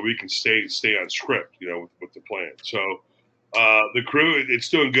that so we can stay on script, with the plan. So the crew, it's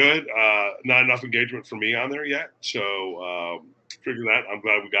doing good. Not enough engagement for me on there yet. So figure that. I'm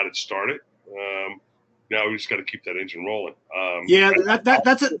glad we got it started. Now we just got to keep that engine rolling.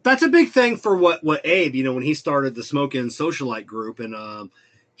 That's a big thing for what Abe, when he started the Smokin' Socialite group, and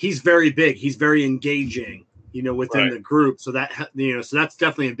he's very big. He's very engaging, within the group. So that so that's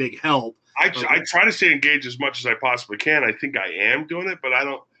definitely a big help. I try to stay engaged as much as I possibly can. I think I am doing it, but I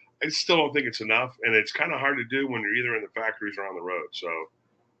still don't think it's enough, and it's kind of hard to do when you're either in the factories or on the road. So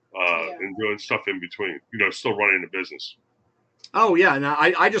and doing stuff in between, still running the business. Oh yeah, and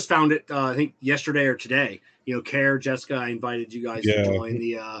I just found it. I think yesterday or today. Care, Jessica, I invited you guys to join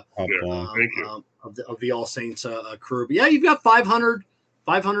the of the All Saints crew. But yeah, you've got 500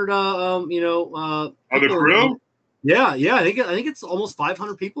 other crew. Yeah, I think it's almost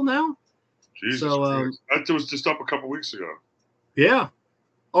 500 people now. Jesus, so that was just up a couple weeks ago. Yeah.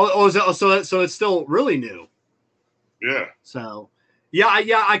 So it's still really new. Yeah. So. Yeah,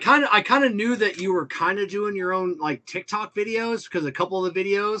 I kind of knew that you were kind of doing your own like TikTok videos, because a couple of the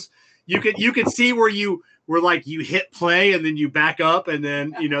videos you could see where you were like you hit play and then you back up and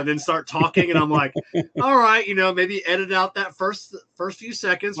then then start talking, and I'm like, all right, maybe edit out that first few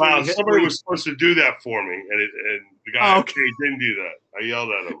seconds. Wow, somebody was supposed to do that for me, and the guy didn't do that. I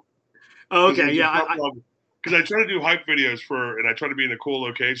yelled at him. Okay, yeah, because I try to do hype videos and I try to be in a cool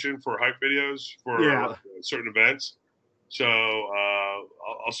location for hype videos for certain events. So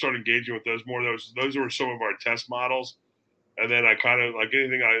I'll start engaging with those more. Those were some of our test models, and then I kind of like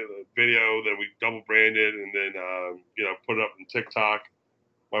anything video that we double branded and then put it up in TikTok.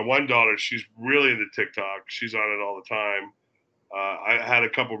 My one daughter, she's really into TikTok. She's on it all the time. I had a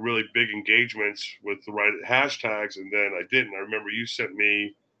couple really big engagements with the right hashtags, and then I didn't. I remember you sent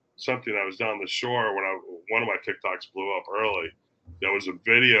me something. I was down the shore when one of my TikToks blew up early. There was a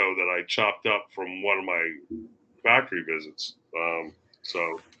video that I chopped up from one of my factory visits.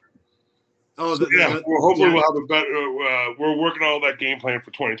 Hopefully we'll have a better. We're working on all that game plan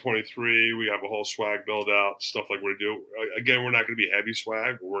for 2023. We have a whole swag build out, stuff like we're doing. Again, we're not going to be heavy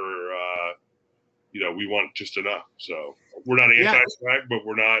swag. We're, we want just enough. So we're not anti-swag, but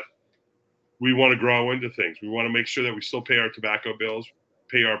we're not. We want to grow into things. We want to make sure that we still pay our tobacco bills,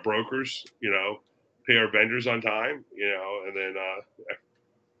 pay our brokers, pay our vendors on time, and then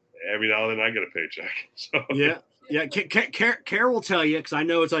every now and then I get a paycheck. So yeah. Care will tell you, because I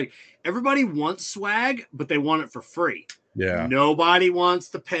know it's like everybody wants swag, but they want it for free. Yeah. Nobody wants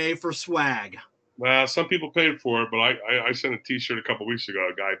to pay for swag. Well, some people paid for it, but I sent a T-shirt a couple weeks ago.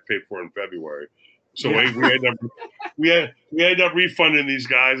 A guy paid for it in February, so we ended up refunding these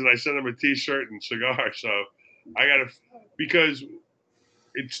guys, and I sent them a T-shirt and cigar. So I got to, because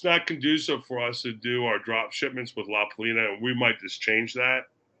it's not conducive for us to do our drop shipments with La Polina, and we might just change that.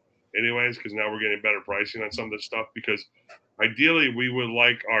 Anyways, because now we're getting better pricing on some of this stuff, because ideally we would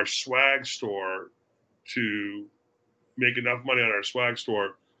like our swag store to make enough money on our swag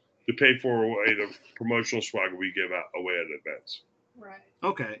store to pay for the promotional swag we give away at events. Right.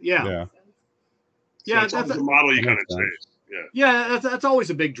 Okay. Yeah. So that's the model you kind of chase. Yeah. Yeah, that's always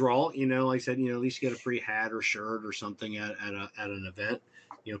a big draw. Like I said, at least you get a free hat or shirt or something at an event.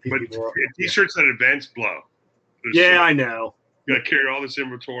 T-shirts at events blow. I know. You got to carry all this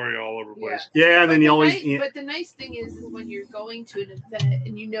inventory all over the place. Yeah, and then you always. But the nice thing is when you're going to an event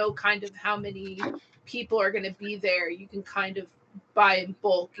and kind of how many people are going to be there, you can kind of buy in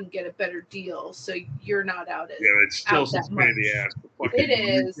bulk and get a better deal, so you're not out at. Yeah, it's still such a pain in the ass. It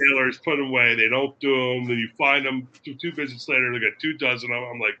is. Retailers put them away. They don't do them. Then you find them 2 visits later. They got 2 dozen of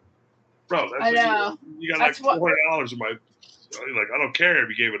them. I'm like, bro, I know. You got like $400 in my. Like, I don't care if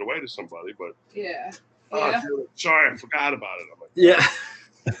you gave it away to somebody, but yeah. Dude, sorry, I forgot about it. I'm like, yeah.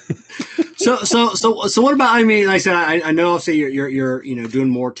 So what about? I mean, like I said, I know. Say you're doing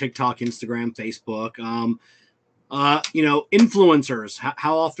more TikTok, Instagram, Facebook. Influencers.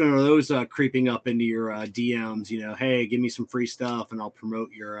 How often are those creeping up into your DMs? Hey, give me some free stuff and I'll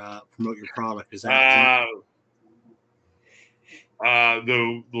promote your product. Is that?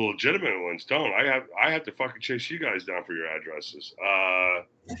 The legitimate ones don't. I have to fucking chase you guys down for your addresses.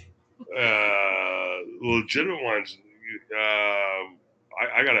 Legitimate ones,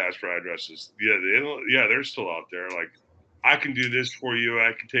 I gotta ask for addresses. Yeah, they're still out there. Like, I can do this for you.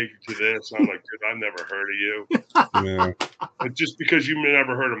 I can take you to this. I'm like, dude, I've never heard of you. Yeah. But just because you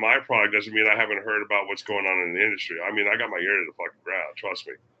never heard of my product doesn't mean I haven't heard about what's going on in the industry. I mean, I got my ear to the fucking ground. Trust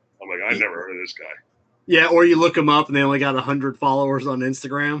me. I'm like, I never heard of this guy. Yeah, or you look them up and they only got 100 followers on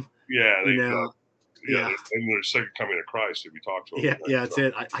Instagram. Yeah, Yeah, and they're second coming to Christ if you talk to them. Yeah, yeah, that's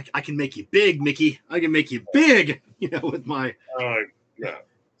it. I can make you big, Mickey. I can make you big. With my. Yeah.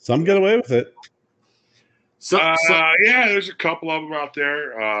 Some get away with it. Yeah, there's a couple of them out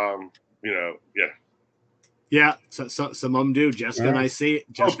there. Yeah. Yeah, so some of them do. Jessica and I see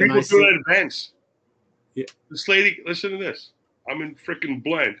it. Jessica and I people see do it it. at events. Yeah. This lady, listen to this. I'm in freaking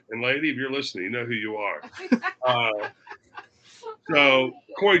Blend, and lady, if you're listening, you know who you are. So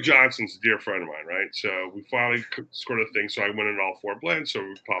Corey Johnson's a dear friend of mine, right? So we finally scored a thing. So I went in all 4 blends. So we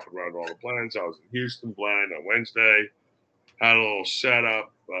were popping around all the blends. I was in Houston Blend on Wednesday. Had a little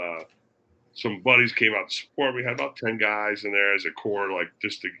setup. Some buddies came out to support me. Had about 10 guys in there as a core, like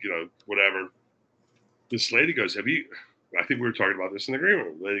just to, whatever. This lady goes, I think we were talking about this in the green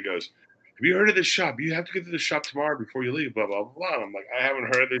room. The lady goes, have you heard of this shop? You have to get to the shop tomorrow before you leave, blah, blah, blah. And I'm like, I haven't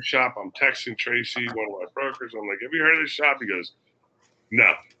heard of this shop. I'm texting Tracy, one of my brokers. I'm like, have you heard of this shop? He goes,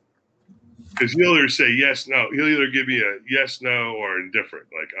 no. Because he'll either say yes, no. He'll either give me a yes, no, or indifferent.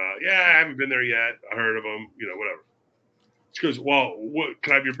 Like, yeah, I haven't been there yet. I heard of them, whatever. She goes, well,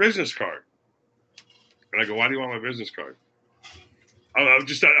 can I have your business card? And I go, why do you want my business card?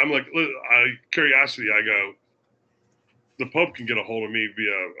 I'm like, curiosity. I go, the Pope can get a hold of me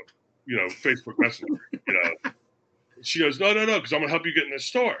via, Facebook Messenger. She goes, no, because I'm gonna help you get in the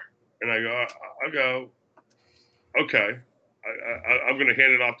store. And I go, okay. I'm gonna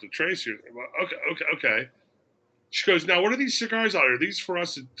hand it off to Tracy. Okay. She goes, now what are these cigars out? Are these for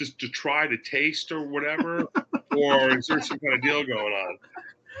us to try to taste or whatever, or is there some kind of deal going on?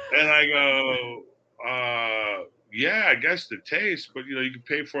 And I go, yeah, I guess the taste, but you can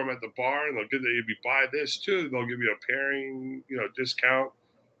pay for them at the bar, and they'll give you, if you buy this too, they'll give you a pairing, discount,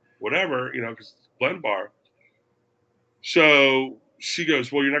 whatever, because it's a blend bar. So she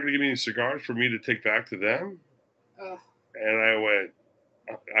goes, well, you're not going to give me any cigars for me to take back to them? And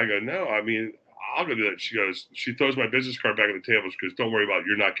I go, no, I mean, I'll go do that. She goes, she throws my business card back on the table. She goes, don't worry about it.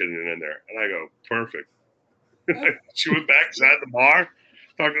 You're not getting it in there. And I go, perfect. She went back, sat at the bar,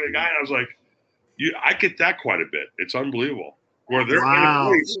 talking to the guy, and I was like, I get that quite a bit. It's unbelievable. Where they're in a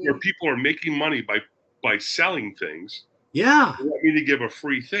place where people are making money by selling things. Yeah. They want me to give a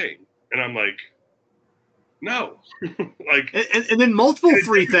free thing. And I'm like, no. and then multiple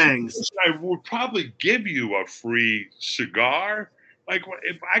free things. I would probably give you a free cigar. Like,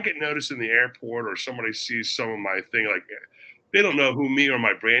 if I get noticed in the airport or somebody sees some of my thing, like, they don't know who me or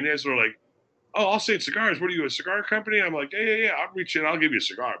my brand is. They're like, oh, I'll say Cigars. What are you, a cigar company? I'm like, yeah. I'll reach in. I'll give you a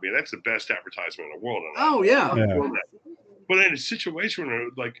cigar. I mean, that's the best advertisement in the world. Oh, yeah. But in a situation where,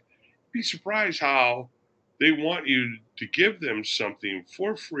 like, be surprised how they want you to give them something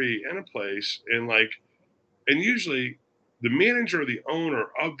for free in a place. And usually the manager or the owner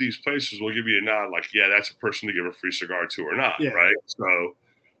of these places will give you a nod, like, yeah, that's a person to give a free cigar to or not, right? So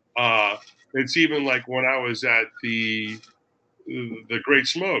it's even like when I was at the Great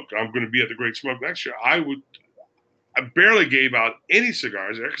Smoke, I'm going to be at the Great Smoke next year. I barely gave out any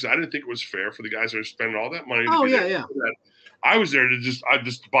cigars there because I didn't think it was fair for the guys that are spending all that money. I was there to just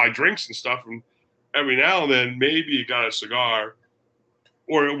buy drinks and stuff, and every now and then maybe you got a cigar,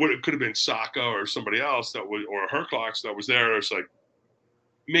 or it could have been Saka or somebody else or Herclocks that was there. It's like,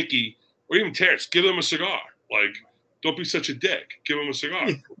 Micky or even Terrence, give them a cigar. Like, don't be such a dick. Give them a cigar.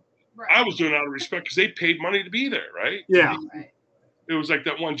 Right. I was doing it out of respect because they paid money to be there, right? Yeah. It was like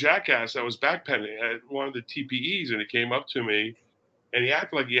that one jackass that was backpedaling at one of the TPEs, and he came up to me, and he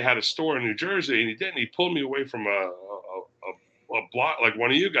acted like he had a store in New Jersey, and he didn't. He pulled me away from a block, like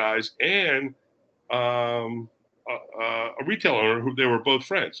one of you guys, and a retail owner who they were both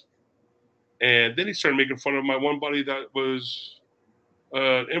friends. And then he started making fun of my one buddy that was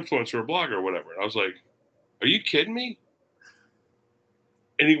an influencer or blogger or whatever. And I was like, are you kidding me?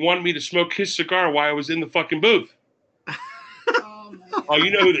 And he wanted me to smoke his cigar while I was in the fucking booth. Oh,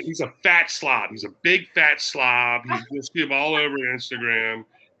 you know that he's a fat slob. He's a big fat slob. He's going to see him all over Instagram.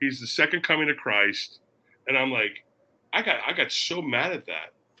 He's the second coming of Christ. And I'm like, I got so mad at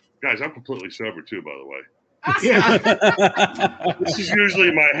that. Guys, I'm completely sober too, by the way. Yeah. This is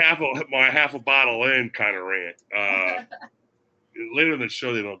usually my half a bottle in kind of rant. Later in the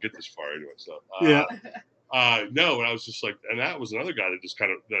show, they don't get this far anyway. So No, and I was just like, and that was another guy that just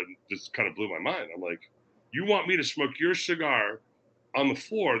kind of blew my mind. I'm like, you want me to smoke your cigar on the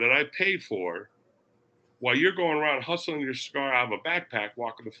floor that I paid for while you're going around hustling your cigar out of a backpack,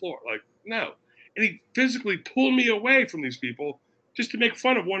 walking the floor? Like, no. And he physically pulled me away from these people just to make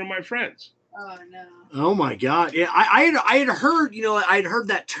fun of one of my friends. Oh no. Oh my God. Yeah. I had heard, I'd heard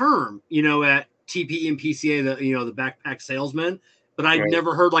that term, at TPE and PCA, the backpack salesman, but I'd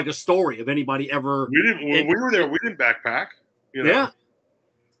never heard like a story of anybody ever. We didn't, when we were there, we didn't backpack, Yeah.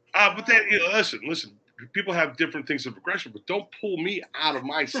 But then, listen, people have different things of progression, but don't pull me out of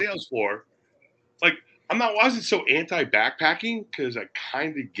my sales floor. Like, I wasn't so anti-backpacking because I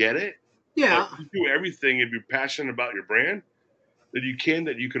kind of get it. Yeah. Like, you do everything if you're passionate about your brand that you can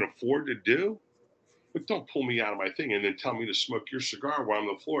afford to do. But don't pull me out of my thing and then tell me to smoke your cigar while I'm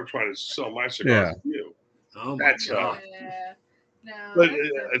on the floor trying to sell my cigar to you. Oh my God. No, but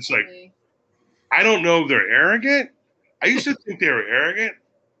it's like, I don't know if they're arrogant. I used to think they were arrogant.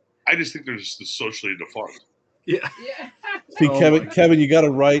 I just think they're just socially defunct. Yeah. See, Kevin, you got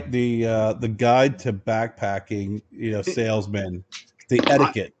to write the guide to backpacking, salesmen, the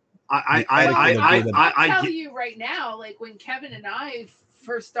etiquette. I tell you right now, like when Kevin and I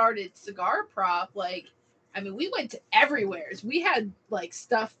first started Cigar Prop, like, I mean, we went to everywhere. We had like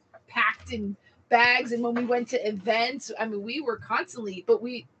stuff packed in bags, and when we went to events, I mean, we were constantly, but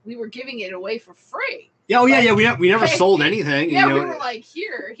we were giving it away for free. Yeah, oh yeah, yeah. We never sold anything. Yeah, we were like,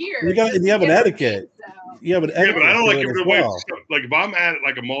 here. You have an etiquette. Yeah, but I don't like giving away. Like if I'm at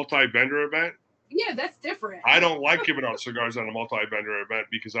like a multi-vendor event. Yeah, that's different. I don't like giving out cigars on a multi-vendor event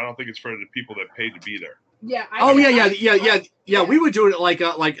because I don't think it's fair to the people that paid to be there. Yeah. Yeah. We would do it like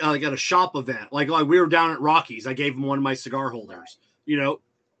at a shop event. Like we were down at Rockies. I gave him one of my cigar holders.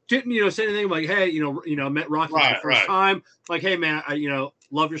 Didn't say anything like, hey, I met Rocky for the first time. Like, hey man, I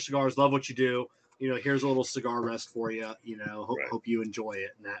love your cigars, love what you do. Here's a little cigar rest for you. Hope you enjoy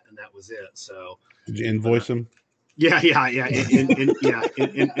it, and that was it. So did you invoice him? Yeah.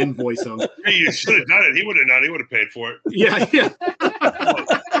 Invoice him. You should have done it. He would have done it. He would have paid for it. Yeah.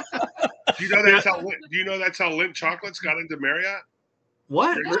 Do you know that's how Lindt chocolates got into Marriott?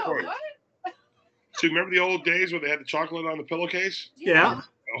 What? What? So remember the old days where they had the chocolate on the pillowcase? Yeah.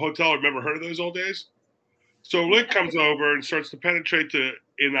 A hotel. Remember heard of those old days? So Lindt comes over and starts to penetrate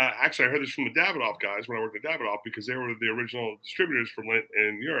actually, I heard this from the Davidoff guys when I worked at Davidoff because they were the original distributors for Lindt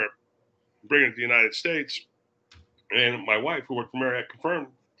in Europe, bringing it to the United States. And my wife, who worked for Marriott, confirmed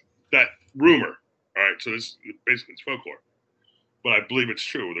that rumor. All right, so this basically it's folklore, but I believe it's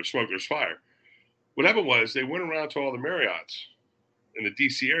true. There's smoke, there's fire. What happened was they went around to all the Marriotts in the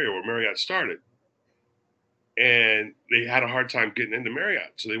D.C. area where Marriott started, and they had a hard time getting into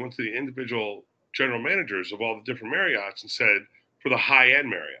Marriott. So they went to the individual general managers of all the different Marriotts and said, for the high-end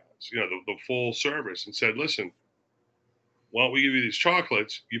Marriotts, the full service, and said, listen, why don't we give you these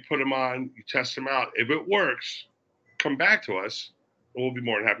chocolates? You put them on, you test them out. If it works, come back to us, and we'll be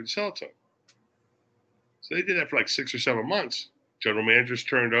more than happy to sell it to them. So they did that for like 6 or 7 months. General managers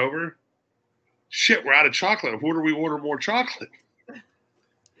turned over. Shit, we're out of chocolate. Where do we order more chocolate?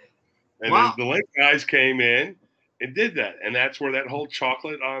 And then the Lindt guys came in and did that. And that's where that whole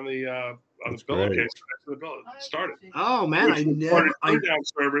chocolate on the pillowcase started. Oh, man. I never. Down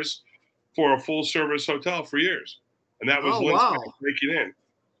service for a full-service hotel for years. And that was Lindt's breaking in.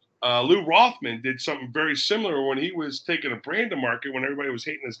 Lou Rothman did something very similar when he was taking a brand to market when everybody was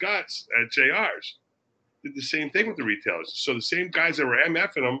hating his guts at JR's. Did the same thing with the retailers. So the same guys that were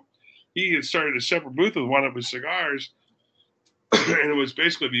MFing him, he had started a separate booth with one of his cigars. And it was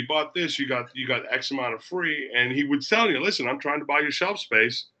basically, if you bought this, you got X amount of free. And he would tell you, listen, I'm trying to buy your shelf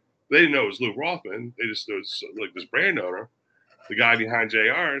space. They didn't know it was Lou Rothman. They just knew it was like this brand owner, the guy behind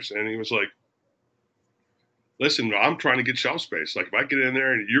JR's. And he was like, listen, I'm trying to get shelf space. Like if I get in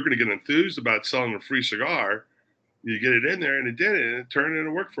there and you're going to get enthused about selling a free cigar, you get it in there, and it did it, and it turned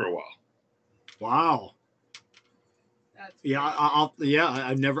into work for a while. Wow.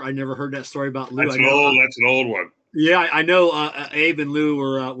 I've never heard that story about Lou. That's an old one. Yeah, I know. Abe and Lou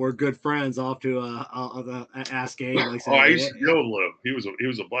were good friends. I'll have to ask Abe. I used to know Lou. He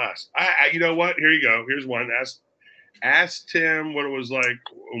was a blast. You know what? Here you go. Here's one. Ask Tim what it was like,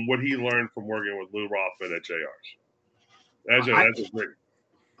 what he learned from working with Lou Rothman at JR's. That's a great.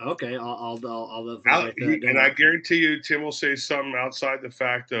 Okay, I'll and I guarantee you, Tim will say something outside the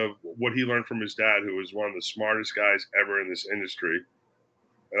fact of what he learned from his dad, who was one of the smartest guys ever in this industry.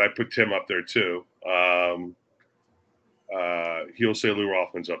 And I put Tim up there too. He'll say Lou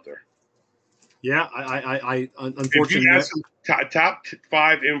Rothman's up there. Yeah, I unfortunately. If you ask him top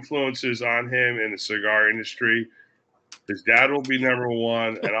 5 influences on him in the cigar industry, His dad will be number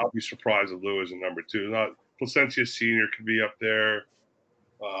 1, and I'll be surprised if Lou isn't number 2. Not Placencia Sr. could be up there.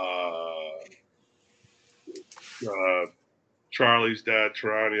 Charlie's dad,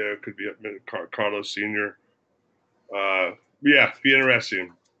 Taranio, could be up there. Carlos Sr. Yeah, be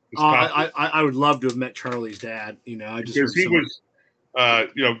interesting. I would love to have met Charlie's dad. You know, I just because he was,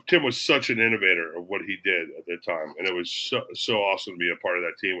 Tim was such an innovator of what he did at that time, and it was so awesome to be a part of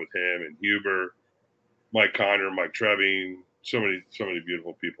that team with him and Huber, Mike Conner, Mike Trebbing, so many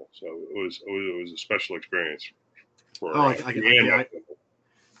beautiful people. So it was a special experience. For, I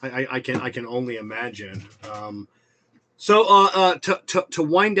can only imagine. So to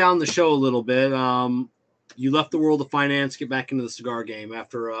wind down the show a little bit, you left the world of finance, get back into the cigar game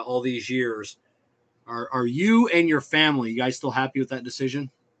after all these years. Are you and your family, you guys still happy with that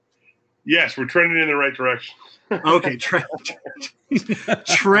decision? Yes, we're trending in the right direction. Okay,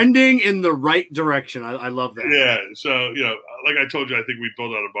 trending in the right direction. I love that. Yeah, so like I told you, I think we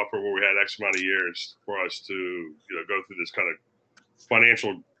built out a buffer where we had X amount of years for us to go through this kind of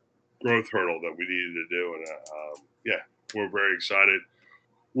financial growth hurdle that we needed to do, and we're very excited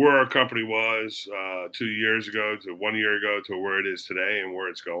where our company was 2 years ago to 1 year ago to where it is today and where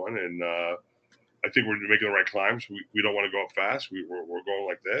it's going. And I think we're making the right climbs. We don't want to go up fast. We're going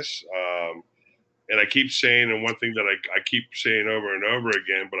like this. And I keep saying, and one thing that I keep saying over and over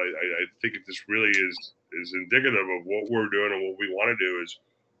again, but I think this really is indicative of what we're doing and what we want to do is,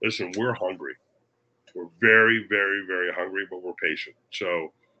 listen, we're hungry. We're very, very, very hungry, but we're patient.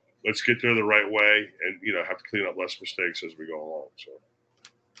 So let's get there the right way and, have to clean up less mistakes as we go along. So.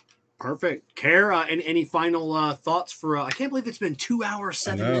 Perfect. Care, any final thoughts for, I can't believe it's been 2 hours,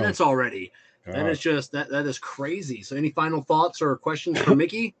 7 minutes already. God. That is just, that is crazy. So any final thoughts or questions for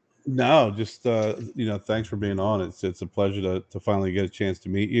Micky? No, just, thanks for being on. It's a pleasure to finally get a chance to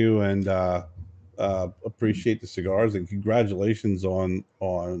meet you and appreciate the cigars and congratulations on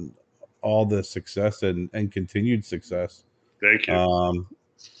all the success and continued success. Thank you.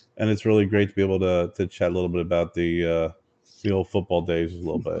 And it's really great to be able to chat a little bit about the old football days a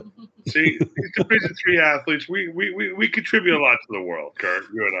little bit. See, these Division III athletes, we contribute a lot to the world, Kurt.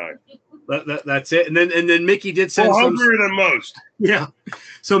 You and I. That's it. And then Micky did send some hungrier than most. Yeah.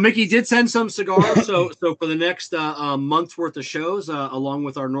 So Micky did send some cigars. So for the next month's worth of shows, along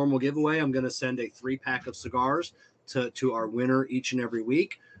with our normal giveaway, I'm going to send a 3-pack of cigars to our winner each and every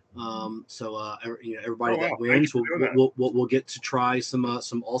week. Everybody that wins will get to try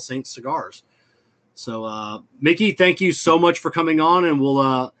some All Saints cigars. So Micky, thank you so much for coming on, and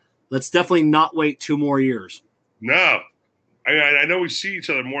we'll let's definitely not wait 2 more years. No. I know we see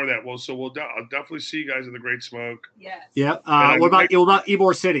each other more than that. Well, so I'll definitely see you guys at the Great Smoke. Yes. Yeah. What about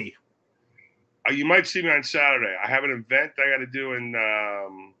Ybor City? You might see me on Saturday. I have an event I got to do in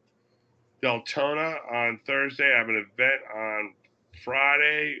Deltona on Thursday. I have an event on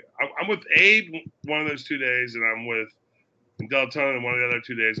Friday. I'm with Abe one of those 2 days, and I'm with Deltona one of the other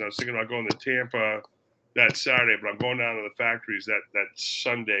 2 days. And I was thinking about going to Tampa that Saturday, but I'm going down to the factories that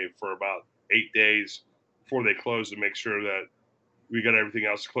Sunday for about 8 days before they close to make sure that we got everything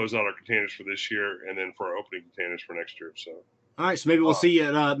else to close out our containers for this year and then for our opening containers for next year. So. All right, so maybe we'll see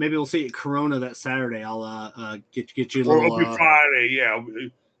you at Corona that Saturday. I'll get you a little. Or Friday, yeah.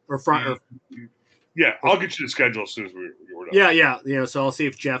 Or Friday. Yeah, I'll get you the schedule as soon as we're Yeah. done. So I'll see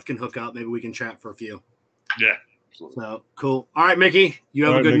if Jeff can hook up. Maybe we can chat for a few. Yeah. So cool. All right, Micky, you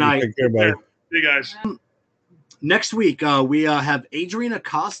have a good night. Take care, buddy. See you guys. Next week, we have Adrian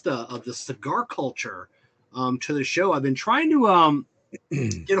Acosta of the Cigar Culture to the show. I've been trying to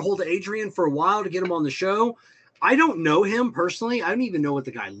get a hold of Adrian for a while to get him on the show. I don't know him personally. I don't even know what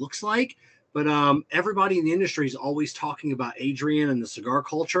the guy looks like, but everybody in the industry is always talking about Adrian and the Cigar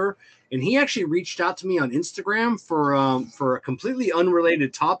Culture. And he actually reached out to me on Instagram for a completely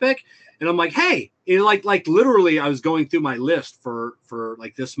unrelated topic. And I'm like, hey, like literally I was going through my list for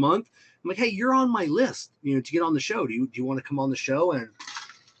like this month. I'm like, hey, you're on my list, to get on the show. Do you want to come on the show? And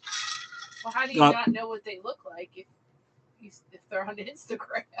well, how do you not know what they look like if they're on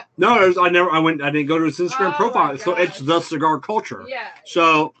Instagram? No, I didn't go to his Instagram profile. So it's the Cigar Culture. Yeah.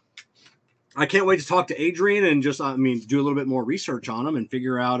 So I can't wait to talk to Adrian and just, do a little bit more research on him and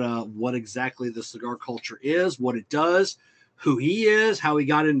figure out what exactly the Cigar Culture is, what it does, who he is, how he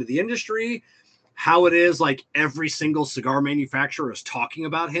got into the industry, how it is like every single cigar manufacturer is talking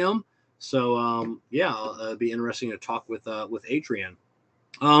about him. So, it'd be interesting to talk with Adrian.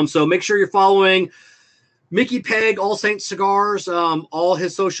 So make sure you're following Micky Pegg, All Saints Cigars. All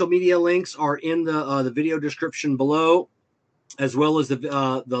his social media links are in the video description below, as well as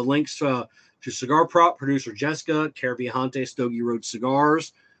the links to Cigar Prop, producer Jessica, Care Viajante, Stogie Road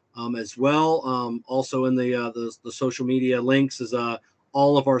Cigars. as well. Also in the social media links is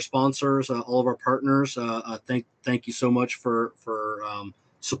all of our sponsors, all of our partners. Thank you so much for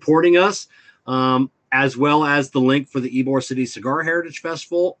supporting us, as well as the link for the Ybor City Cigar Heritage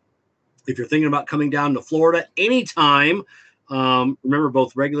Festival. If you're thinking about coming down to Florida anytime, remember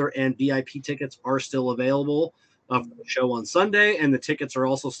both regular and VIP tickets are still available for the show on Sunday, and the tickets are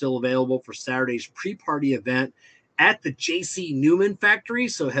also still available for Saturday's pre-party event at the J.C. Newman Factory.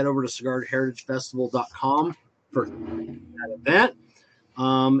 So head over to cigarheritagefestival.com for that event.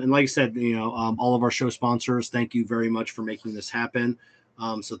 And like I said, all of our show sponsors, thank you very much for making this happen.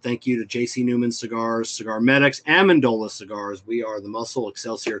 So thank you to J.C. Newman Cigars, Cigar Medics, Amendola Cigars. We are the Muscle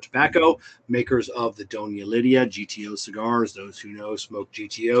Excelsior Tobacco, makers of the Doña Lydia GTO cigars. Those who know smoke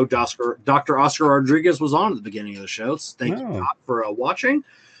GTO. Dr. Oscar Rodriguez was on at the beginning of the show. So thank you, Doc, for watching.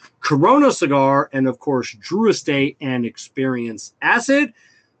 Corona Cigar, and of course, Drew Estate and Experience Acid.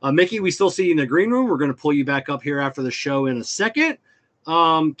 Mickey, we still see you in the green room. We're going to pull you back up here after the show in a second.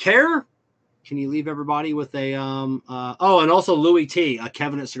 Care, can you leave everybody with a and also Louis T,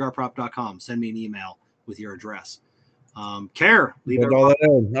 Kevin at cigarprop.com. Send me an email with your address. Care, leave everybody.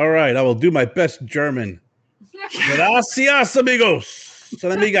 All right, I will do my best German. Gracias, amigos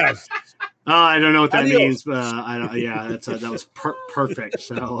and amigas. I don't know what that means, but I don't. Yeah, that was perfect.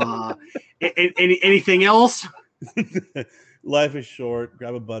 So, anything else? Life is short.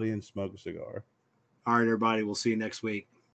 Grab a buddy and smoke a cigar. All right, everybody. We'll see you next week.